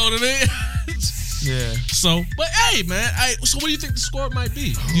 You know what I mean? Yeah. So, but hey, man. So what do you think the score might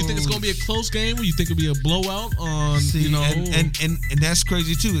be? Do you think it's going to be a close game? Or you think it'll be a blowout on, And that's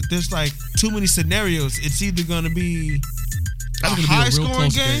crazy, too. There's like too many scenarios. It's either going to be a high-scoring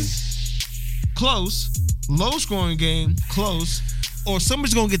game, close, low-scoring game, close, or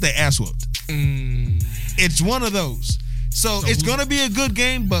somebody's going to get their ass whooped. It's one of those. So it's going to be a good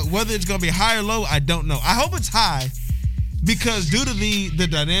game, but whether it's going to be high or low, I don't know. I hope it's high because due to the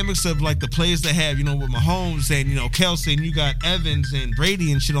dynamics of like the players they have, with Mahomes and, Kelsey, and you got Evans and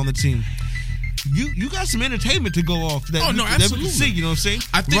Brady and shit on the team, you got some entertainment to go off that absolutely. That we can see, you know what I'm saying?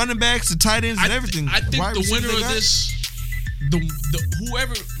 I think, running backs, the tight ends, and everything. I think the winner of this,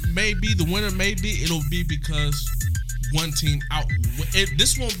 whoever may be the winner, it'll be because one team out.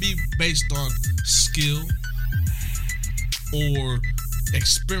 This won't be based on skill or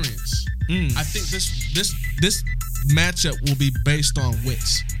experience. I think this matchup will be based on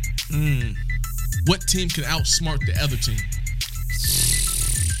wits. What team can outsmart the other team?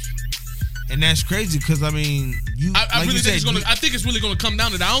 And that's crazy because I think it's really going to come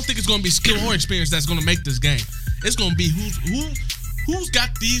down to that. I don't think it's going to be skill or experience that's going to make this game. It's going to be who's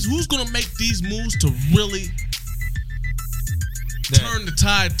going to make these moves to really turn the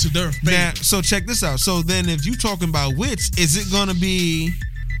tide to their favor. Now, so check this out. So then if you're talking about wits, is it going to be,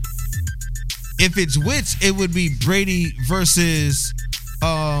 if it's wits, it would be Brady versus,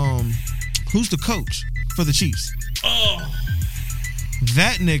 who's the coach for the Chiefs? Oh.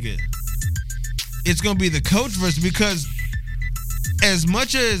 That nigga. It's going to be the coach versus, because as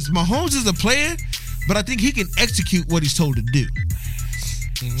much as Mahomes is a player, but I think he can execute what he's told to do.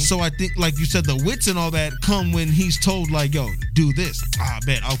 So I think, like you said, the wits and all that come when he's told, like, yo, do this. I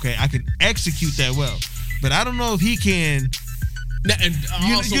bet, okay, I can execute that well. But I don't know if he can. Now, and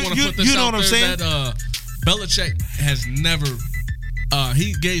I also want to put this out there that Belichick has never,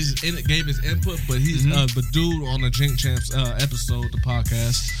 he gave his input, but he's the dude on the Jink Champs episode, the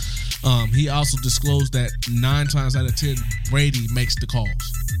podcast, he also disclosed that 9 times out of 10, Brady makes the calls.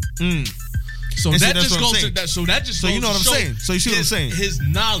 So that just goes to that. So that just so you know what I'm saying. So you see what I'm saying. His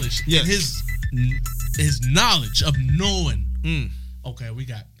knowledge, his knowledge of knowing okay, we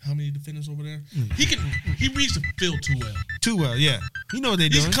got how many defenders over there? He reads the field too well. Too well, yeah. You know what they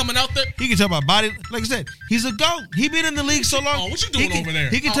doing. He's coming out there. He can talk about body. Like I said, he's a GOAT. He been in the league so long. Oh, what you doing over there?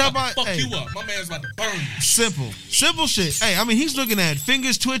 He can talk about. Fuck you up. My man's about to burn you. Simple shit. Hey, I mean, he's looking at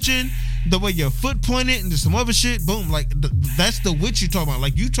fingers twitching, the way your foot pointed, and just some other shit. Boom, like that's the witch you talking about.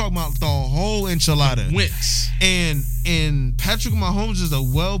 Like you talking about the whole enchilada. Wits. And Patrick Mahomes is a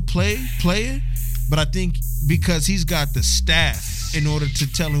player, but I think because he's got the staff in order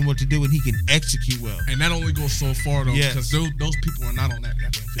to tell him what to do and he can execute well. And that only goes so far though, because those people are not on that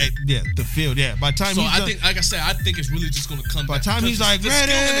field. Yeah, the field. Yeah, by the time. So I think, like I said, I think it's really just going to come. By the time he's like, the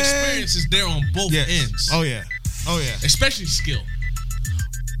skill and experience is there on both ends. Oh yeah. Especially skill.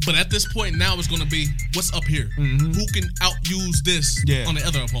 But at this point now, it's going to be what's up here. Mm-hmm. Who can outuse this on the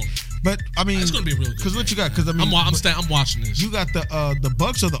other opponent? But I mean, it's going to be a real good. Because what you got? Because I mean, I'm watching this. You got the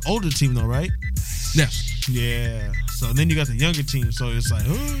Bucks are the older team though, right? Yes. Yeah. So then you got the younger team. So it's like,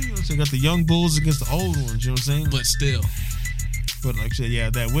 so you got the young Bulls against the old ones. You know what I'm saying? But still. But like I said, yeah,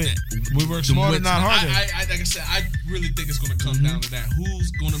 that win. We work smarter, not harder. Like I said, I really think it's going to come down to that.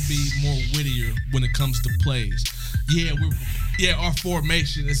 Who's going to be more wittier when it comes to plays? Our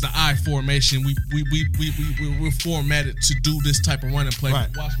formation is the I formation. We're formatted to do this type of running play. Right.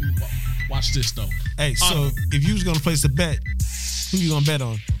 Watch this though. Hey, so if you was going to place a bet, who you going to bet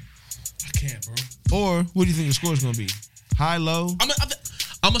on? I can't, bro. Or what do you think the score is going to be? High, low?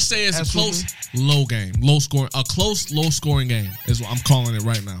 I'm gonna say it's a close, low game, low scoring. A close, low scoring game is what I'm calling it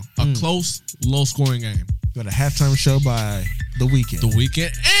right now. A close, low scoring game. Got a halftime show by The Weeknd. The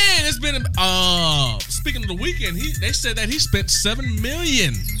Weeknd, and it's been. Speaking of The Weeknd, they said that he spent $7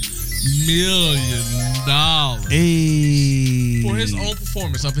 million for his own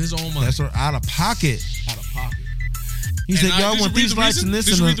performance of his own money. That's out of pocket. He said, y'all want these lights and this.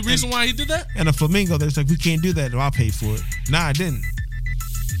 Did you read the reason why he did that? And a flamingo. They was like, we can't do that. I'll pay for it. Nah, I didn't.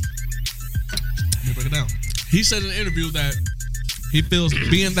 Let me break it down. He said in an interview that he feels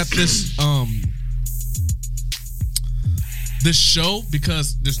being that this show,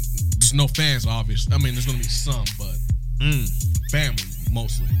 because there's no fans, obviously. I mean, there's gonna be some, but family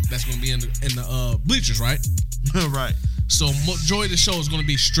mostly. That's gonna be in the bleachers, right? Right. So majority of the show is gonna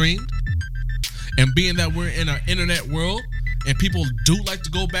be streamed. And being that we're in an internet world and people do like to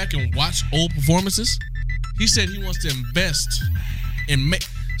go back and watch old performances, he said he wants to invest and make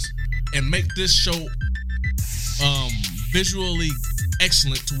this show visually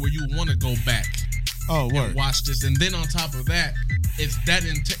excellent to where you want to go back and watch this. And then on top of that,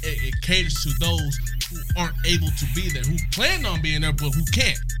 it caters to those who aren't able to be there, who planned on being there but who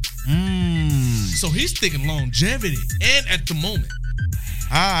can't. So he's thinking longevity and at the moment.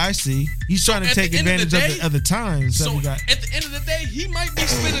 I see. He's trying to take advantage of the time. So at the end of the day, he might be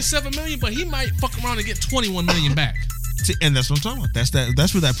spending $7 million, but he might fuck around and get $21 million back. And that's what I'm talking about.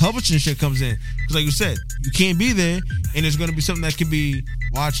 That's where that publishing shit comes in. Because like you said, you can't be there, and it's going to be something that can be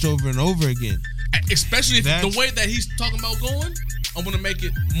watched over and over again. Especially if the way that he's talking about going, I'm going to make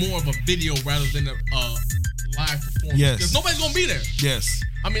it more of a video rather than a live performance. Yes. Because nobody's going to be there. Yes.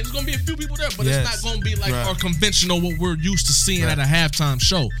 I mean, there's going to be a few people there, but it's not going to be like our conventional, what we're used to seeing at a halftime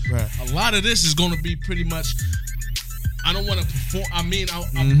show. Right. A lot of this is going to be pretty much, I don't want to perform. I mean, I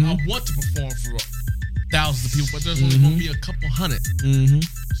want to perform for thousands of people, but there's only going to be a couple hundred.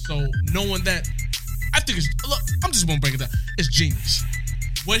 So knowing that, I think I'm just going to break it down. It's genius.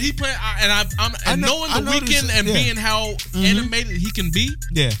 What he played, knowing The Weeknd and being how animated he can be,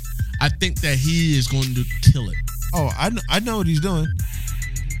 I think that he is going to kill it. Oh, I know what he's doing.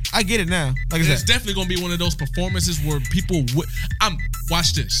 I get it now. Like I said, it's definitely going to be one of those performances where people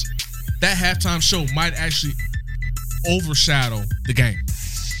watch this. That halftime show might actually overshadow the game.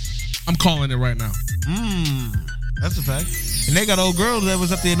 I'm calling it right now. That's a fact. And they got old girl that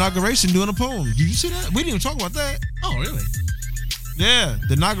was at the inauguration doing a poem. Did you see that? We didn't even talk about that. Oh, really? Yeah,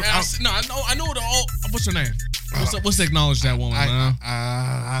 the inauguration. I know the all. What's her name? Let's acknowledge that woman, man.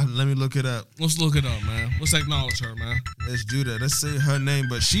 Let me look it up. Let's look it up, man. Let's acknowledge her, man. Let's do that. Let's say her name,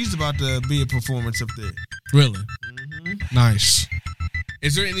 but she's about to be a performance up there. Really? Nice.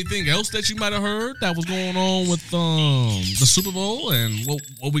 Is there anything else that you might have heard that was going on with the Super Bowl and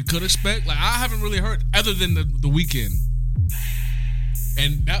what we could expect? Like, I haven't really heard other than the Weeknd.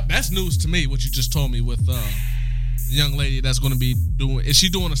 And that's news to me, what you just told me with the young lady that's going to be doing. Is she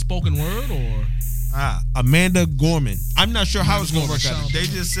doing a spoken word or? Amanda Gorman. I'm not sure how it's going to work out. They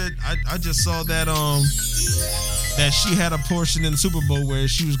just said I just saw that that she had a portion in the Super Bowl where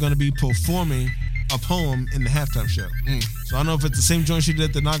she was going to be performing a poem in the halftime show. So I don't know if it's the same joint she did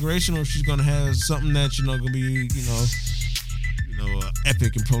at the inauguration or if she's going to have something that going to be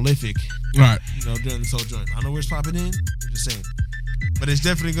epic and prolific. Right. During this whole joint. I don't know where it's popping in. I'm just saying. But it's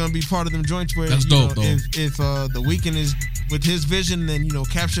definitely going to be part of them joints where that's dope, though. If The Weeknd is with his vision, then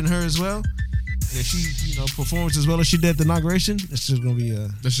caption her as well. And if she performs as well as she did at the inauguration, it's just going to be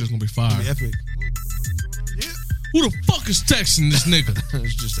that's just going to be fire. Gonna be epic. Who the fuck is texting this nigga?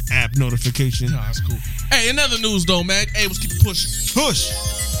 It's just an app notification. Nah, that's cool. Hey, another news though, man. Hey, let's keep pushing. Push.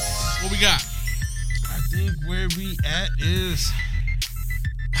 What we got? I think where we at is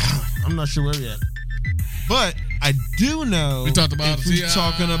I'm not sure where we at. But I do know we talked about if we're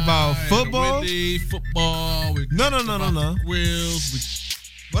talking about football. Football. No. Grills.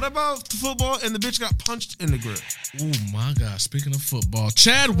 What about the football and the bitch got punched in the grill? Oh my God! Speaking of football,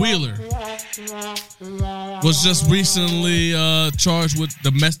 Chad Wheeler was just recently charged with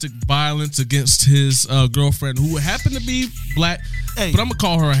domestic violence against his girlfriend, who happened to be black. Hey, but I'm gonna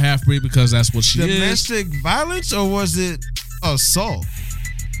call her a half breed because that's what she is. Domestic violence, or was it assault?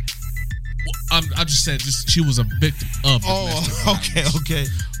 I just said she was a victim of domestic violence. Okay.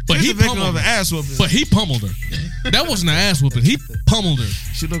 But he pummeled of an ass whooping. But he pummeled her. That wasn't an ass whooping. He pummeled her.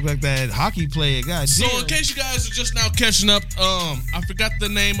 She looked like that hockey player. God so damn. In case you guys are just now catching up, I forgot the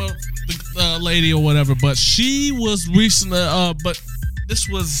name of the lady or whatever, but she was recently. But this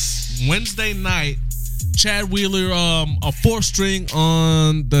was Wednesday night. Chad Wheeler, a fourth string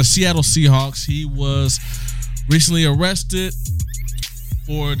on the Seattle Seahawks. He was recently arrested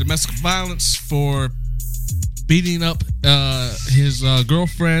for domestic violence for beating up his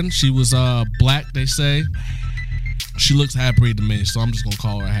girlfriend. She was black, they say. She looks half-breed to me, so I'm just gonna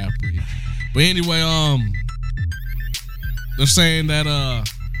call her a half-breed. But anyway, they're saying that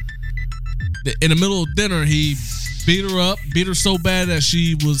in the middle of dinner, he beat her so bad that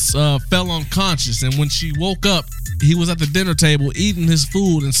she was fell unconscious. And when she woke up, he was at the dinner table eating his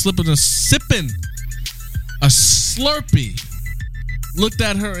food and sipping a Slurpee. Looked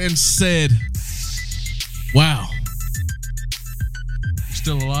at her and said, "Wow, you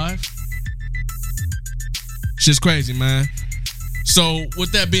still alive?" Shit's crazy, man. So,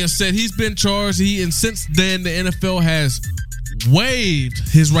 with that being said, he's been charged. And since then, the NFL has waived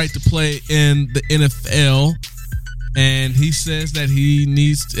his right to play in the NFL, and he says that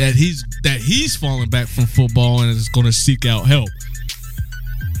he's falling back from football and is going to seek out help.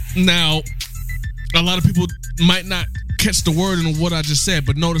 Now, a lot of people might not catch the word in what I just said,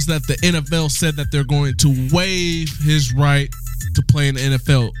 but notice that the NFL said that they're going to waive his right to play in the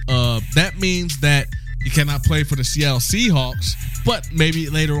NFL. That means that he cannot play for the Seattle Seahawks, but maybe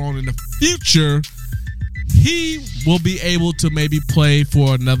later on in the future, he will be able to maybe play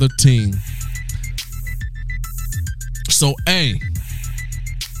for another team. So, he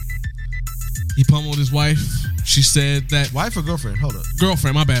pummeled his wife. She said that... Wife or girlfriend? Hold up.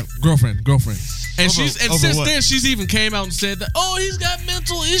 Girlfriend, my bad. Girlfriend. And since what? then, she's even came out and said that, he's got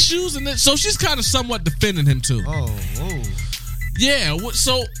mental issues. And so she's kind of somewhat defending him, too. Oh. Yeah,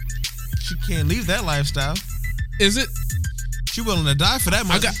 so... She can't leave that lifestyle. Is it? She willing to die for that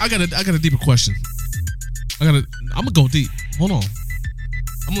money. I got a deeper question. I'm gonna go deep. Hold on.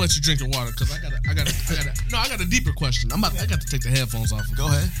 I'm gonna let you drink your water because I got a deeper question. I got to take the headphones off. Go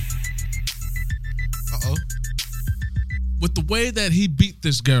ahead. With the way that he beat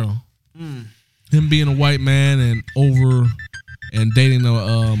this girl, him being a white man and dating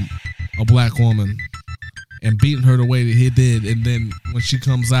a black woman and beating her the way that he did, and then when she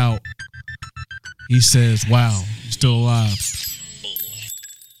comes out, he says, "Wow, you're still alive."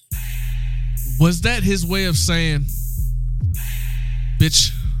 Was that his way of saying,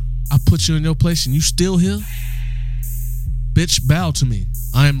 "Bitch, I put you in your place and you still here? Bitch, bow to me.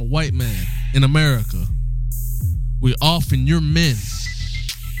 I am a white man in America. We're off and you're men.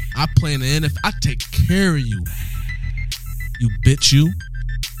 I play in the NFL. I take care of you. You bitch, you.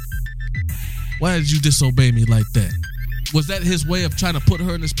 Why did you disobey me like that?" Was that his way of trying to put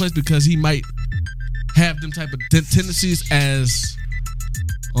her in this place because he might have them type of tendencies as,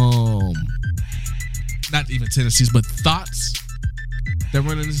 not even tendencies, but thoughts that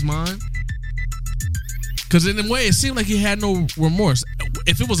run in his mind? Because in a way, it seemed like he had no remorse.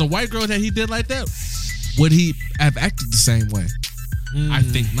 If it was a white girl that he did like that, would he have acted the same way? I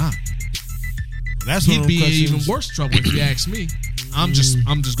think not. That's he'd be in even worse trouble if you ask me. I'm just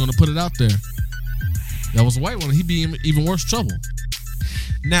gonna put it out there. That was a white one. He'd be in even worse trouble.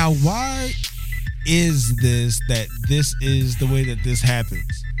 Now, why is this the way that this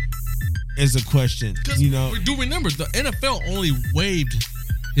happens? Is a question. Do remember the NFL only waived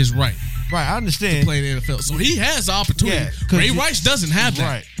his right. Right, I understand. To play in the NFL, so he has the opportunity. Yeah, Ray Rice doesn't have that.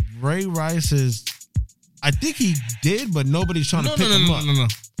 Right, Ray Rice is. I think he did, but nobody's trying to pick him up. No.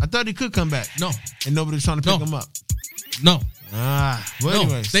 I thought he could come back. No, and nobody's trying to pick him up. No. Well,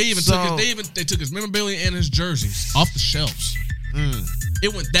 anyways, they took his memorabilia and his jerseys off the shelves.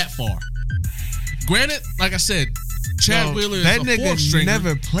 It went that far. Granted, like I said, Chad Wheeler is a fourth stringer.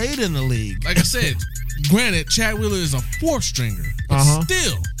 Never played in the league. Like I said, granted, Chad Wheeler is a fourth stringer. But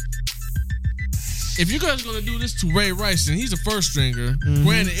still, if you guys are gonna do this to Ray Rice and he's a first stringer,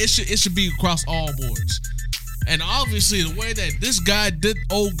 granted, it should be across all boards. And obviously, the way that this guy did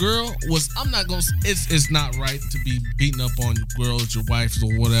old girl was, it's not right to be beating up on your girls, your wives,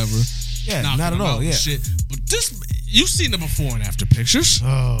 or whatever. Yeah, not at all. Yeah, shit. But this, you've seen the before and after pictures.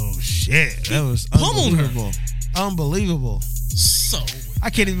 Oh shit, that was unbelievable. Unbelievable. So I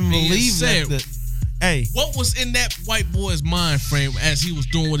can't even believe that. Hey, what was in that white boy's mind frame as he was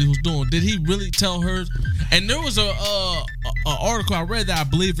doing what he was doing? Did he really tell her? And there was a article I read that I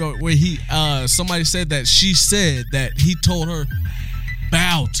believe where he somebody said that she said that he told her,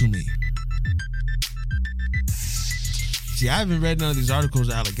 bow to me. See, I haven't read none of these articles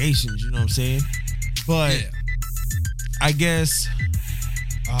or allegations, you know what I'm saying? But yeah. I guess,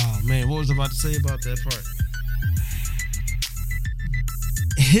 oh man, what was I about to say about that part?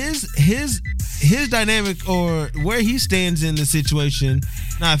 His dynamic, or where he stands in the situation,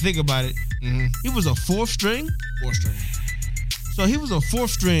 now I think about it, he was a fourth string. So he was a fourth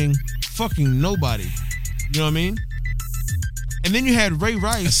string fucking nobody. You know what I mean? And then you had Ray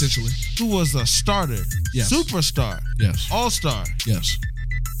Rice, essentially, who was a starter. Yes. Superstar. Yes. All-star. Yes.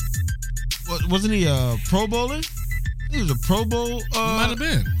 Wasn't he a Pro Bowler? He was a Pro Bowl. Might have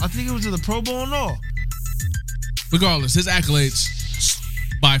been. I think he was in the Pro Bowl and all. Regardless, his accolades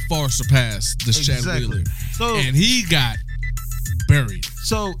by far surpassed this Chad Wheeler. So, and he got buried.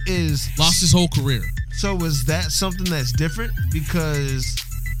 So lost his whole career. So is that something that's different? Because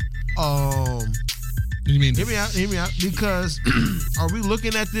what do you mean? Hear me out. Because are we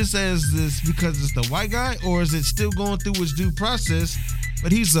looking at this as this because it's the white guy, or is it still going through its due process?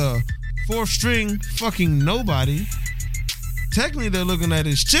 But he's a fourth string fucking nobody. Technically, they're looking at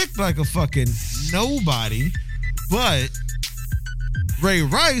his chick like a fucking nobody, but Ray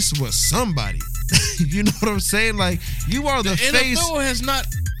Rice was somebody. You know what I'm saying? Like, you are the face. The NFL has not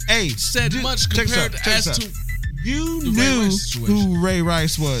said much compared to you knew who Ray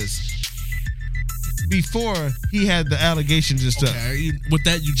Rice was before he had the allegations and stuff. Okay, with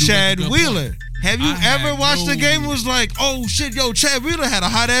that, you do Chad Wheeler. Have you ever watched the game and was like, oh shit, yo, Chad Wheeler had a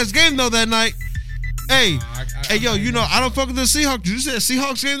hot ass game though that night? Hey, you know, I don't fuck with the Seahawks. You said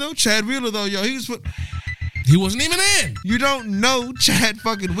Seahawks game though? Chad Wheeler though, yo, he wasn't even in. You don't know Chad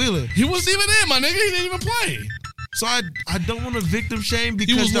fucking Wheeler. He wasn't even in, my nigga. He didn't even play. So I don't want to victim shame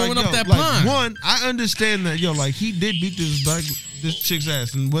because he was warming up that pine. One, I understand that, yo, like, he did beat this chick's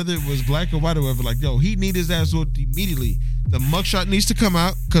ass, and whether it was black or white or whatever, like, yo, he need his ass whooped immediately. The mugshot needs to come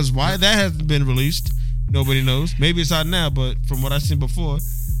out, because why that hasn't been released, nobody knows. Maybe it's out now, but from what I've seen before,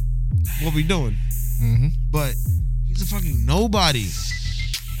 what we doing? Mm-hmm. But he's a fucking nobody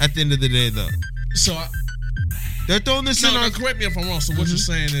at the end of the day, though. So they're throwing this in. No, correct me if I'm wrong. So what you're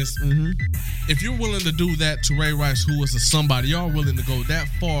saying is, if you're willing to do that to Ray Rice, who was a somebody, y'all willing to go that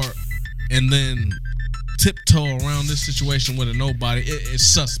far and then tiptoe around this situation with a nobody, it's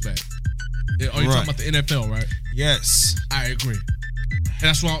suspect. Are you talking about the NFL, right? Yes, I agree.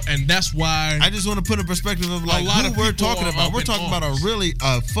 And that's why I just want to put a perspective of like who we're talking about. We're talking about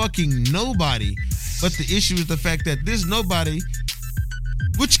a fucking nobody. But the issue is the fact that this nobody,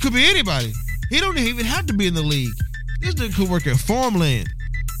 which could be anybody, he don't even have to be in the league. This nigga could work at farmland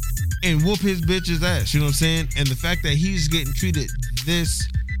and whoop his bitch's ass. You know what I'm saying? And the fact that he's getting treated this,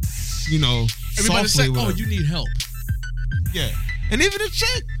 you know, everybody softly. Say, you need help. Yeah. And even a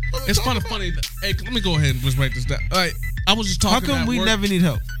chick. It's kind of funny. Hey, let me go ahead and just break this down. All right. I was just talking. How come we never need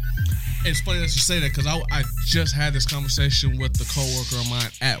help? It's funny that you say that because I just had this conversation with the coworker of mine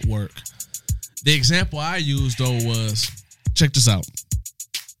at work. The example I used though was, check this out.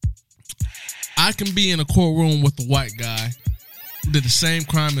 I can be in a courtroom with a white guy who did the same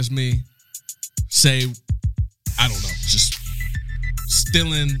crime as me. Say, I don't know, just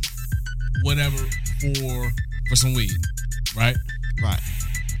stealing whatever for some weed, right? Right.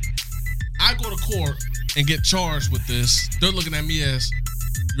 I go to court and get charged with this. They're looking at me as,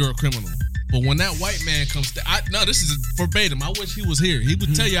 you're a criminal. But when that white man comes, this is verbatim. I wish he was here. He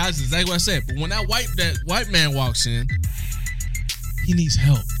would tell you exactly what I said. But when that white man walks in, he needs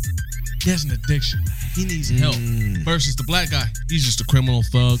help. He has an addiction. He needs help. Versus the black guy, he's just a criminal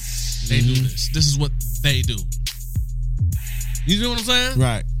thug. They do this. This is what they do. You know what I'm saying?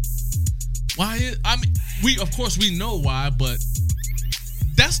 Right. Why? Of course we know why, but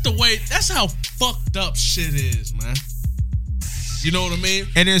that's how fucked up shit is, man. You know what I mean?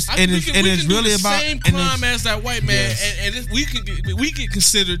 And it's really about the same crime as that white man, yes. and we can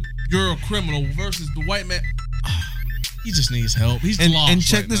consider you're a criminal versus the white man. He just needs help. He's lost. And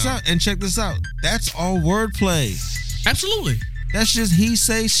check right this now. out. And check this out. That's all wordplay. Absolutely. That's just he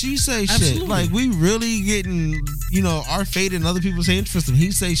say, she say Absolutely. shit. Like, we really getting, our fate and other people's interest in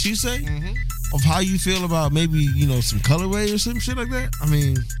he say, she say of how you feel about maybe, some colorway or some shit like that. I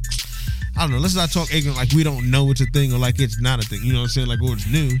mean, I don't know. Let's not talk ignorant like we don't know it's a thing or like it's not a thing. You know what I'm saying? Like, it's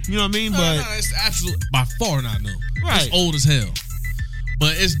new. You know what I mean? No, it's absolutely by far not new. Right. It's old as hell.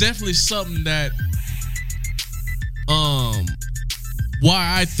 But it's definitely something that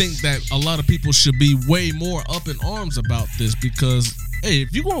why I think that a lot of people should be way more up in arms about this, because hey,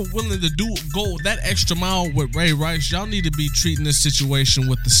 if you were willing to go that extra mile with Ray Rice, y'all need to be treating this situation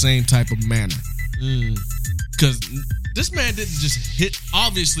with the same type of manner. Because this man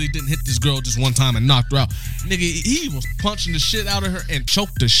obviously didn't hit this girl just one time and knocked her out. Nigga, he was punching the shit out of her and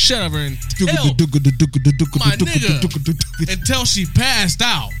choked the shit out of her until she passed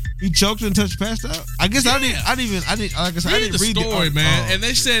out. He choked until she passed out. I guess I didn't read the story, man. And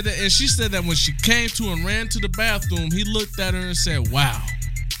they said that, and she said that when she came to and ran to the bathroom, he looked at her and said, "Wow,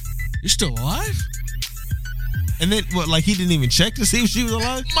 you're still alive?" And then what? Like, he didn't even check to see if she was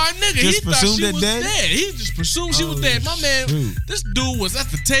alive. My nigga, he thought she was dead. He just presumed she was dead. My man, this dude was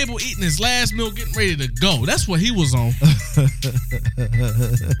at the table eating his last meal, getting ready to go. That's what he was on.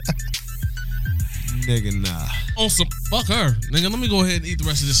 Nigga, nah. On some fuck her, nigga. Let me go ahead and eat the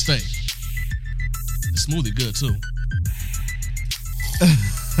rest of this steak. The smoothie good too.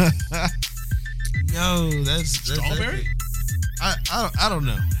 Yo, that's strawberry. I don't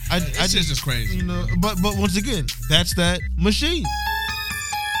know. I just crazy. But once again, that's that machine.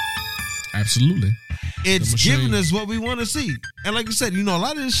 Absolutely. It's giving us what we want to see. And like I said, a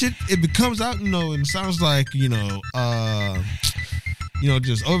lot of this shit, it becomes out, and sounds like,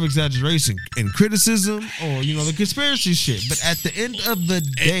 just over-exaggeration and criticism or, the conspiracy shit. But at the end of the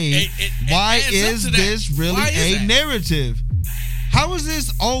day, why is this really a narrative? How is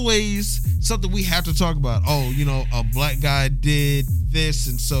this always something we have to talk about? Oh, a black guy did this,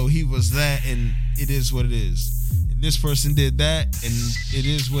 and so he was that, and it is what it is. And this person did that, and it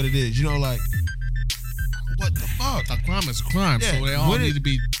is what it is. Like, what the fuck? A crime is a crime, so they all need to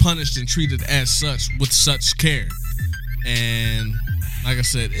be punished and treated as such with such care. And like I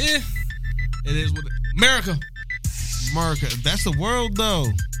said, it is what America. That's the world,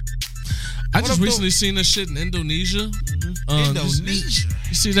 though. I just recently seen this shit in Indonesia. Indonesia.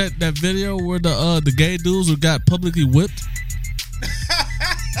 You see that video where the gay dudes who got publicly whipped?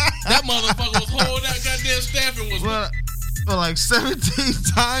 That motherfucker was holding that goddamn staff and was like 17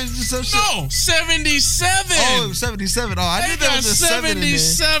 times or some shit. No, 77. Oh, 77. Oh, I knew there was a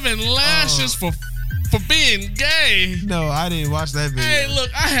 77 lashes for being gay. No, I didn't watch that video. Hey, look,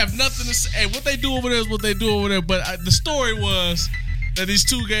 I have nothing to say. Hey, what they do over there is what they do over there. But the story was that these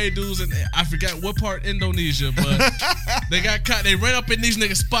two gay dudes, and I forgot what part Indonesia, but they got caught. They ran up in these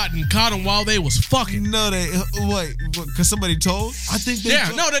niggas' spot and caught them while they was fucking. No, what? Because somebody told? I think they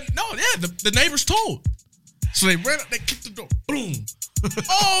told. The neighbors told. So they ran up, they kicked the door. Boom.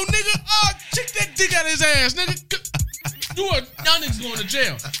 Oh, nigga, check that dick out of his ass, nigga. Y'all niggas going to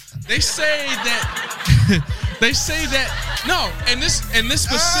jail. They say that. No, and this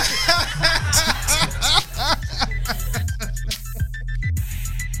specific.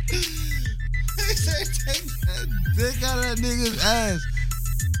 They say take that dick out of that nigga's ass.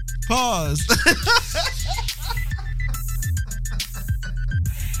 Pause.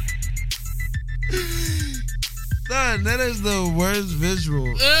 Son, that is the worst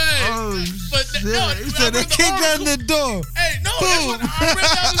visual. Hey, he said they kicked down the door. Hey, no,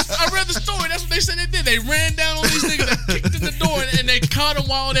 I read the story. That's what they said they did. They ran down on these niggas that kicked in the door and they caught them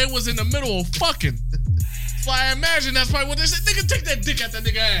while they was in the middle of fucking. So I imagine that's probably what they said. Nigga, take that dick out that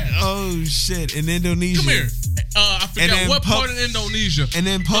nigga ass. Oh shit! In Indonesia. Come here. I forgot what part in Indonesia. And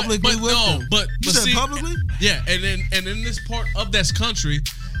then publicly with them. But see, publicly? Yeah, and in this part of that country,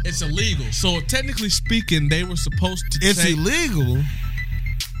 it's illegal. So technically speaking, they were supposed to. It's illegal.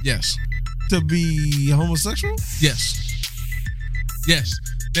 Yes. To be homosexual? Yes. Yes.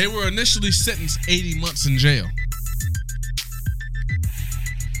 They were initially sentenced 80 months in jail.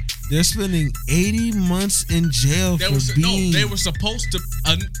 They're spending 80 months in jail they were supposed to.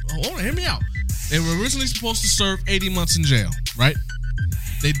 Hold on, hear me out. They were originally supposed to serve 80 months in jail, right?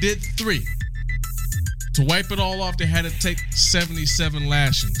 They did 3. To wipe it all off, they had to take 77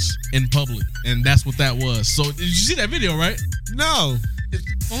 lashings in public, and that's what that was. So, did you see that video, right? No.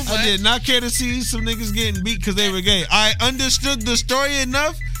 I did not care to see some niggas getting beat because they were gay. I understood the story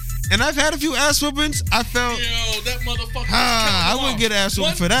enough, and I've had a few ass whoopings. I felt, that motherfucker. I wouldn't get ass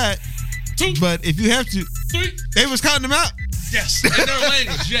whooping for that. 2, but if you have to, 3, they was counting them out. Yes, in their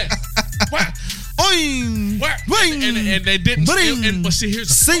language. Yes. Wow. Oing! And they didn't. But see, here's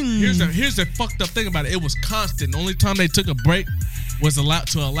the fucked up thing about it. It was constant. The only time they took a break was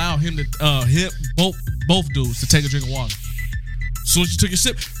to allow him to hit both dudes to take a drink of water. As soon as you took your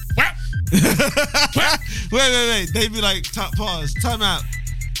sip, whap, whap. Wait. They'd be like, pause, time out.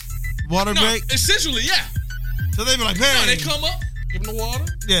 Water break? Essentially, yeah. So they'd be like, hey. No, they come up, give him the water.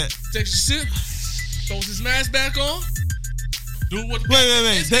 Yeah. Takes a sip, throws his mask back on. Do what? Wait.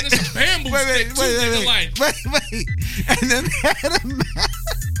 It's a bamboo stick too, nigga. Wait. And then they had a mask.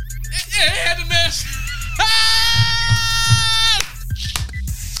 Yeah, they had the mask.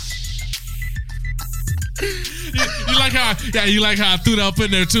 You like how I threw that up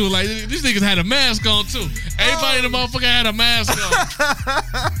in there too. Like these niggas had a mask on too. Everybody in the motherfucker had a mask on.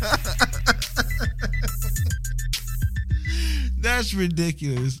 That's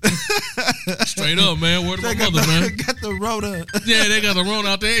ridiculous. Straight up, man. Word of my mother, man. Got the Rona. Yeah, they got the Rona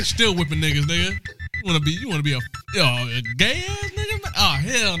out there. They still whipping niggas, nigga. You wanna be a gay ass nigga? Oh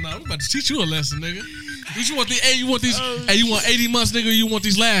hell no. We about to teach you a lesson, nigga. You want 80 months, nigga, or you want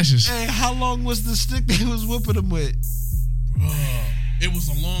these lashes? Hey, how long was the stick they was whipping them with? It was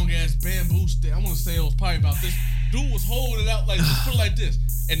a long ass bamboo stick. I want to say it was probably about this. Dude was holding it out like this, put it like this.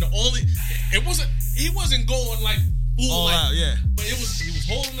 And he wasn't going like full all out, yeah. But he was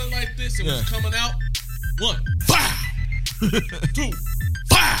holding it like this and was coming out. 1, 2,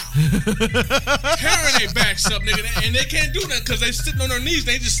 5. Tearing their backs up, nigga. And they can't do that because they sitting on their knees.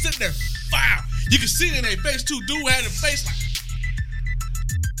 They just sitting there. 5. You can see it in their face too. Dude had a face like.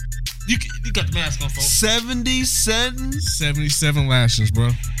 You got the mask on, folks. 77 lashes,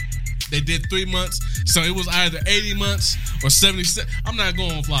 bro. They did 3 months, so it was either 80 months or 77. I'm not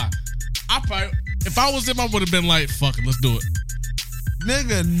going to fly. If I was him, I would have been like, fuck it, let's do it.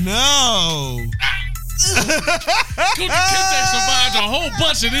 Nigga, no. Kunta Kinte survived a whole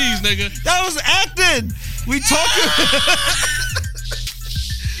bunch of these, nigga. That was acting. We talking.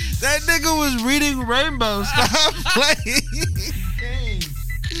 That nigga was reading Rainbow. Stop playing games.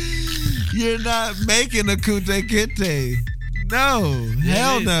 You're not making a Kunta Kinte. No.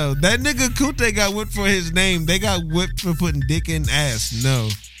 Hell no. That nigga Kunta got whipped for his name. They got whipped for putting dick in ass. No.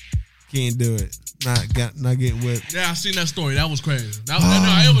 Can't do it. Not getting whipped. Yeah, I seen that story. That was crazy.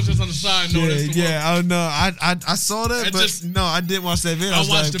 It was just on the side note. Yeah. Oh no, I saw that, but I didn't watch that video. I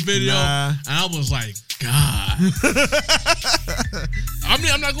watched the video and I was like, God. I'm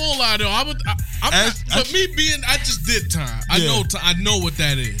not gonna lie though. I just did time. I know what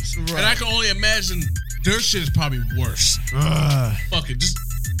that is, right. And I can only imagine their shit is probably worse. Fuck it, just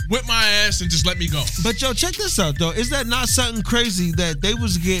whip my ass and just let me go. But yo, check this out though. Is that not something crazy that they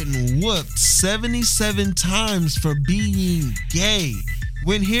was getting whooped 77 times for being gay?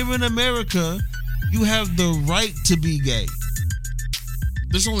 When here in America, you have the right to be gay.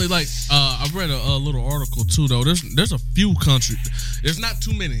 There's only I read a little article too though. There's a few countries. There's not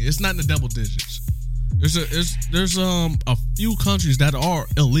too many. It's not in the double digits. There's a few countries that are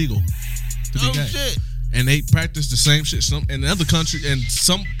illegal to be gay. Shit. And they practice the same shit. Some other countries,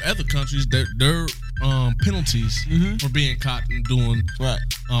 their penalties for being caught and doing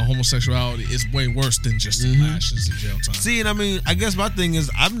homosexuality is way worse than just lashes and jail time. See, and I mean, I guess my thing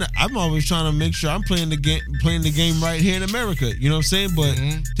is, I'm always trying to make sure I'm playing the game right here in America. You know what I'm saying? But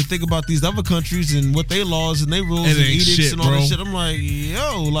to think about these other countries and what they laws and they rules and edicts and all that shit, I'm like,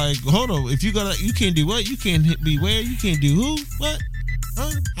 yo, like, hold on. If you can't do what? You can't be where? You can't do who? What?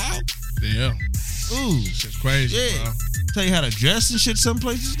 Huh? How? Yeah. Ooh, shit's crazy, bro. Tell you how to dress and shit some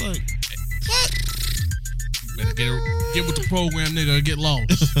places, like, what? Better get with the program, nigga, or get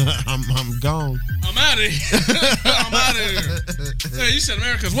lost. I'm gone. I'm out of here. I'm out of here. Hey, you said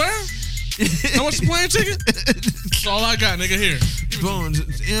America's where? How much the plane ticket? That's all I got, nigga, here.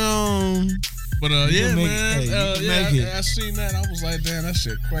 But I seen that. I was like, damn, that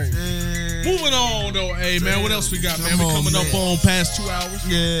shit crazy. Moving on though, hey man, what else we got, man? We coming up on past 2 hours.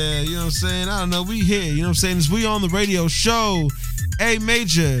 Yeah, you know what I'm saying? I don't know. We here, you know what I'm saying? It's We On The Radio show. A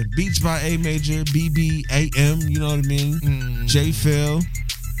Major, Beats by A Major, BBAM, you know what I mean? J Phil.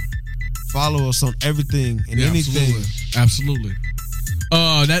 Follow us on everything and anything. Absolutely.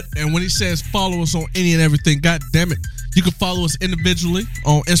 And when he says follow us on any and everything, god damn it. You can follow us individually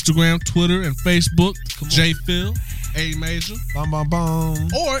on Instagram, Twitter, and Facebook. J Phil, A Major.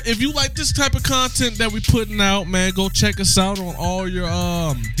 Or if you like this type of content that we putting out, man, go check us out on all your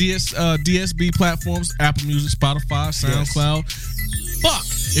DSB platforms: Apple Music, Spotify, SoundCloud. Fuck,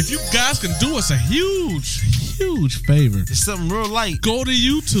 if you guys can do us a huge favor, it's something real light. Go to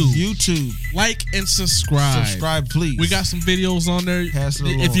YouTube. Like and subscribe. Subscribe, please. We got some videos on there. Pass it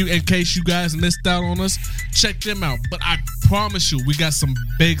along. In case you guys missed out on us, check them out. But I promise you, we got some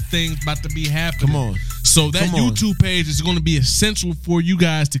big things about to be happening. Come on. So that YouTube page is going to be essential for you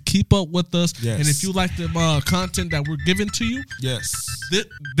guys to keep up with us. Yes. And if you like the content that we're giving to you, yes,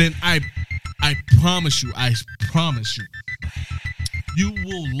 then I promise you, you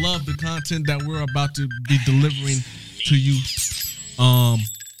will love the content that we're about to be delivering to you.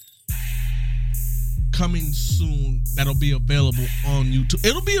 Coming soon, that'll be available on YouTube.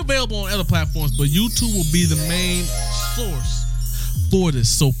 It'll be available on other platforms, but YouTube will be the main source for this.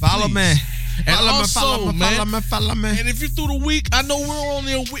 So follow me. And follow me. And if you're through the week, I know we're on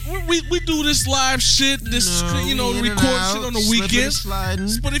there. We do this live shit, record shit on the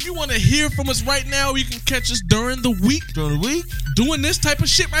weekends. But if you want to hear from us right now, you can catch us during the week. Doing this type of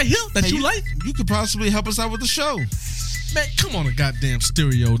shit right here that you like. You could possibly help us out with the show. Man, come on, a goddamn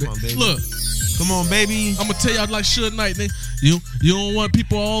stereo. Come on, baby. Look. Come on, baby. I'm going to tell y'all like Suge Knight. You don't want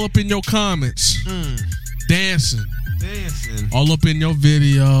people all up in your comments. Dancing. All up in your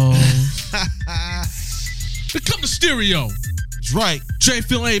videos. Become the stereo. That's right. J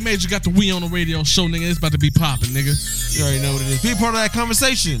Phil A Major got the We on the Radio show, nigga. It's about to be popping, nigga. You already know what it is. Be a part of that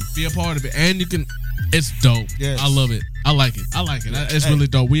conversation. Be a part of it. And you can, it's dope. Yes. I love it. I like it. It's really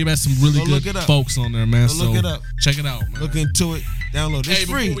dope. We've had some really good folks on there, man. Look it up. Check it out, man. Look into it. Download it. It's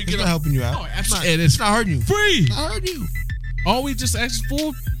free. It's not helping you out. Oh, absolutely. It's not hurting you. Free. It's not hurting you. All we just asked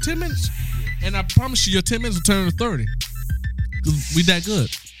for 10 minutes. And I promise you, your 10 minutes will turn to 30. Because we that good.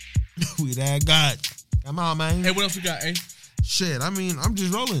 We that good. Come on, man. Hey, what else we got, eh? Shit, I mean, I'm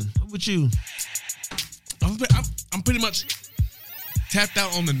just rolling. I'm with you. I'm pretty much tapped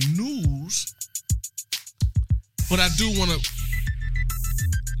out on the news. But I do want to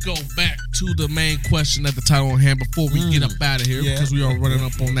go back to the main question at the title on hand before we get up out of here because we are running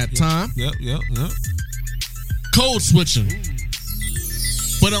up on that time. Yep. Code switching.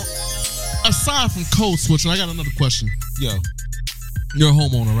 But aside from code switching, I got another question. Yo. You're a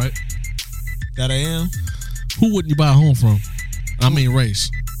homeowner, right? That I am. Who wouldn't you buy a home from? I mean, race.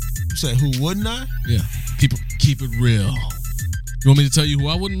 You said who wouldn't I? Yeah. Keep it real. You want me to tell you who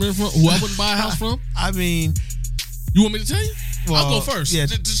I wouldn't rent from? Who I wouldn't buy a house from? I mean, you want me to tell you? Well, I'll go first. Yeah,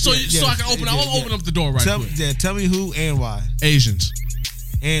 so I can open. I'll open up the door quick. Yeah, tell me who and why. Asians.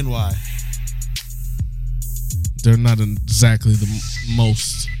 And why? They're not exactly the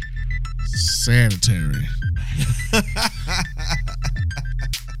most sanitary.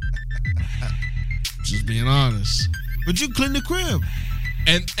 Just being honest. But you clean the crib.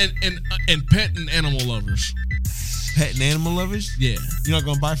 And pet and animal lovers. Pet and animal lovers? Yeah. You're not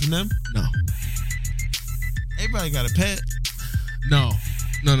gonna buy from them? No. Everybody got a pet. No.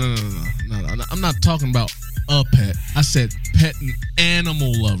 I'm not talking about a pet. I said pet and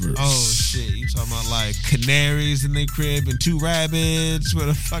animal lovers. Oh shit! You talking about like canaries in their crib and 2 rabbits with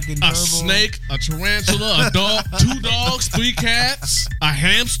a fucking gerbil? A snake, a tarantula, a dog, 2 dogs, 3 cats, a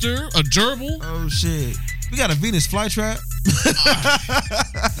hamster, a gerbil. Oh shit! We got a Venus flytrap.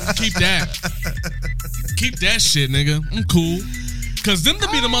 Keep that shit, nigga. I'm cool. Cause them to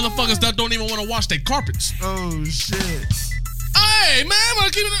be the motherfuckers that don't even want to wash their carpets. Oh shit! Hey man, I'm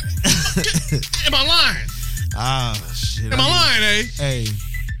gonna keep it. Am I lying? Ah shit! Am I lying, eh? Hey.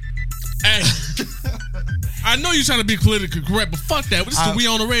 I know you're trying to be politically correct, but fuck that. This is the We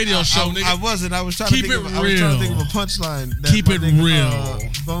on the Radio show, nigga. I wasn't. I was trying to think of a punchline. Keep it real.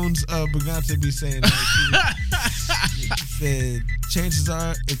 Bones Brigante be saying that. He said, chances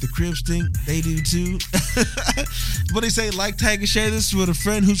are, if the crib stink, they do too. What they say, like, tag, and share this with a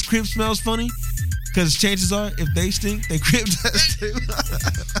friend whose crib smells funny. Because chances are, if they stink, their crib does too.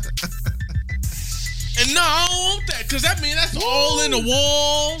 And no, I don't want that, because that means that's all in the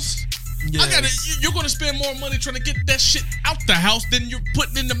walls. Yes. You're going to spend more money trying to get that shit out the house than you're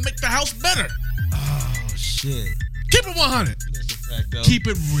putting in to make the house better. Oh, shit. Keep it 100. That's a fact, though. Keep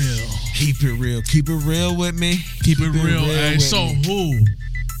it real. Keep it real. Keep it real with me. Keep it real. Hey, so me.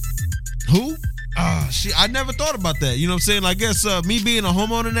 Who? Shit, I never thought about that. You know what I'm saying? I guess me being a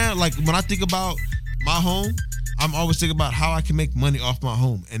homeowner now, like when I think about my home, I'm always thinking about how I can make money off my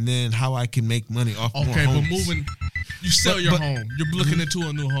home and then how I can make money off my home. Okay, but moving, you sell your home. You're looking into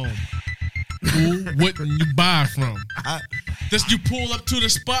a new home. Who wouldn't you buy from? You pull up to the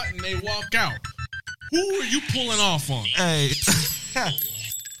spot and they walk out. Who are you pulling off on? Hey,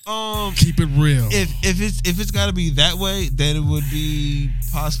 keep it real. If it's got to be that way, then it would be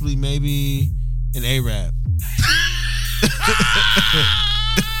possibly maybe an Arab.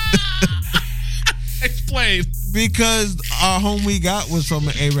 Explain. Because our home we got was from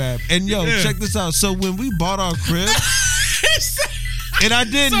an Arab. And yo, check this out. So when we bought our crib, and I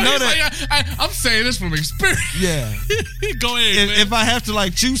didn't know that. Like, I'm saying this from experience. Yeah. Go ahead, man. If I have to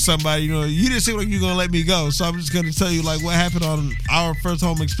like choose somebody, you know, you didn't seem like you're gonna let me go. So I'm just gonna tell you like what happened on our first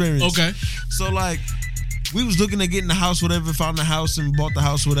home experience. Okay. So like we was looking at getting the house, whatever, found the house and bought the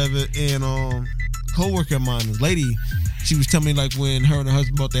house, whatever, and co-worker of mine, this lady, she was telling me like when her and her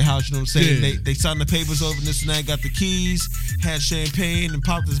husband bought their house, you know what I'm saying? Yeah. They signed the papers over and this and that, got the keys, had champagne and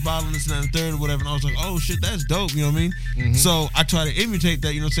popped this bottle and this and that and third or whatever. And I was like, oh shit, that's dope, you know what I mean? Mm-hmm. So I tried to imitate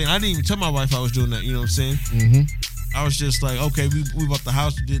that, you know what I'm saying? I didn't even tell my wife I was doing that, you know what I'm saying? Mm-hmm. I was just like, okay, we bought the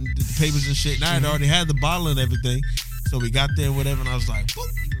house, did the papers and shit, and I had already had the bottle and everything. So we got there, whatever, and I was like,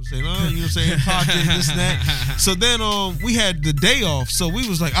 boop, you know what I'm saying? Pocket, this and that. So then we had the day off, so we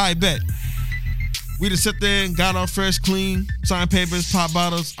was like, I bet. We just sit there and got our fresh, clean, signed papers, pop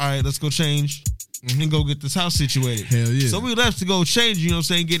bottles. All right, let's go change and go get this house situated. Hell yeah. So we left to go change, you know what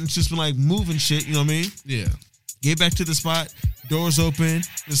I'm saying, getting just like moving shit, you know what I mean? Yeah. Get back to the spot, doors open,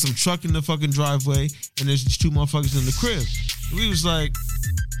 there's some truck in the fucking driveway, and there's just two motherfuckers in the crib. And we was like,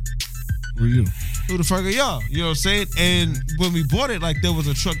 who are you? Who the fuck are y'all? You know what I'm saying? And when we bought it, like there was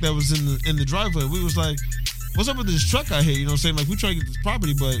a truck that was in the driveway. We was like, what's up with this truck out here? You know what I'm saying? Like, we trying to get this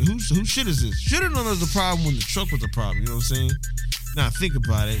property, but whose shit is this? Should have known there was a problem when the truck was a problem. You know what I'm saying? Now, think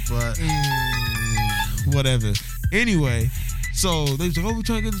about it, but whatever. Anyway, so they was like, oh, we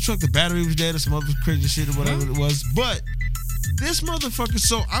trying to get the truck. The battery was dead or some other crazy shit or whatever it was. But this motherfucker,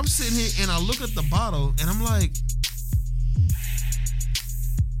 so I'm sitting here and I look at the bottle and I'm like,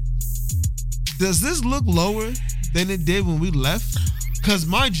 does this look lower than it did when we left? Because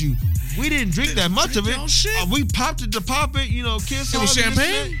mind you, we didn't drink that much of it. We popped it to pop it, you know, kiss. It was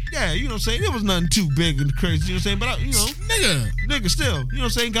champagne? Yeah, you know what I'm saying? It was nothing too big and crazy, you know what I'm saying? But, you know. Nigga still, you know what I'm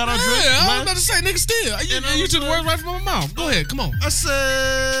saying? Got our drink. Yeah, I was about to say nigga still. You took the words right from my mouth. Go ahead, come on.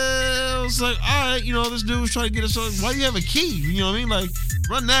 I was like, all right, you know, this dude was trying to get us on. Why do you have a key? You know what I mean? Like,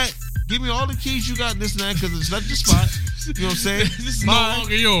 run that. Give me all the keys you got, this and that, because it's not your spot. You know what I'm saying? This is no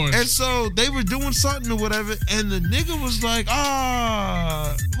longer yours. And so they were doing something or whatever, and the nigga was like,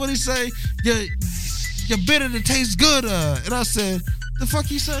 what'd he say? Your bitter that tastes good. And I said, the fuck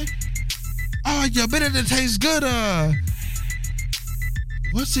he say? Oh, your bitter that tastes good.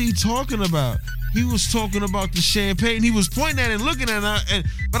 What's he talking about? He was talking about the champagne. He was pointing at it and looking at it,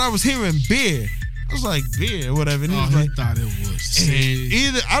 but I was hearing beer. I was like, beer or whatever. And he thought it was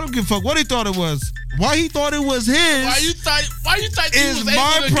either. I don't give a fuck what he thought it was. Why he thought it was his? Why you thought he was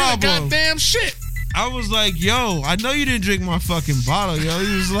able to get a goddamn shit? I was like, yo, I know you didn't drink my fucking bottle, yo.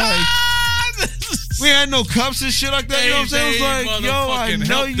 He was like, we had no cups and shit like that. You know what I'm saying? I was like, yo, I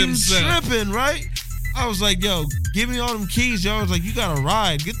know you tripping, right? I was like, yo, give me all them keys, yo. I was like, you got to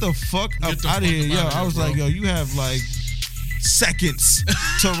ride. Get the fuck up out of here, yo. I was like, yo, you have like seconds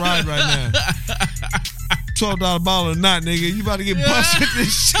to ride right now. $12 bottle or not, nigga. You about to get busted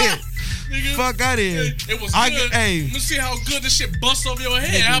this shit. Nigga, fuck out of here. It was good. Let's see how good this shit busts over your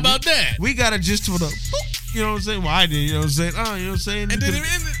head. Nigga, how about that? We got it just for the boop. You know what I'm saying? Well, I did. You know what I'm saying? Oh, you know what I'm saying? And then,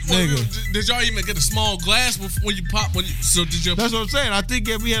 did y'all even get a small glass when you pop? So did you? That's what I'm saying. I think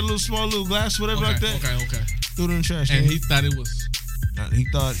we had a small glass, whatever like that. Okay. Threw it in the trash. And he thought it was. He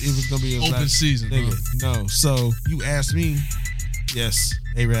thought it was gonna be a open season, nigga. No. So you asked me. Yes,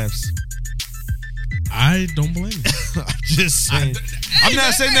 Arabs. I don't blame you. I'm just saying. I'm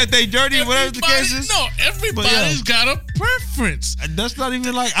not saying that they dirty or whatever the case is. No, everybody's got a preference. That's not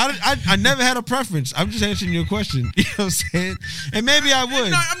even like I never had a preference. I'm just answering your question. You know what I'm saying? And maybe I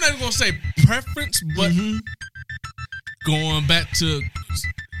would. No, I'm not gonna say preference, but going back to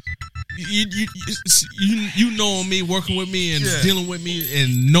you knowing me, working with me, and dealing with me,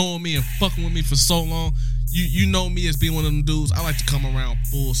 and knowing me and fucking with me for so long. You know me as being one of them dudes. I like to come around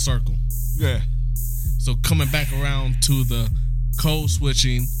full circle. Yeah. So coming back around to the code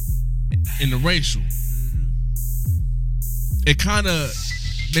switching in the racial, it kind of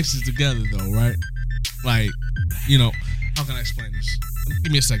mixes together though, right? Like, you know, how can I explain this?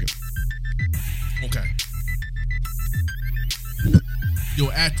 Give me a second. Okay.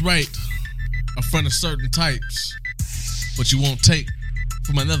 You'll act right in front of certain types, but you won't take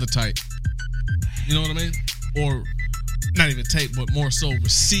from another type. You know what I mean? Or not even take, but more so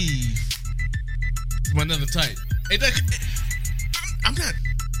receive from another type. I'm not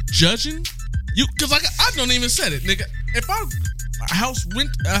judging you, because I don't even said it, nigga. If I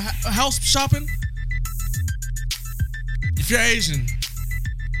house shopping, if you're Asian,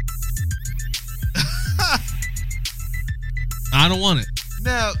 I don't want it.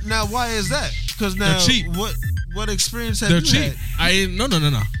 Now, why is that? Because now, they're cheap. What experience have they're you cheap. had? No.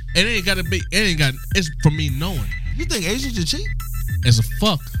 It ain't gotta be. It ain't got. It's for me knowing. You think Asians are cheap? As a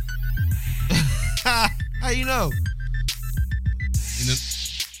fuck. How you know?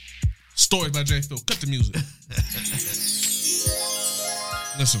 Stories by J. Phil. Cut the music.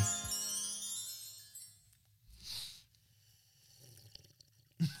 Listen.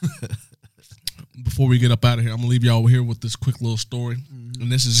 Before we get up out of here, I'm gonna leave y'all here with this quick little story. Mm-hmm.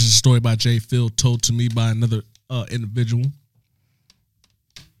 And this is just a story by J. Phil told to me by another individual.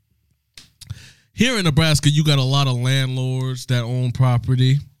 Here in Nebraska, you got a lot of landlords that own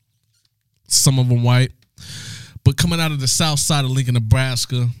property. Some of them white. But coming out of the south side of Lincoln,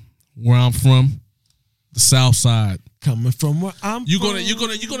 Nebraska, where I'm from, the south side. Coming from where I'm You're gonna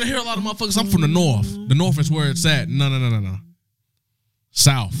hear a lot of motherfuckers. I'm from the north. The north is where it's at. No.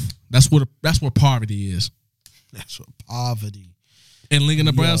 South. That's where poverty is. That's where poverty. In Lincoln,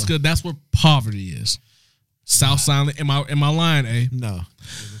 Nebraska, that's where poverty is. South side. Am I lying, eh? No.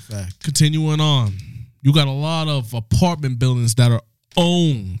 That's a fact. Continuing on. You got a lot of apartment buildings that are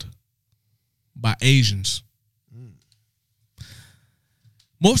owned by Asians.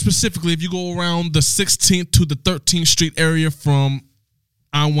 More specifically, if you go around the 16th to the 13th Street area from,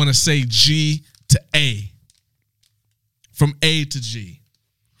 I want to say G to A. From A to G.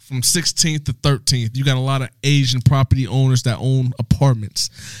 From 16th to 13th, you got a lot of Asian property owners that own apartments.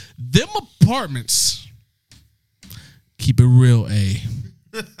 Them apartments, keep it real, A.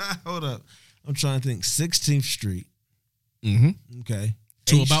 Hold up. I'm trying to think. 16th Street. Mm-hmm. Okay.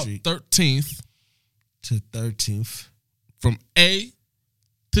 To about Street. 13th. To 13th. From A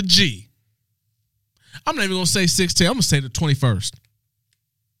to G. I'm not even going to say 16. I'm going to say the 21st.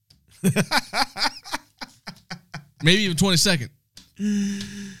 Maybe even 22nd.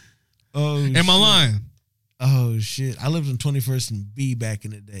 Oh, Am I lying? Oh, shit. I lived in 21st and B back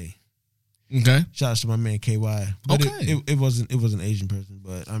in the day. Okay. Shout out to my man KY. But okay. It wasn't an Asian person,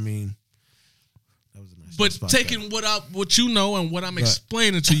 but I mean, that was a nice But taking what you know and what I'm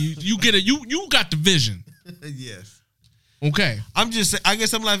explaining to you, you get it. You got the vision. Yes. Okay. I'm just. I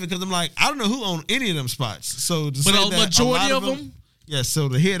guess I'm laughing because I'm like, I don't know who owned any of them spots. So, to but say a that majority of them. Yeah. So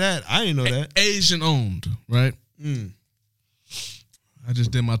to hear that, I didn't know that Asian owned, right? I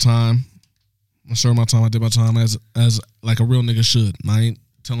just did my time. I served my time. I did my time as like a real nigga should. I ain't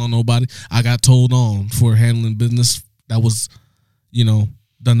telling nobody. I got told on for handling business that was,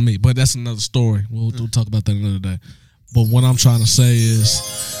 done to me. But that's another story. We'll talk about that another day. But what I'm trying to say is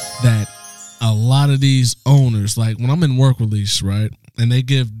that a lot of these owners, like when I'm in work release, right, and they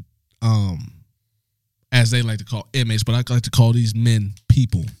give, as they like to call inmates, but I like to call these men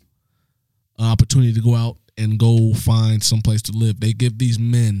people, opportunity to go out and go find someplace to live. They give these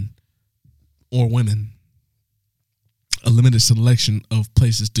men or women a limited selection of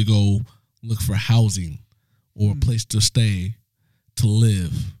places to go look for housing or a place to stay, to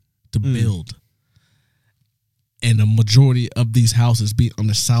live, to build. And the majority of these houses be on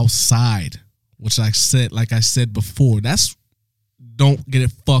the south side, which like I said before, don't get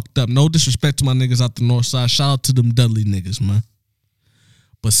it fucked up. No disrespect to my niggas out the north side. Shout out to them Dudley niggas, man.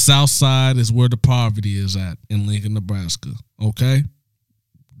 But south side is where the poverty is at in Lincoln, Nebraska. Okay?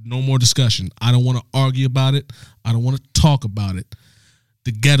 No more discussion. I don't want to argue about it. I don't want to talk about it.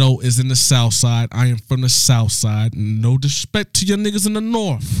 The ghetto is in the south side. I am from the south side. No disrespect to your niggas in the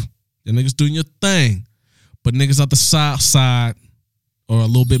north. Your niggas doing your thing. But niggas out the south side are a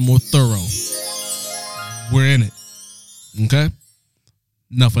little bit more thorough. We're in it. Okay?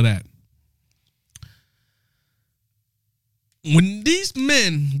 Enough of that. When these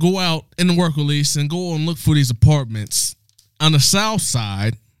men go out in the work release and go and look for these apartments on the south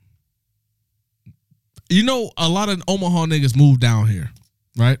side, a lot of Omaha niggas move down here,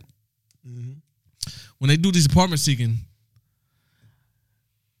 right? Mm-hmm. When they do these apartment seeking,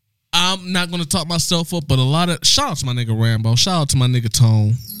 I'm not going to talk myself up, but shout out to my nigga Rambo, shout out to my nigga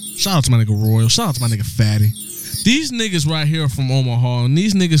Tone, shout out to my nigga Royal, shout out to my nigga Fatty. These niggas right here are from Omaha, and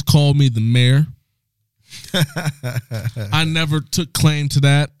these niggas called me the mayor. I never took claim to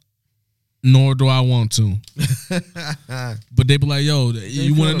that, nor do I want to. But they be like, "Yo,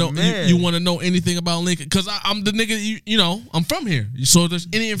 you want to know? You want to know anything about Lincoln? Because I'm the nigga. I'm from here. So if there's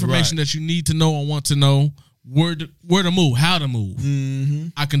any information that you need to know or want to know, where to move, how to move,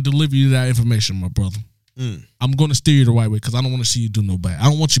 I can deliver you that information, my brother. I'm going to steer you the right way because I don't want to see you do no bad. I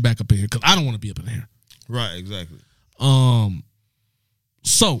don't want you back up in here because I don't want to be up in here. Right, exactly.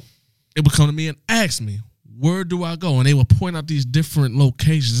 So it would come to me and ask me, where do I go? And they would point out these different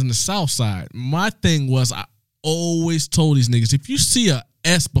locations in the south side. My thing was, I always told these niggas, if you see a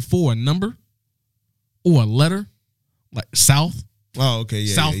S before a number or a letter, like south. Oh, okay.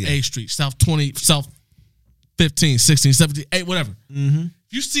 Yeah, South A Street, South 20, South 15, 16, 17, 8, whatever. Mm-hmm.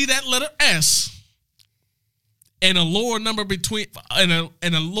 If you see that letter S and a lower number between and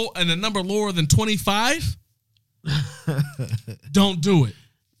a number lower than 25, don't do it.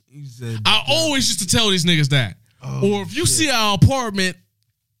 He said, I always used to tell these niggas that. Or if you see our apartment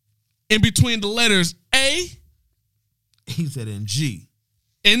in between the letters A, he said in G,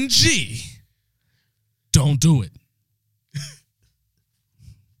 and G, don't do it.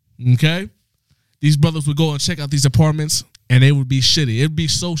 Okay? These brothers would go and check out these apartments, and they would be shitty. It'd be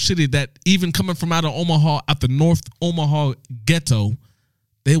so shitty that even coming from out of Omaha, out the North Omaha ghetto,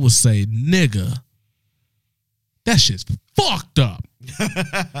 they would say, nigga, that shit's fucked up.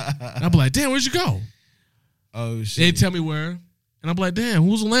 And I'd be like, damn, where'd you go? Oh, shit. They'd tell me where, and I'd be like, damn,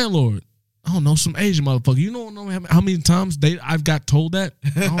 who's the landlord? I don't know, some Asian motherfucker. You don't know how many times I've got told that?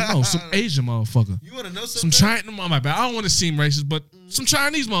 I don't know, some Asian motherfucker. You want to know something? Some Chinese, my bad. I don't want to seem racist, but some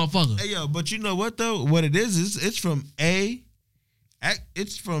Chinese motherfucker. Hey, yo, but you know what, though? What it is it's from A.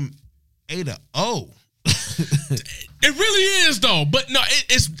 It's from A to O. It really is, though. But no,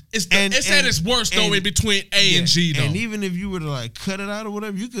 it's at its worst, though, in between A and G, though. And even if you were to, like, cut it out or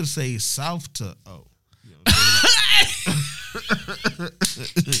whatever, you could say South to O.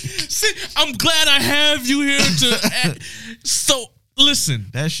 See, I'm glad I have you here to. So listen,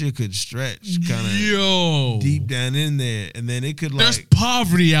 that shit could stretch kind of deep down in there, and then it could there's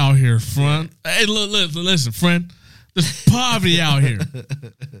poverty out here, friend. Yeah. Hey, listen, friend. There's poverty out here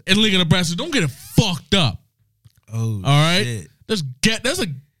in Lincoln, Nebraska. Don't get it fucked up. Oh, all right. Shit. There's a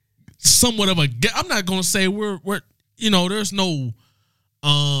somewhat of a. I'm not gonna say we're there's no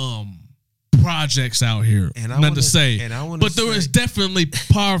projects out here, but there is definitely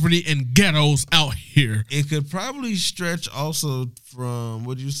poverty and ghettos out here. It could probably stretch also from,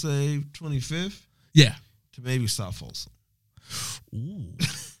 what'd you say, 25th? Yeah. To maybe South Folsom.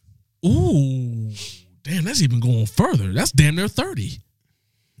 Ooh. Damn, that's even going further. That's damn near 30.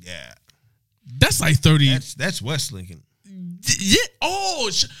 Yeah. That's like 30. That's West Lincoln. Yeah. Oh,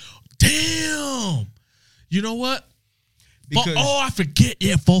 damn. You know what? I forget.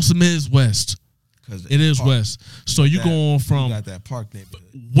 Yeah, Folsom is west. It is park. west. So you going from got that park neighborhood.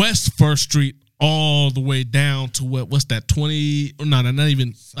 West First Street all the way down to what's that, 20? No, not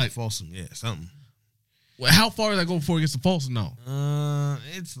even South like Folsom. Yeah, something. Well, how far does that go before it gets to Folsom? No.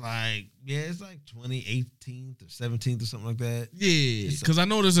 It's like 18th or 17th or something like that. Yeah, because I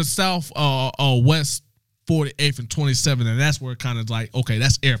know there's a South West 48th and 27th, and that's where it kind of like, okay,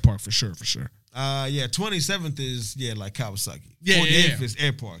 that's Air Park for sure. 27th is like Kawasaki. Yeah, 48th is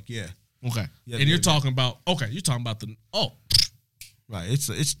Air Park. Yeah. Okay. And you're talking about the right.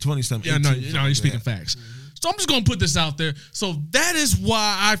 It's 27. Yeah, no, you're speaking facts. Mm-hmm. So I'm just gonna put this out there. So that is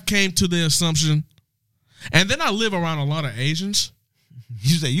why I've came to the assumption, and then I live around a lot of Asians.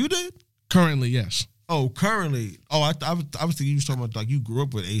 You say you did? Currently, yes. Oh, currently. Oh, I was thinking you was talking about like you grew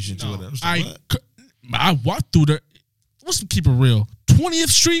up with Asians or whatever. I walked through the. Let's keep it real. 20th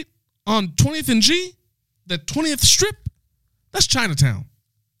Street on 20th and G, the 20th Strip, that's Chinatown.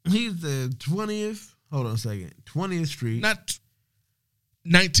 He's the 20th. Hold on a second. 20th Street. Not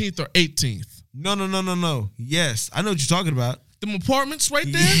 19th or 18th. No. Yes. I know what you're talking about. Them apartments right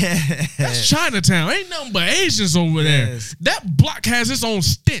there? Yeah. That's Chinatown. Ain't nothing but Asians over there. That block has its own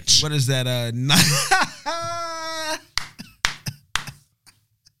stench. What is that? Am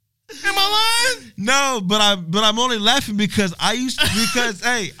I lying? No, but I'm only laughing because I used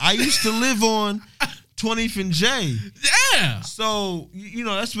to live on 20th and J. Yeah. So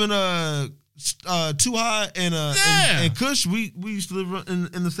that's been Too High and Kush. We used to live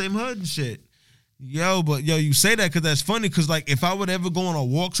in the same hood and shit. But you say that because that's funny. Because like if I would ever go on a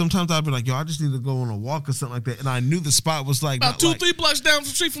walk, sometimes I'd be like, I just need to go on a walk or something like that. And I knew the spot was like about 2-3 blocks down the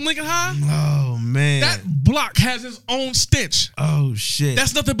street from Lincoln High. Oh man, that block has its own stench. Oh shit,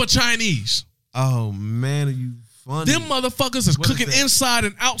 that's nothing but Chinese. Oh man, are you funny? Them motherfuckers is cooking inside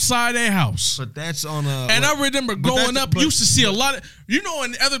and outside their house. But that's on a. And I remember growing up, you used to see a lot of.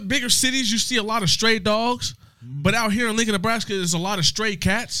 In other bigger cities, you see a lot of stray dogs. But out here in Lincoln, Nebraska, there's a lot of stray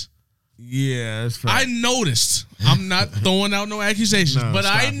cats. Yeah, that's right. I noticed. I'm not throwing out no accusations, but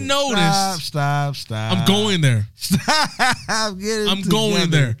I noticed. Stop. I'm going there. Stop. I'm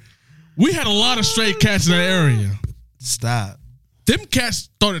going there. We had a lot of stray cats in that area. Stop. Them cats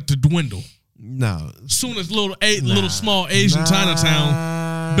started to dwindle. No. As soon as little small Asian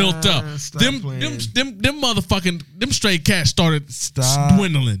Chinatown built up, them stray cats started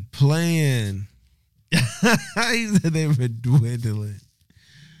dwindling. Playing. He said they were dwindling.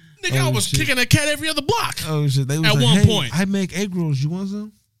 Nigga, I was kicking a cat every other block. Oh shit! They was at one point. I make egg rolls. You want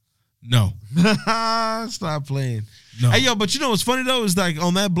some? No. Stop playing. No. Hey but you know what's funny though is like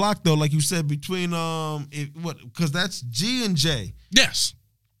on that block though, like you said between because that's G and J. Yes.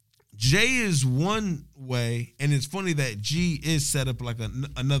 J is one way, and it's funny that G is set up like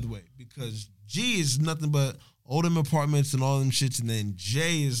another way because G is nothing but all them apartments and all them shits, and then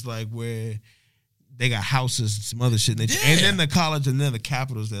J is like where they got houses and some other shit, and then the college and then the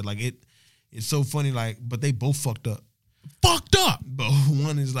capitals there. Like it's so funny, like, but they both fucked up. Fucked up. But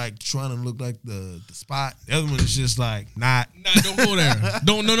one is like trying to look like the spot. The other one is just like not. Nah, don't go there.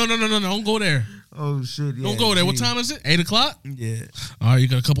 No, don't go there. Oh shit! Yeah, don't go there. What time is it? 8:00. Yeah. All right, you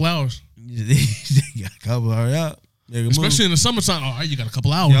got a couple hours. You got a couple hours out. Especially in the summertime. All right, you got a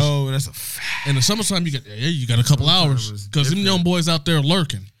couple hours. Yo, that's a fact. In the summertime, you got a couple hours because them young boys out there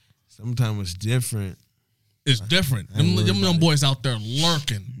lurking. Sometimes it's different. It's different. Them young boys out there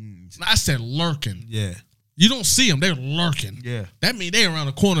lurking. I said lurking. Yeah. You don't see them; they're lurking. Yeah. That means they around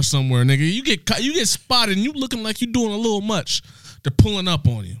the corner somewhere, nigga. You get spotted, and you looking like you doing a little much. They're pulling up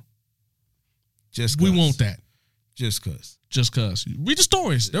on you. We want that. Just cause. Read the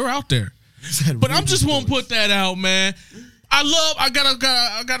stories; they're out there. But I'm just want to put that out, man. I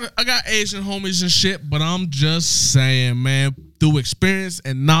got Asian homies and shit, but I'm just saying, man. Through experience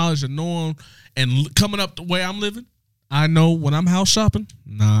and knowledge and knowing and coming up the way I'm living, I know when I'm house shopping,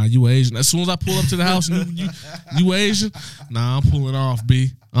 nah, you Asian. As soon as I pull up to the house and you Asian, nah, I'm pulling off, B.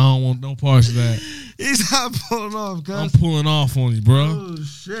 I don't want no parts of that. He's not pulling off, cuz. I'm pulling off on you, bro. Oh,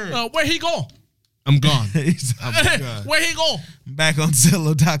 shit. Where he go? I'm gone. Where he go? Back on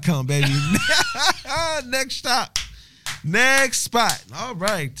Zillow.com, baby. Next spot. All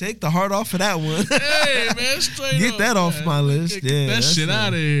right. Take the heart off of that one. Hey, man, straight Get up, that off my list. Get that shit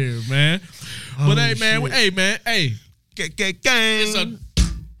out of here, man. But hey, man. It's a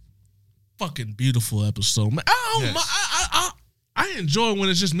fucking beautiful episode, man. I enjoy when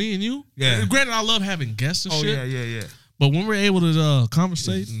it's just me and you. Yeah. Granted, I love having guests and shit. Yeah. But when we're able to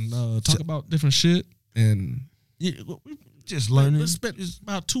conversate and talk about different shit and just learning. Let's spend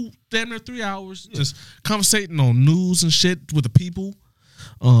about damn near 3 hours just conversating on news and shit with the people.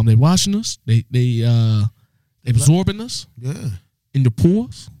 They watching us. They absorbing us. Yeah. In your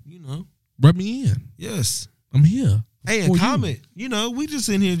pores. You know. Rub me in. Yes. I'm here. Hey, and comment. You know, we just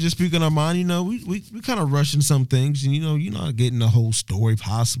in here just speaking our mind. You know, we kind of rushing some things, and you're not getting the whole story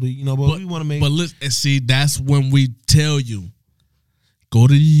possibly. You know, but we want to make. But listen, and see, that's when we tell you, go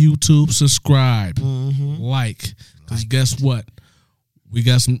to YouTube, subscribe, like, because guess what? We're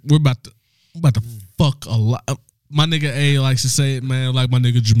about to fuck a lot. My nigga A likes to say it, man. Like my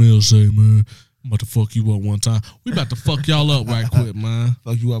nigga Jamil say, man, I'm about to fuck you up one time. We about to fuck y'all up right quick, man.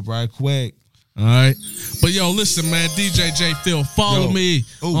 Fuck you up right quick. All right. But yo, listen, man, DJ J Phil. Follow me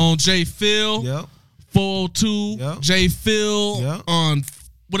on J Phil. Yep. 402 J Phil on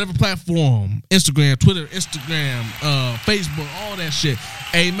whatever platform. Instagram, Twitter, Facebook, all that shit.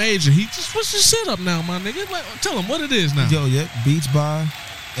 A Major. He just switched his shit up now, my nigga. Tell him what it is now. Yo, Beats by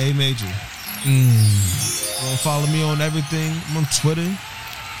A Major. Follow me on everything. I'm on Twitter,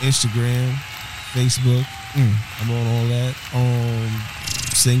 Instagram, Facebook. I'm on all that.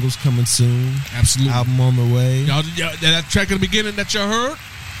 Singles coming soon. Absolutely. Album on the way. Y'all, that track in the beginning that y'all heard,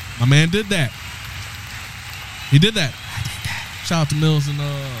 my man did that. He did that. I did that. Shout out to Mills and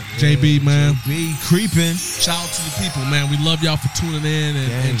JB, man. JB creeping. Shout out to the people, man. We love y'all for tuning in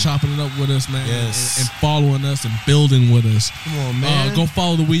and chopping it up with us, man. Yes. And following us and building with us. Come on, man. Go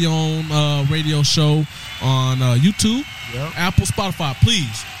follow the We Own radio show on YouTube, Apple, Spotify,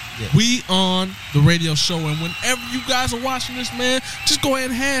 please. Yes. We on the radio show, and whenever you guys are watching this, man, just go ahead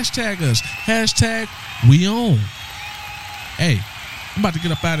and hashtag us. Hashtag We Own. Hey, I'm about to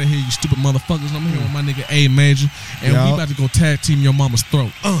get up out of here, you stupid motherfuckers. I'm here with my nigga A Major, and we about to go tag team your mama's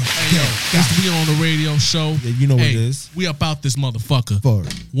throat. Hey, yo, that's We On the radio show. Yeah, you know what it is. We up out this motherfucker. 4,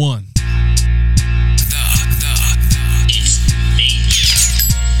 1.